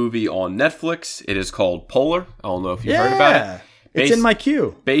this new movie on Netflix. It is called Polar. I don't know if you heard about it. It's in my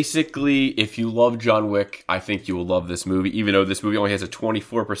queue. Basically, if you love John Wick, I think you will love this movie, even though this movie only has a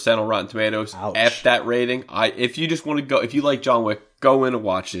 24% on Rotten Tomatoes. Ouch. F that rating. If you just want to go, if you like John Wick, go in and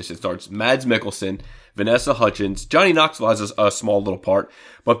watch this. It starts Mads Mikkelsen, Vanessa Hudgens, Johnny Knoxville has a small little part,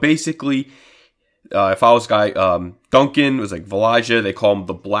 but basically, it follows guy, Duncan was like Valaja. They call him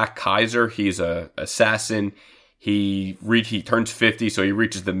the Black Kaiser. He's a assassin. He turns 50, so he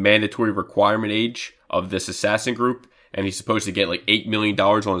reaches the mandatory requirement age of this assassin group, and he's supposed to get like $8 million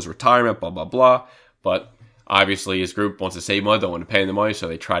on his retirement, blah, blah, blah. But obviously his group wants to save money, don't want to pay him the money, so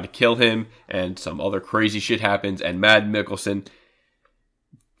they try to kill him, and some other crazy shit happens, and Mads Mikkelsen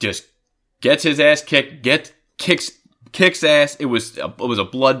just gets his ass kicked, kicks ass. It was a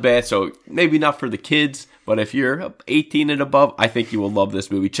bloodbath, so maybe not for the kids, but if you're 18 and above, I think you will love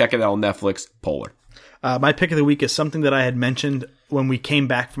this movie. Check it out on Netflix, Polar. My pick of the week is something that I had mentioned when we came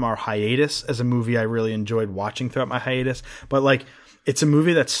back from our hiatus as a movie I really enjoyed watching throughout my hiatus. But like, it's a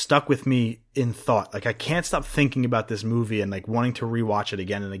movie that stuck with me in thought. Like, I can't stop thinking about this movie and like wanting to rewatch it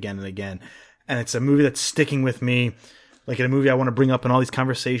again and again and again. And it's a movie that's sticking with me. Like, in a movie I want to bring up in all these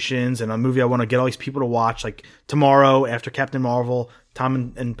conversations, and a movie I want to get all these people to watch. Like, tomorrow after Captain Marvel,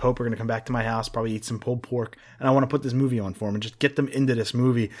 Tom and Pope are going to come back to my house, probably eat some pulled pork, and I want to put this movie on for them and just get them into this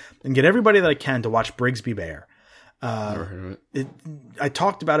movie and get everybody that I can to watch Brigsby Bear. Never heard of it. I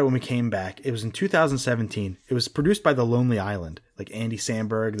talked about it when we came back. It was in 2017. It was produced by The Lonely Island, like Andy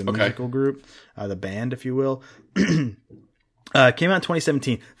Samberg, the musical group, the band, if you will. Came out in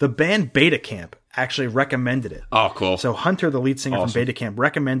 2017. The band Beta Camp actually recommended it. Oh, cool. So Hunter, the lead singer from Beta Camp,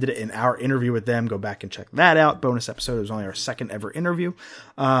 recommended it in our interview with them. Go back and check that out. Bonus episode. It was only our second ever interview.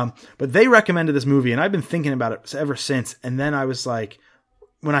 But they recommended this movie, and I've been thinking about it ever since. And then I was like,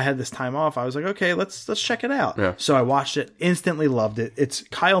 when I had this time off, I was like, okay, let's check it out. Yeah. So I watched it, instantly loved it. It's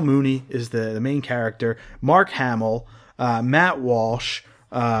Kyle Mooney is the main character, Mark Hamill, Matt Walsh,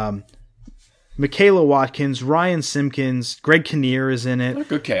 Michaela Watkins, Ryan Simpkins, Greg Kinnear is in it.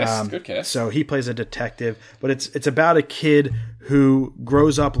 Good cast. Good cast. So he plays a detective, but it's about a kid who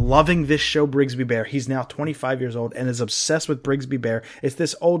grows up loving this show, Brigsby Bear. He's now 25 years old and is obsessed with Brigsby Bear. It's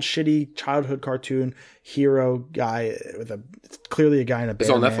this old shitty childhood cartoon hero guy with it's clearly a guy in a bear mask. It's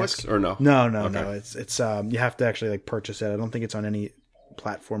on mask. Netflix or no? No. It's you have to actually like purchase it. I don't think it's on any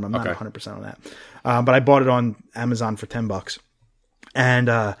platform. I'm not 100% on that. But I bought it on Amazon for $10.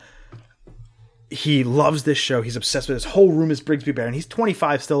 And he loves this show. He's obsessed with it. His whole room is Brigsby Bear, and he's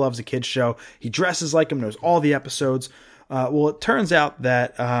 25, still loves a kid's show. He dresses like him, knows all the episodes. Well, it turns out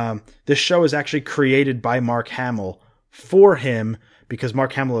that this show is actually created by Mark Hamill for him because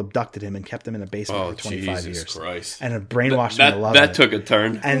Mark Hamill abducted him and kept him in a basement for 25 years. Christ. And brainwashed him to love it. That took a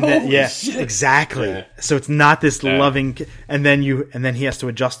turn. And then, exactly. Yeah. So it's not this loving, and then he has to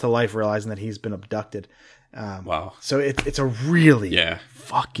adjust to life, realizing that he's been abducted. Wow. So it's a really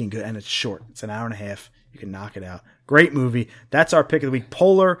fucking good, and it's short. It's an hour and a half. You can knock it out. Great movie. That's our pick of the week.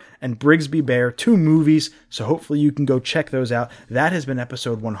 Polar and Brigsby Bear, 2 movies. So hopefully you can go check those out. That has been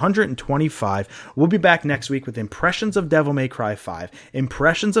episode 125. We'll be back next week with impressions of Devil May Cry 5,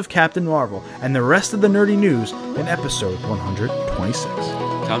 impressions of Captain Marvel, and the rest of the nerdy news in episode 126.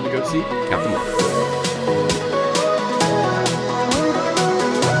 Time to go see Captain Marvel.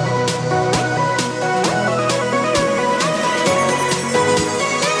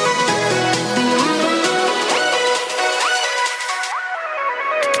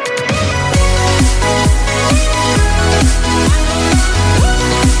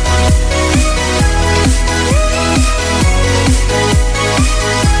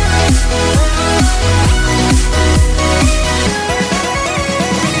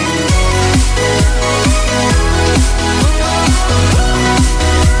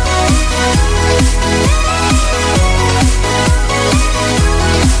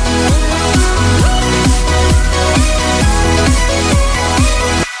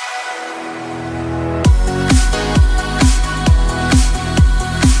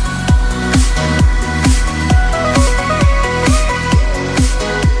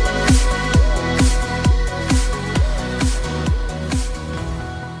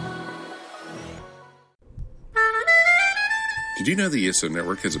 Did you know the ESO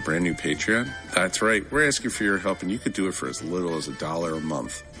Network has a brand new Patreon? That's right, we're asking for your help, and you could do it for as little as $1 a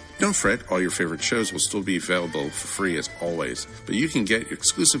month. Don't fret, all your favorite shows will still be available for free as always, but you can get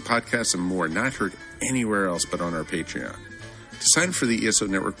exclusive podcasts and more not heard anywhere else but on our Patreon. To sign for the ESO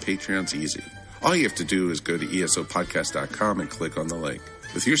Network Patreon's easy. All you have to do is go to esopodcast.com and click on the link.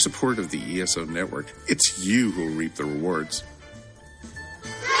 With your support of the ESO Network, it's you who will reap the rewards.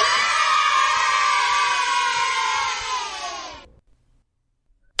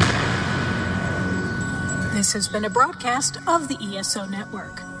 This This has been a broadcast of the ESO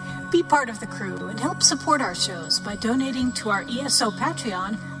Network. Be part of the crew and help support our shows by donating to our ESO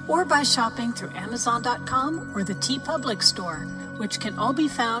Patreon or by shopping through Amazon.com or the TeePublic store, which can all be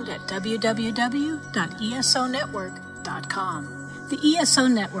found at www.esonetwork.com. The ESO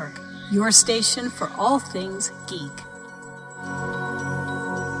Network, your station for all things geek.